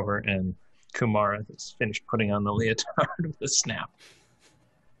look over and Kumara has finished putting on the leotard with a snap.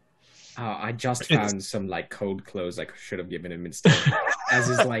 I just found some cold clothes I should have given him instead. As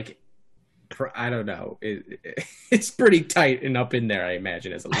is I don't know. It's pretty tight and up in there, I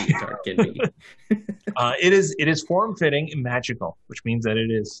imagine, as a leotard can be. It is form-fitting and magical, which means that it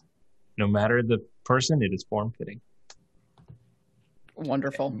is, no matter the person, it is form-fitting.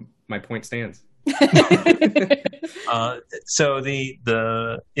 Wonderful. My point stands. So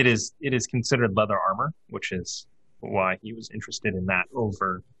it is considered leather armor, which is why he was interested in that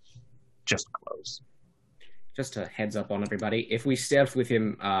over just clothes. Just a heads up on everybody. If we stealth with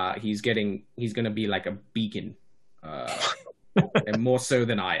him, he's gonna be like a beacon, and more so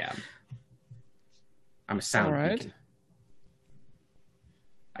than I am. I'm a sound beacon.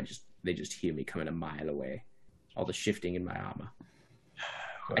 They just hear me coming a mile away. All the shifting in my armor.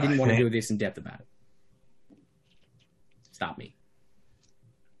 I didn't want to go this in depth about it. Stop me.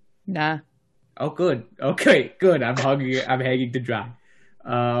 Nah. Oh, good. Okay, good. I'm hanging to dry.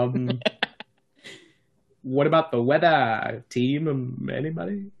 What about the weather, team?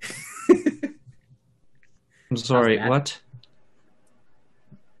 Anybody? I'm sorry, what?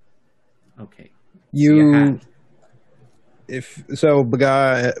 Okay.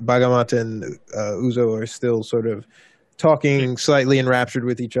 Bagamat and Uzo are still sort of talking slightly enraptured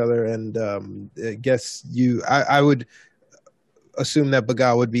with each other, and I guess I would assume that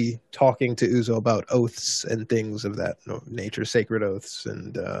Baga would be talking to Uzo about oaths and things of that nature, sacred oaths,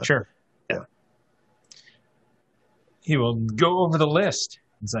 and sure. Yeah. He will go over the list.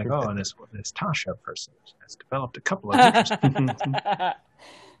 He's like, and this Tasha person has developed a couple of interesting.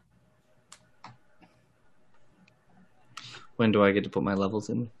 When do I get to put my levels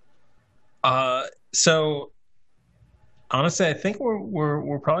in? So honestly, I think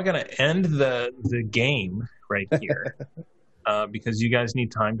we're probably going to end the game right here because you guys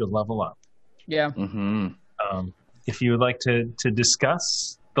need time to level up. Yeah. Mm-hmm. If you would like to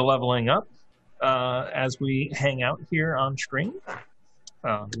discuss the leveling up as we hang out here on stream,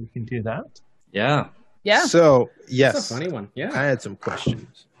 we can do that. Yeah. Yeah. So yes, that's a funny one. Yeah. I had some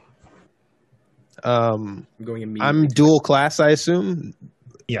questions. I'm going immediately. I'm dual class, I assume.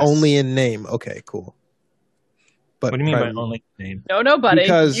 Yes. Only in name. Okay, cool. But What do you mean by private- only name? No, buddy.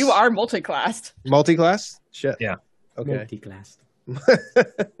 Because- You are multi-classed. multi-class? Shit. Yeah. Okay. Multi-class.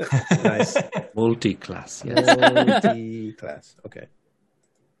 Nice. Multi-class, yes. Multi-class. Okay.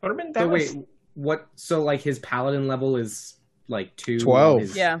 Would have been So Dallas. wait, what? So like his paladin level is like 2. 12.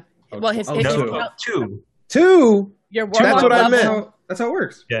 his- Yeah. Oh, Well, his oh, his- No, no. 2. 2. your That's warlock what I level, meant. That's how it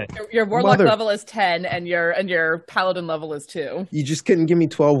works. Yeah. Your warlock Mother- level is 10, and your paladin level is 2. You just couldn't give me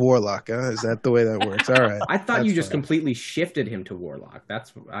 12 warlock, huh? Is that the way that works? All right. I thought That's you just fine. completely shifted him to warlock.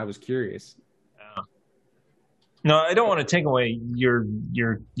 That's I was curious. No, I don't want to take away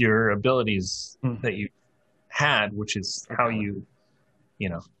your abilities that you had, which is how you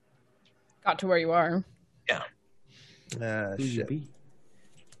know. Got to where you are. Ah, Who you shit. be?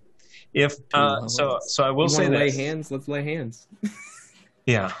 If so I will You say wanna lay this. hands? Let's lay hands.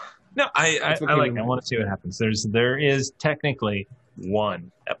 Yeah. No, I That's what I came to want to see what happens. There is technically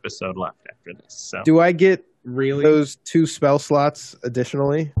one episode left after this. So Do I get Really? those 2 spell slots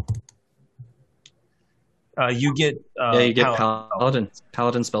additionally? you get You get Paladin.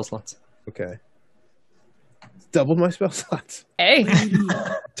 paladin spell slots. Okay. Double my spell slots Hey,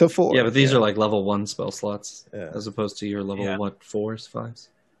 to 4. Yeah, but these are like level 1 spell slots, Yeah. as opposed to your level 4s, 5s.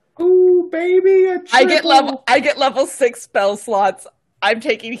 Ooh, baby! I get level 6 spell slots. I'm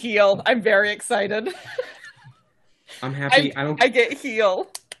taking heal. I'm very excited. I'm happy. I don't. I get heal,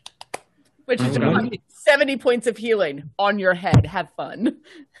 which is Oh, 70 points of healing on your head. Have fun.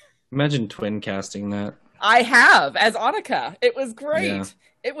 Imagine twin casting that. I have as Annika. It was great. Yeah.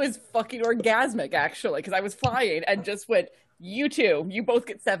 It was fucking orgasmic, actually, because I was flying and just went, you two, you both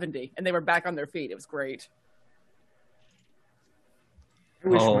get 70. And they were back on their feet. It was great. I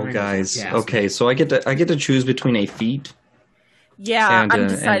wish mine Oh, was guys. orgasmic. Okay, so I get to choose between a feat. Yeah, And, I'm an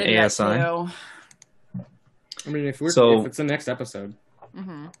deciding that ASI. too. I mean, if So- it's the next episode,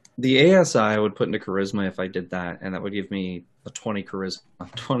 Mm-hmm. The ASI I would put into charisma if I did that, and that would give me a 20 charisma,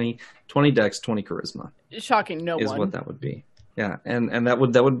 20 dex, 20 charisma Shocking, no is one. what that would be. Yeah, and that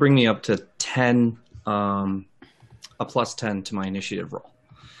would bring me up to 10, a plus 10 to my initiative roll.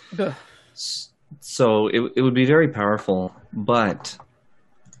 Ugh. So it would be very powerful, but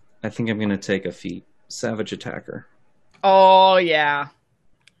I think I'm going to take a feat, Savage Attacker, Oh, yeah.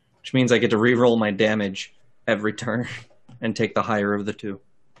 which means I get to reroll my damage every turn and take the higher of the 2.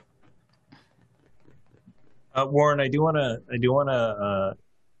 Warren, I do want to,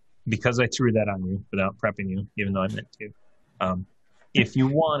 because I threw that on you without prepping you, even though I meant to. If you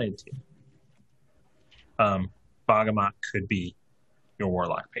wanted to, Bagamat could be your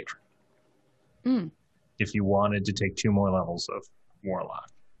warlock patron. Mm. If you wanted to take 2 more levels of warlock.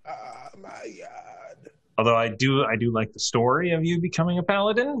 Oh my god. Although I do like the story of you becoming a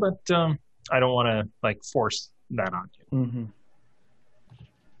paladin, but I don't want to like force that on you. Mm-hmm.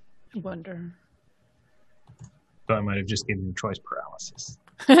 Wonder. So I might have just given you choice paralysis.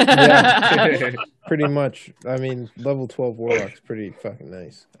 Yeah. Pretty much. I mean, level 12 warlock's pretty fucking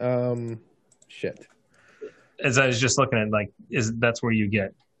nice. Shit. As I was just looking at, like, that's where you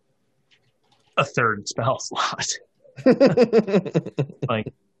get a 3rd spell slot.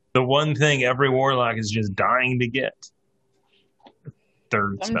 Like, the one thing every warlock is just dying to get.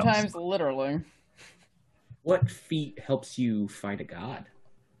 3rd spell Sometimes, slot. literally. what feat helps you fight a god?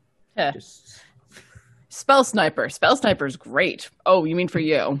 Yeah. Just Spell Sniper. Spell Sniper's great. Oh, you mean for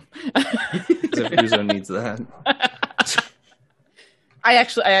you? Uzo needs that. I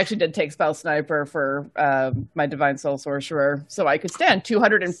actually did take Spell Sniper for my Divine Soul Sorcerer, so I could stand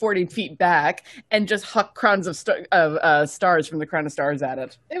 240 feet back and just huck crowns of stars from the Crown of Stars at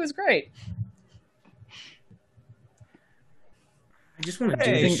it. It was great. I just want to Hey,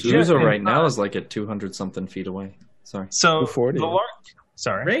 do I this think shit. Uzo right now is like at 200 something feet away. Sorry. So, 240. the Lark,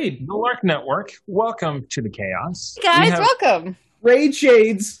 sorry. Raid. The Lark Network, welcome to the chaos. Hey guys, We have- welcome. Raid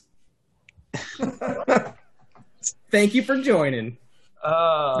Shades. Thank you for joining.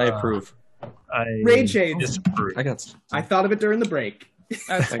 I approve. I Raid Shades. disapprove. I got some. I thought of it during the break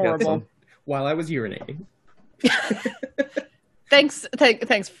That's I got horrible. some. while I was urinating. Thanks for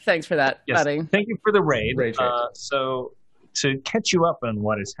that, Yes. buddy. Thank you for the raid. Raid shades. So, to catch you up on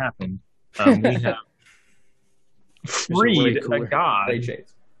what has happened, we have freed a god, Raid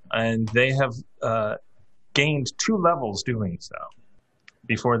Shades. and they have gained 2 levels doing so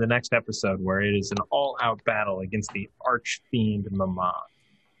before the next episode, where it is an all-out battle against the arch-fiend Mama.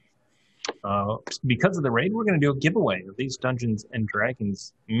 Because of the raid, we're going to do a giveaway of these Dungeons and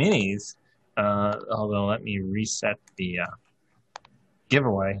Dragons minis. Although, let me reset the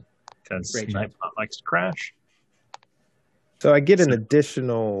giveaway, because Great job. Nightbot likes to crash. So I get an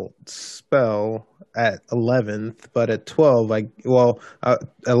additional spell at 11th, but at 12,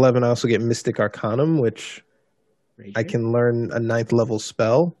 11 I also get Mystic Arcanum, which I can learn a 9th level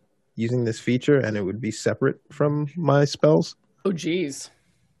spell using this feature, and it would be separate from my spells. Oh, geez.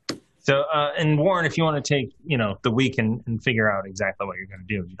 So, and Warren, if you want to take, the week and figure out exactly what you're going to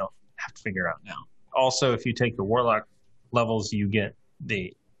do, you don't have to figure out now. Also, if you take the Warlock levels, you get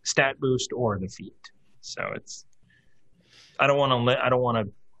the stat boost or the feat. So I don't want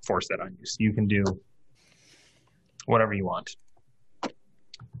to force that on you. So you can do whatever you want.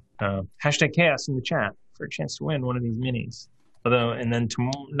 Hashtag chaos in the chat for a chance to win one of these minis. And then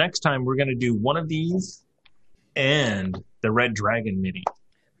next time we're going to do one of these and the Red Dragon mini.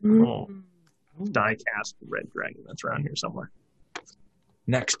 Oh, die cast Red Dragon that's around here somewhere.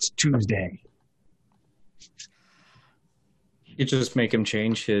 Next Tuesday. You just make him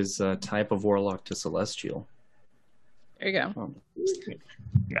change his type of warlock to celestial. There you go.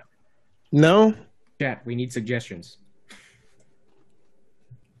 Yeah. No? Chat, we need suggestions.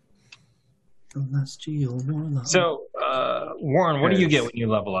 Celestial warlock. So, Warren, what do you get when you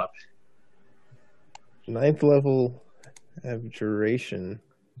level up? 9th level abjuration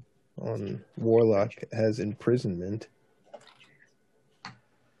on Warlock has imprisonment.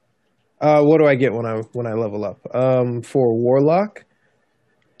 What do I get when I level up? For Warlock,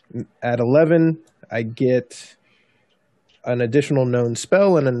 at 11, I get an additional known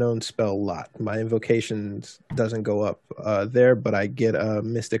spell and a known spell lot. My invocations doesn't go up there, but I get a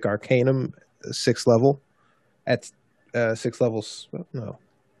Mystic Arcanum, 6th level. At 6 levels, no.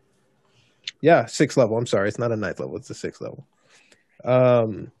 Yeah, 6th level. I'm sorry, it's not a 9th level. It's a 6th level.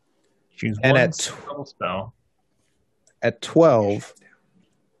 Choose and one at spell. At 12,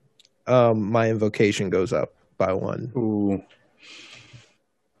 my invocation goes up by 1. Ooh.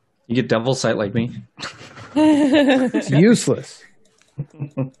 You get Devil Sight like me. It's useless.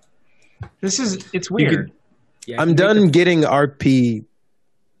 It's weird. I'm done getting RP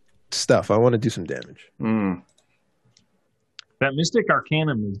stuff. I want to do some damage. That Mystic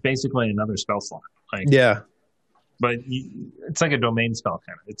Arcanum is basically another spell slot. Yeah. But it's like a domain spell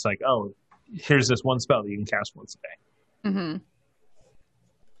kind of. It's like, oh, here's this one spell that you can cast once a day. Mm-hmm.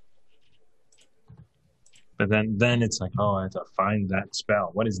 But then it's like, oh, I have to find that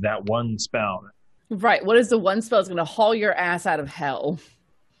spell. What is that one spell? Right. What is the one spell that's going to haul your ass out of hell?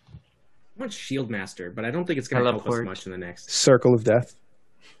 I want Shield Master, but I don't think it's going to help us much in the next. Circle of Death.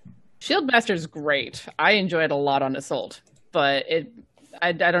 Shield Master's great. I enjoy it a lot on Assault, but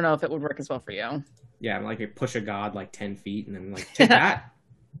I don't know if it would work as well for you. Yeah, like a push a god like 10 feet and then take that.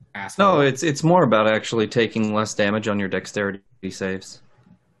 Asshole. No, it's more about actually taking less damage on your dexterity saves.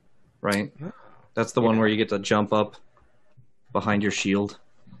 Right? That's the one where you get to jump up behind your shield.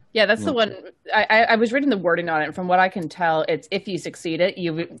 Yeah, that's the one. I was reading the wording on it, and from what I can tell, it's if you succeed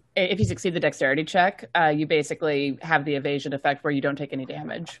the dexterity check, you basically have the evasion effect where you don't take any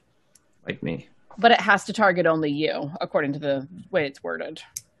damage. Like me. But it has to target only you, according to the way it's worded.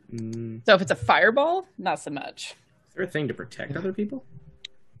 So if it's a fireball, not so much. Is there a thing to protect other people?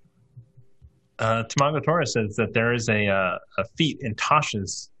 Tamago Tora says that there is a feat in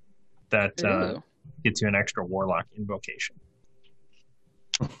Tasha's that gets you an extra warlock invocation.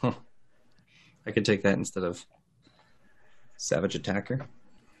 I could take that instead of Savage Attacker.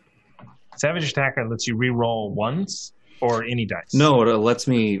 Savage Attacker lets you re-roll once or any dice. No, it lets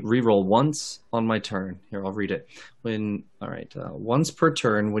me re-roll once on my turn. Here, I'll read it. Once per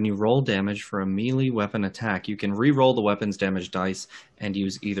turn, when you roll damage for a melee weapon attack, you can re-roll the weapon's damage dice and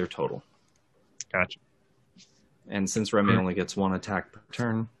use either total. Gotcha. And since Remy only gets one attack per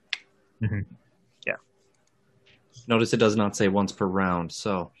turn, yeah. Notice it does not say once per round,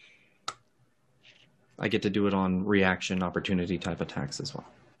 so I get to do it on reaction opportunity type attacks as well.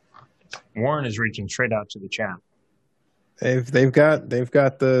 Warren is reaching straight out to the chat. They've got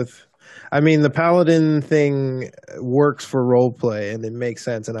the, I mean, the paladin thing works for roleplay and it makes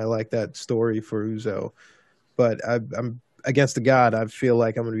sense, and I like that story for Uzo. But I'm against the god. I feel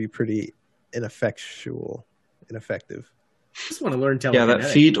like I'm going to be pretty ineffective. I just want to learn telekinetic. Yeah, that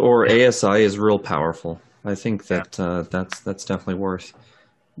feat or ASI is real powerful. I think that that's definitely worth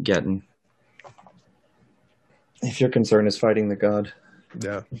getting. If your concern is fighting the god.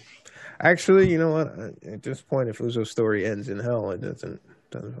 Yeah. Actually, you know what? At this point, if Uzo's story ends in hell, it doesn't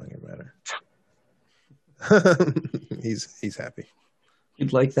fucking matter. He's happy.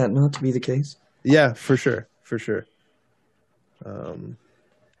 You'd like that not to be the case? Yeah, for sure.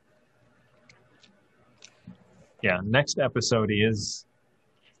 Yeah, next episode it's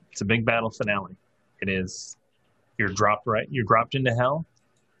a big battle finale. It is you're dropped into hell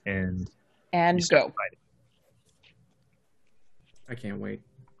and you start go. Fighting. I can't wait.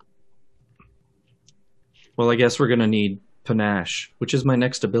 Well, I guess we're going to need Panache, which is my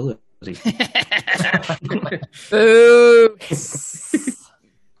next ability. Boo!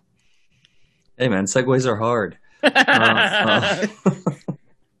 Hey man, segues are hard.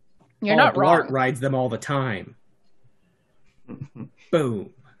 You're not Blart wrong. rides them all the time.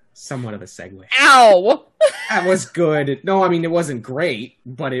 Boom. Somewhat of a segue. Ow! That was good. No, I mean, it wasn't great,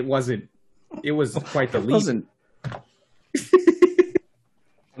 but it was quite the It leap. wasn't.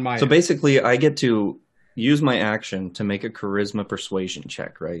 My So basically, I get to use my action to make a charisma persuasion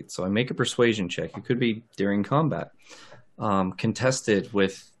check, right? So I make a persuasion check. It could be during combat, contested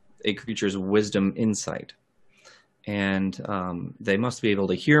with a creature's wisdom insight. And they must be able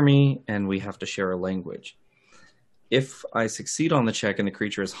to hear me, and we have to share a language. If I succeed on the check and the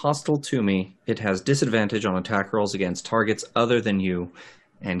creature is hostile to me, it has disadvantage on attack rolls against targets other than you,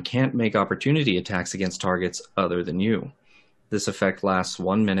 and can't make opportunity attacks against targets other than you. This effect lasts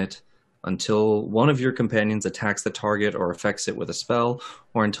 1 minute until one of your companions attacks the target or affects it with a spell,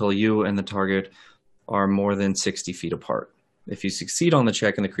 or until you and the target are more than 60 feet apart. If you succeed on the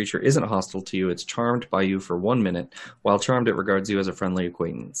check and the creature isn't hostile to you, it's charmed by you for 1 minute. While charmed, it regards you as a friendly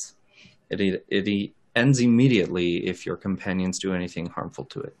acquaintance. It ends immediately if your companions do anything harmful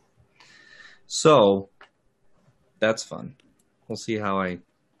to it. So, that's fun. We'll see how I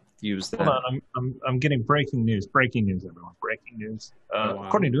use that. Hold on, I'm getting breaking news. Breaking news, everyone. Breaking news. Wow.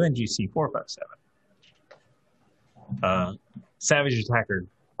 According to NGC 457, Savage Attacker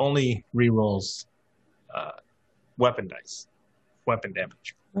only rerolls weapon dice, weapon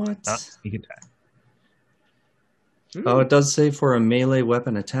damage, What? not sneak attack. Oh, it does say for a melee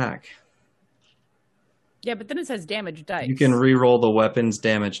weapon attack. Yeah, but then it says damage dice. You can re-roll the weapon's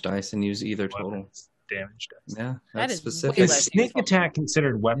damage dice and use either total. Weapons damage dice. Yeah, That that's is way specific. Is less sneak useful. attack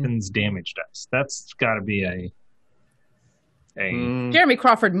considered weapons damage dice? That's got to be a. Mm, Jeremy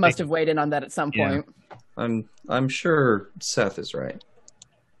Crawford must have weighed in on that at some Yeah. point. I'm sure Seth is right.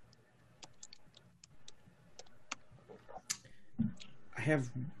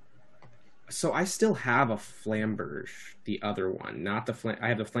 I still have a Flamberge, the other one, not the I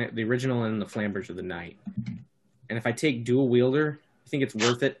have the original and the Flamberge of the Night. And if I take dual wielder, I think it's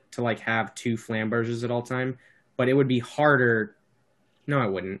worth it to like have 2 Flamberges at all time, but it would be harder. No, I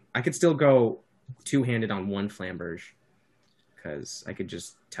wouldn't. I could still go 2-handed on 1 Flamberge because I could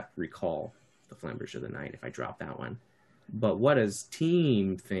just recall the Flamberge of the Night if I drop that one. But what does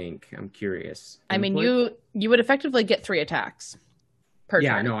team think? I'm curious. I mean, Input? you would effectively get 3 attacks per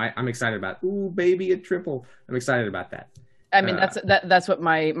Yeah, turn. no, I'm excited about. Ooh, baby, a triple! I'm excited about that. I mean, that's what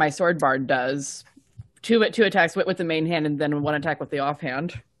my sword bard does. Two attacks with the main hand, and then 1 attack with the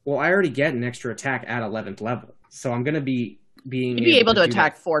offhand. Well, I already get an extra attack at 11th level, so I'm gonna be being You'd be able to do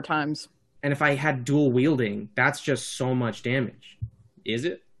attack that. 4 times. And if I had dual wielding, that's just so much damage. Is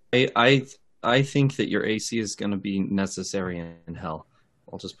it? I think that your AC is going to be necessary in hell.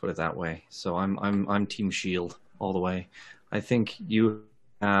 I'll just put it that way. So I'm Team Shield all the way. I think you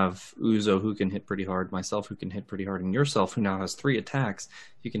have Uzo who can hit pretty hard, myself who can hit pretty hard, and yourself who now has 3 attacks.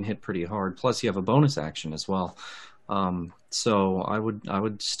 You can hit pretty hard. Plus you have a bonus action as well. So I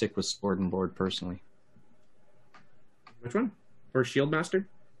would stick with Sword and Board personally. Which one? Or Shield Master?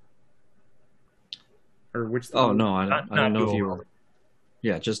 Or which? Oh no, I don't know if dual you were. wielding.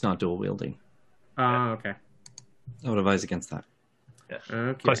 Yeah, just not dual wielding. Okay. I would advise against that.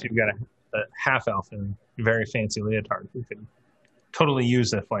 Okay. Plus, you've got a half elf and very fancy leotard who can totally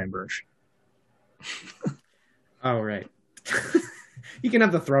use a Flamberge. Oh right. You can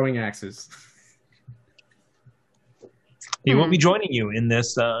have the throwing axes. He won't be joining you in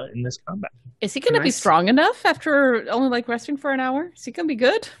this combat. Is he going to be strong enough after only like resting for an hour? Is he going to be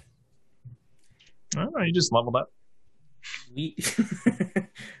good? I don't know, he just leveled up.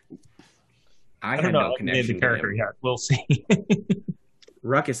 I don't had know. no I haven't made connection the to character him. yet. We'll see.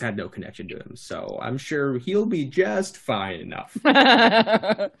 Ruckus had no connection to him, so I'm sure he'll be just fine enough.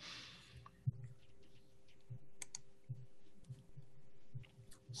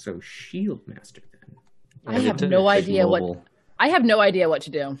 So Shield Master then. I have no idea what I have no idea what to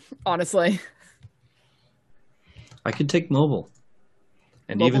do, honestly. I could take mobile,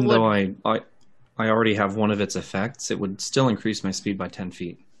 and Mobile even though I already have one of its effects, it would still increase my speed by 10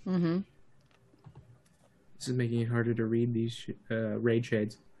 feet. Mm-hmm. This is making it harder to read these raid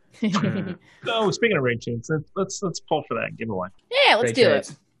shades. No, speaking of raid chains, let's pull for that giveaway. Yeah, let's Raid do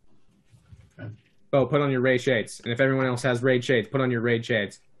shades. it. Oh, put on your raid shades, and if everyone else has raid shades, put on your raid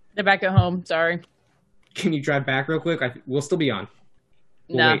shades. They're back at home. Sorry. Can you drive back real quick? We'll still be on.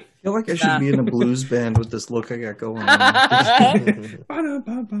 We'll No. wait. I feel like I should be in a blues band with this look I got going on.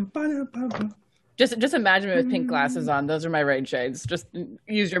 Just Just imagine me with pink glasses on. Those are my raid shades. Just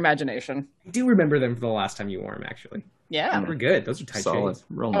use your imagination. I do remember them from the last time you wore them, actually. Yeah. We're good. Those are tight Solid. shades.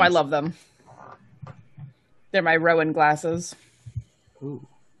 Real Oh, I nice. love them. They're my Rowan glasses. Ooh.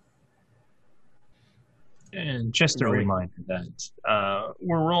 And just a Rolling. reminder that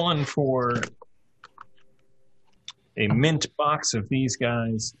we're rolling for a mint box of these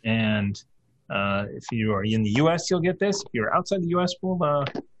guys, and if you are in the U.S., you'll get this. If you're outside the U.S., we'll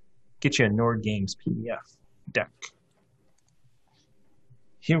get you a Nord Games PDF deck.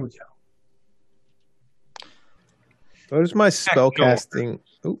 Here we go. What is my spellcasting?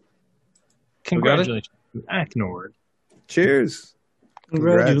 Oh, Congratulations to Aknord. cheers!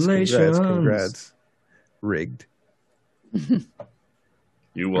 Congratulations. Congrats. Rigged.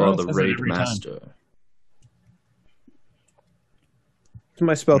 You Girl are the says it raid every time. master. What's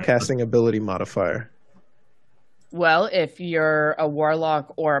my spellcasting ability modifier? Well, if you're a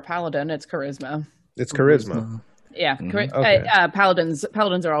warlock or a paladin, it's charisma. It's charisma. Yeah, Okay. paladins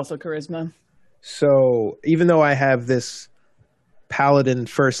are also charisma. So even though I have this paladin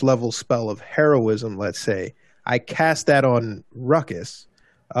first level spell of heroism, let's say, I cast that on Ruckus.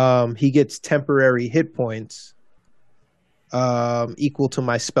 He gets temporary hit points equal to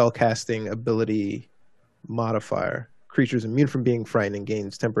my spellcasting ability modifier. Creatures immune from being frightened and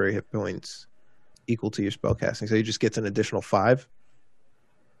gains temporary hit points equal to your spellcasting. So he just gets an additional 5.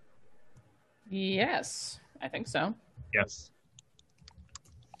 Yes, I think so. Yes.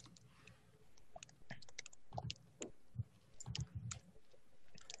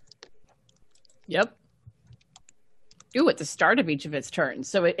 Yep. Ooh, at the start of each of its turns,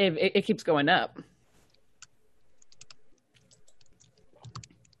 so it keeps going up.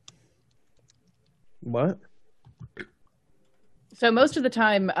 What? So most of the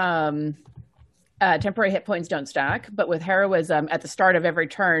time, temporary hit points don't stack, but with heroism, at the start of every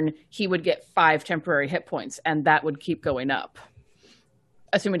turn, he would get 5 temporary hit points, and that would keep going up,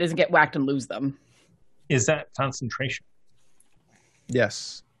 assuming he doesn't get whacked and lose them. Is that concentration?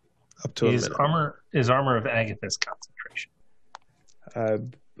 Yes. Up to a Is minute. armor of Agathis concentration?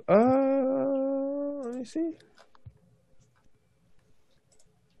 Let me see.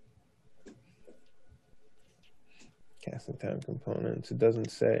 Casting time components. It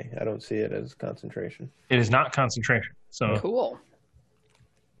doesn't say. I don't see it as concentration. It is not concentration. So Cool.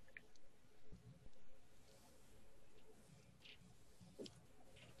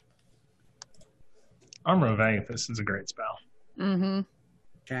 armor of Agathis is a great spell. Mm-hmm.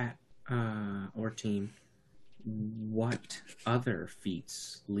 Chat or team, what other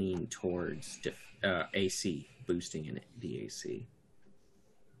feats lean towards AC, boosting in the AC?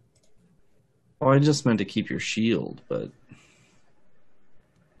 Oh, I just meant to keep your shield, but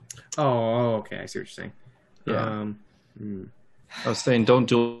Oh, okay. I see what you're saying. yeah. I was saying don't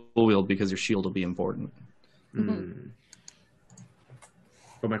dual wield because your shield will be important. But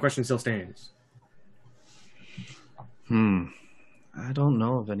my question still stands. I don't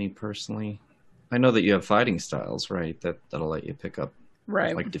know of any personally. I know that you have fighting styles, right? That'll let you pick up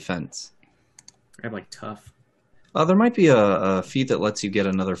Right. like defense. I have like tough. There might be a feat that lets you get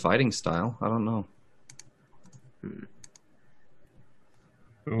another fighting style. I don't know.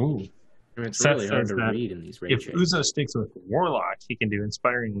 Ooh. I mean, it's Seth really hard says to that read in these raid If shades. Uzo sticks with Warlock, he can do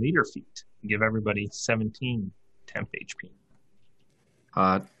Inspiring Leader feat. Give everybody 17 temp HP.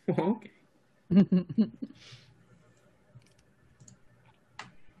 Okay.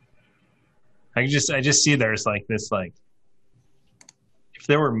 I just see there's like this if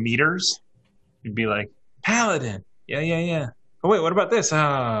there were meters, you'd be like Paladin. Yeah. Oh wait, what about this?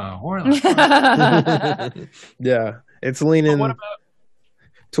 Warlock. Yeah, it's leaning What about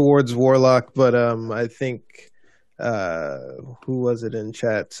towards Warlock, but I think who was it in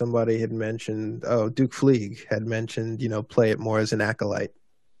chat? Somebody had mentioned. Oh, Duke Fleeg had mentioned. Play it more as an acolyte.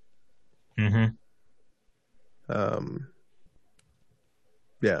 Mm-hmm.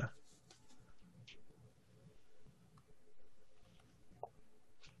 Yeah.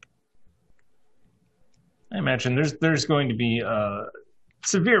 I imagine there's going to be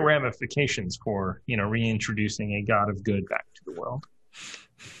severe ramifications for reintroducing a god of good back to the world.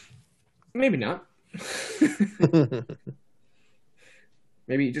 Maybe not.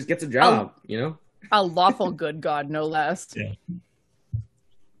 Maybe he just gets a job, A lawful good god, no less. Yeah.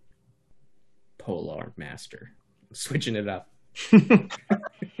 Polar Master. Switching it up.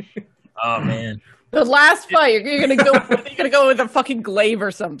 Oh man. The last fight, you're gonna go with a fucking glaive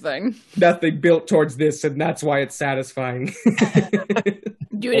or something. Nothing built towards this, and that's why it's satisfying.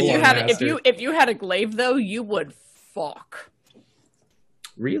 Dude, if you had a glaive though, you would fuck.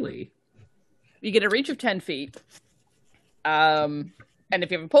 Really? You get a reach of 10 feet. And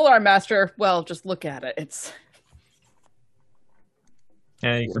if you have a polearm master, well, just look at it. It's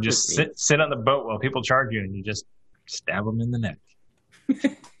Yeah, you can just sit on the boat while people charge you, and you just stab them in the neck.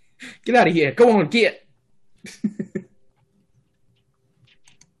 Get out of here. Go on, get.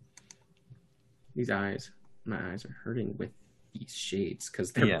 My eyes are hurting with these shades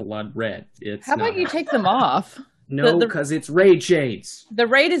because they're blood red. How about you take them off? No, because it's raid shades. The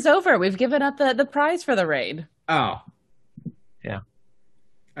raid is over. We've given up the prize for the raid. Oh. Yeah.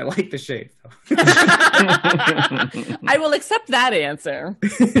 I like the shades, though. I will accept that answer.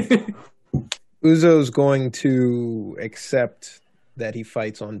 Uzo's going to accept that he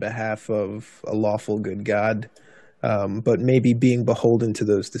fights on behalf of a lawful good god, but maybe being beholden to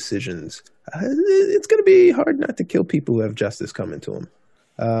those decisions. It's going to be hard not to kill people who have justice coming to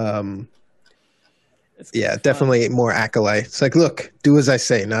them. Yeah, definitely more acolyte. It's like, look, do as I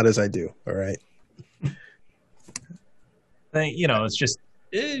say, not as I do. All right. It's just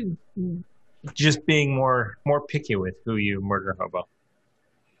being more picky with who you murder, hobo.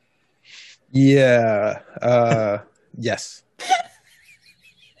 Yeah. Yes.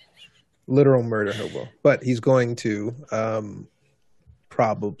 Literal murder hobo. But he's going to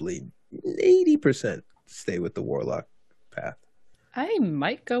probably 80% stay with the warlock path. I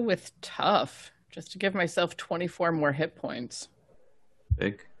might go with tough, just to give myself 24 more hit points.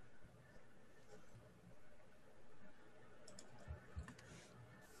 Big.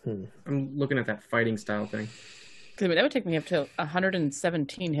 I'm looking at that fighting style thing. I mean, that would take me up to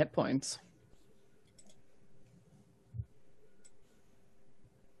 117 hit points.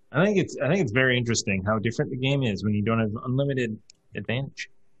 I think it's very interesting how different the game is when you don't have unlimited advantage.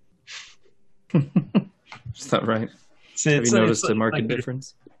 Is that right? Have you noticed a marked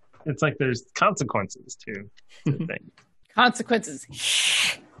difference? It's like there's consequences to the thing. Consequences.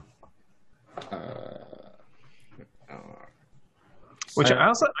 Which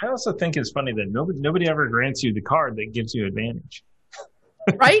I also think is funny that nobody ever grants you the card that gives you advantage.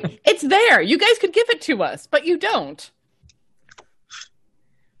 Right? It's there. You guys could give it to us, but you don't.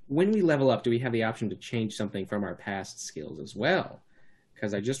 When we level up, do we have the option to change something from our past skills as well?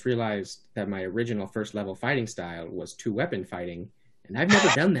 Because I just realized that my original first level fighting style was 2-weapon fighting, and I've never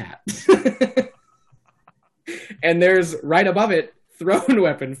done that. And there's right above it, thrown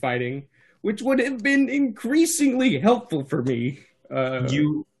weapon fighting, which would have been increasingly helpful for me.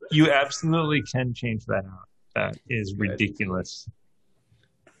 You absolutely can change that out. That is ridiculous.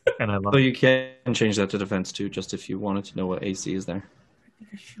 And I love it. So you can change that to defense too, just if you wanted to know what AC is there. I think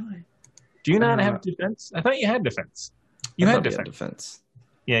I should. Do you not have defense? I thought you had defense. You had defense.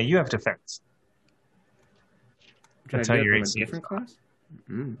 Yeah, you have defense. That's how your AC different class?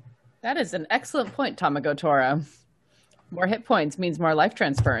 Mm-hmm. That is an excellent point, Tamago Tora. More hit points means more life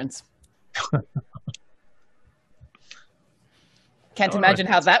transference. Can't imagine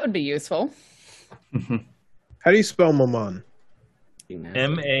how that would be useful. How do you spell Mammon?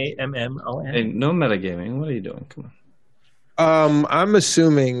 Mammon. Hey, no metagaming. What are you doing? Come on. I'm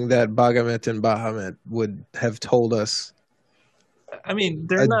assuming that Bagamet and Bahamut would have told us. I mean,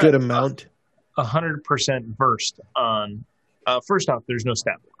 they're a not good amount. 100% versed on. First off, there's no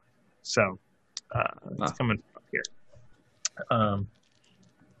stat block, so it's coming up here.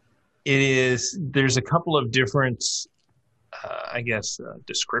 There's a couple of different,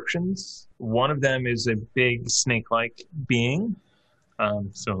 descriptions. One of them is a big snake-like being,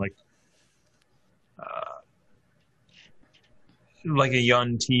 like a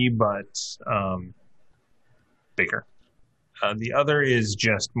Yuan-Ti, but bigger. The other is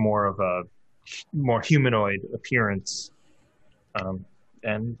just more of a more humanoid appearance.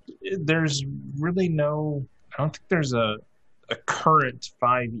 And there's really I don't think there's a current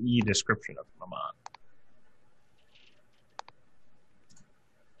 5e description of Mammon.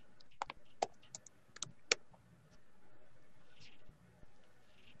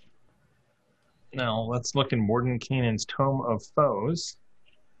 Now, let's look in Mordenkainen's Tome of Foes.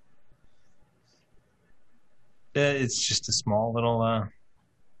 It's just a small little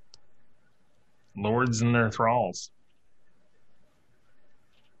lords and their thralls.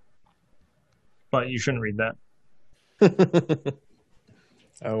 But you shouldn't read that.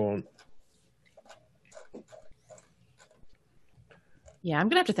 I won't. Yeah, I'm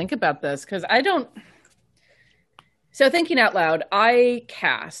going to have to think about this because I don't... So thinking out loud, I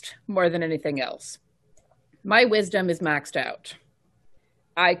cast more than anything else. My wisdom is maxed out.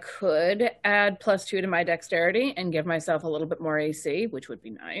 I could add +2 to my dexterity and give myself a little bit more AC, which would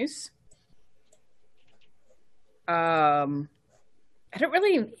be nice. I don't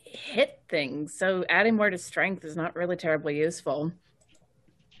really hit things, so adding more to strength is not really terribly useful.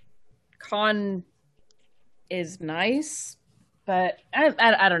 Con is nice, but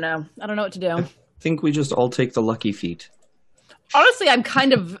I don't know. I don't know what to do. I think we just all take the lucky feat. Honestly, I'm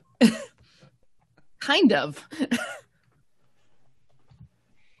kind of...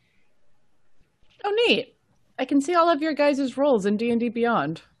 Oh, neat. I can see all of your guys' roles in D&D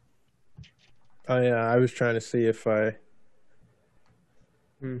Beyond. Oh, yeah, I was trying to see if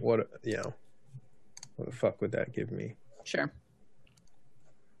what the fuck would that give me? Sure.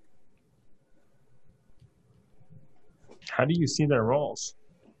 How do you see their roles?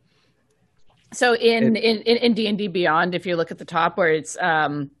 So in D&D Beyond, if you look at the top where it's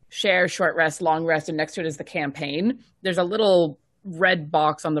share, short rest, long rest, and next to it is the campaign, there's a little red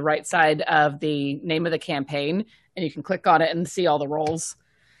box on the right side of the name of the campaign, and you can click on it and see all the roles.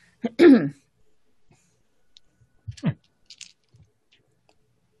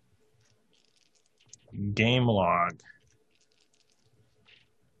 Game log.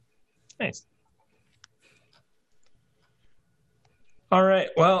 Nice. All right.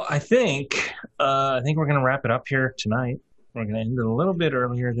 Well, I think we're going to wrap it up here tonight. We're going to end it a little bit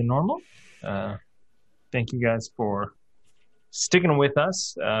earlier than normal. Thank you guys for sticking with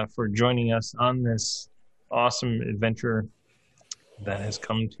us, for joining us on this awesome adventure that has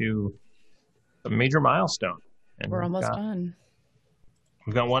come to a major milestone. And we're almost done.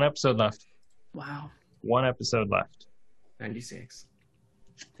 We've got one episode left. Wow. One episode left. 96.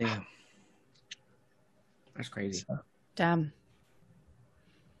 Damn. That's crazy. Damn.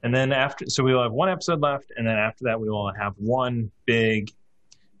 And then so we will have one episode left, and then after that we will have one big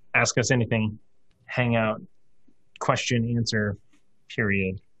Ask Us Anything hangout question answer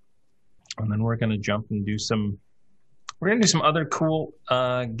period. And then we're going to jump and do some other cool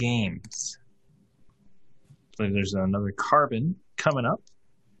games. So there's another Carbon coming up.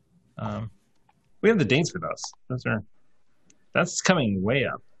 We have the dates for those. That's coming way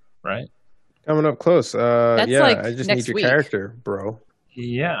up, right? Coming up close. That's yeah, like I just next need your week. Character, bro.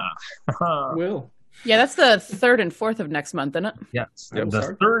 Yeah. Will. Yeah, that's the 3rd and 4th of next month, isn't it? Yes. I'm The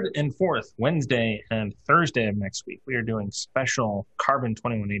sorry. 3rd and 4th, Wednesday and Thursday of next week, we are doing special Carbon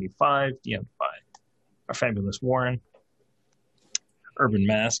 2185 DM'd by our fabulous Warren. Urban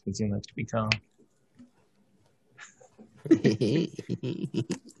Mask, as he likes to be called.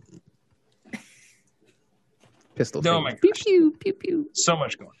 Pistol. Oh my Pew gosh. pew pew pew. So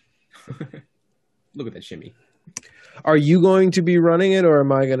much going. Look at that shimmy. Are you going to be running it, or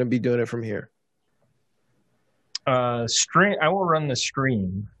am I going to be doing it from here? Stream. I will run the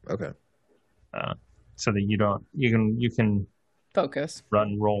stream. Okay. So that you can Focus.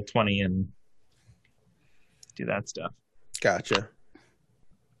 run Roll20 and do that stuff. Gotcha.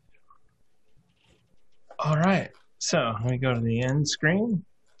 All right. So let me go to the end screen.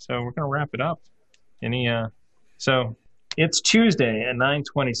 So we're going to wrap it up. So it's Tuesday at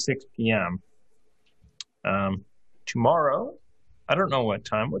 9:26 p.m. Tomorrow, I don't know what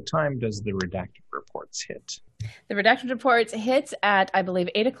time. What time does the Redacted Reports hit? The Redacted Reports hits at, I believe,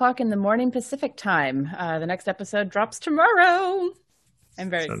 8 o'clock in the morning Pacific time. The next episode drops tomorrow.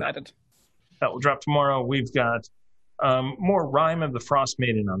 I'm very excited. That will drop tomorrow. We've got more Rime of the Frost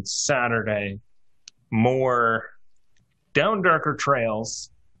Maiden on Saturday. More Down Darker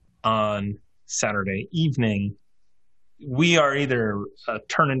Trails on Saturday evening. We are either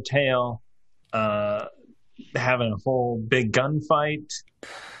turn and tail, having a whole big gunfight.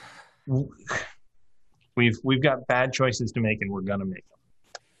 We've got bad choices to make, and we're gonna make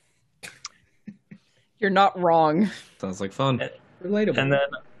them. You're not wrong. Sounds like fun. Relatable.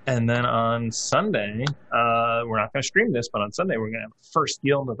 And then on Sunday, we're not going to stream this, but on Sunday we're going to have a first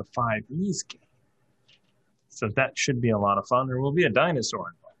Guild of the 5e game. So that should be a lot of fun. There will be a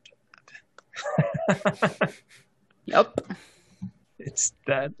dinosaur involved. Yep.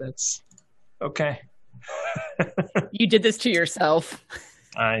 That's okay. You did this to yourself.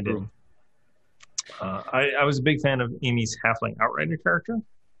 I did. I was a big fan of Amy's Halfling Outrider character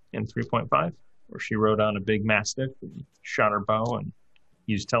in 3.5, where she rode on a big mastiff and shot her bow and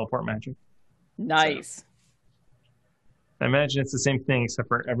used teleport magic. Nice. So, I imagine it's the same thing, except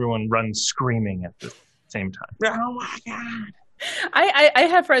for everyone runs screaming at the same time. Oh my god! I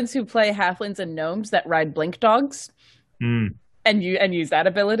have friends who play halflings and gnomes that ride blink dogs, and use that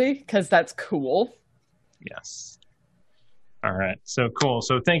ability because that's cool. Yes. All right. So cool.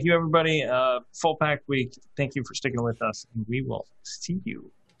 So thank you, everybody. Full pack week. Thank you for sticking with us, and we will see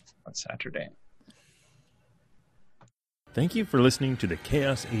you on Saturday. Thank you for listening to the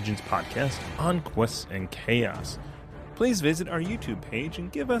Chaos Agents podcast on Quests and Chaos. Please visit our YouTube page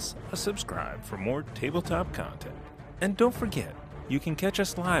and give us a subscribe for more tabletop content. And don't forget, you can catch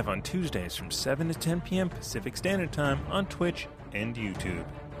us live on Tuesdays from 7 to 10 p.m. Pacific Standard Time on Twitch and YouTube.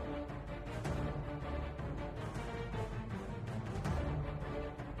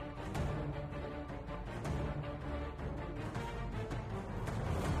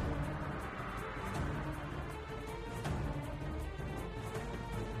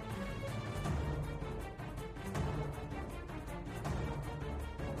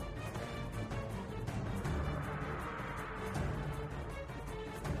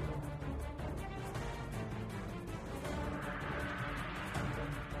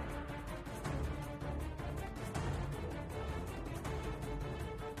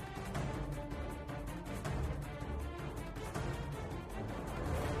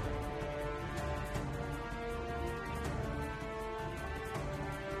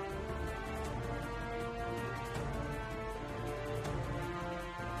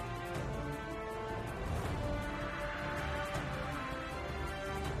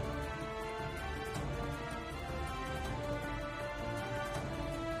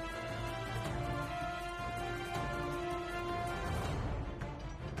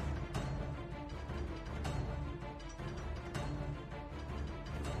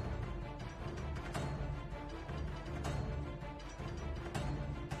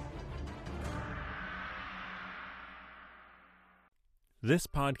 This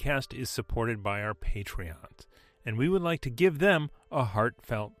podcast is supported by our Patreons, and we would like to give them a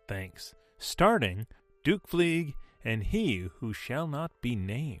heartfelt thanks, starting Duke Fleeg and He Who Shall Not Be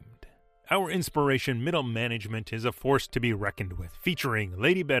Named. Our inspiration middle management is a force to be reckoned with, featuring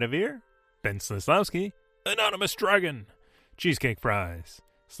Lady Bedivere, Ben Slislawski, Anonymous Dragon, Cheesecake Fries,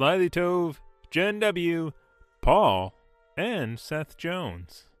 Slyly Tove, Jen W., Paul, and Seth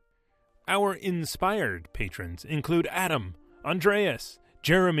Jones. Our inspired patrons include Adam, Andreas,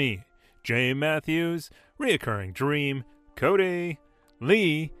 Jeremy, Jay Matthews, Reoccurring Dream, Cody,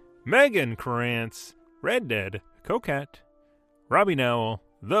 Lee, Megan Krantz, Red Dead, Coquette, Robbie Nowell,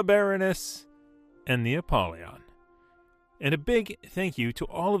 The Baroness, and the Apollyon. And a big thank you to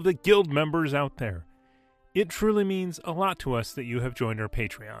all of the guild members out there. It truly means a lot to us that you have joined our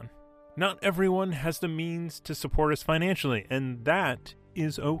Patreon. Not everyone has the means to support us financially, and that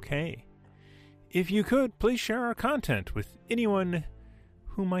is okay. If you could, please share our content with anyone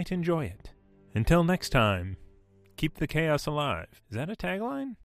who might enjoy it. Until next time, keep the chaos alive. Is that a tagline?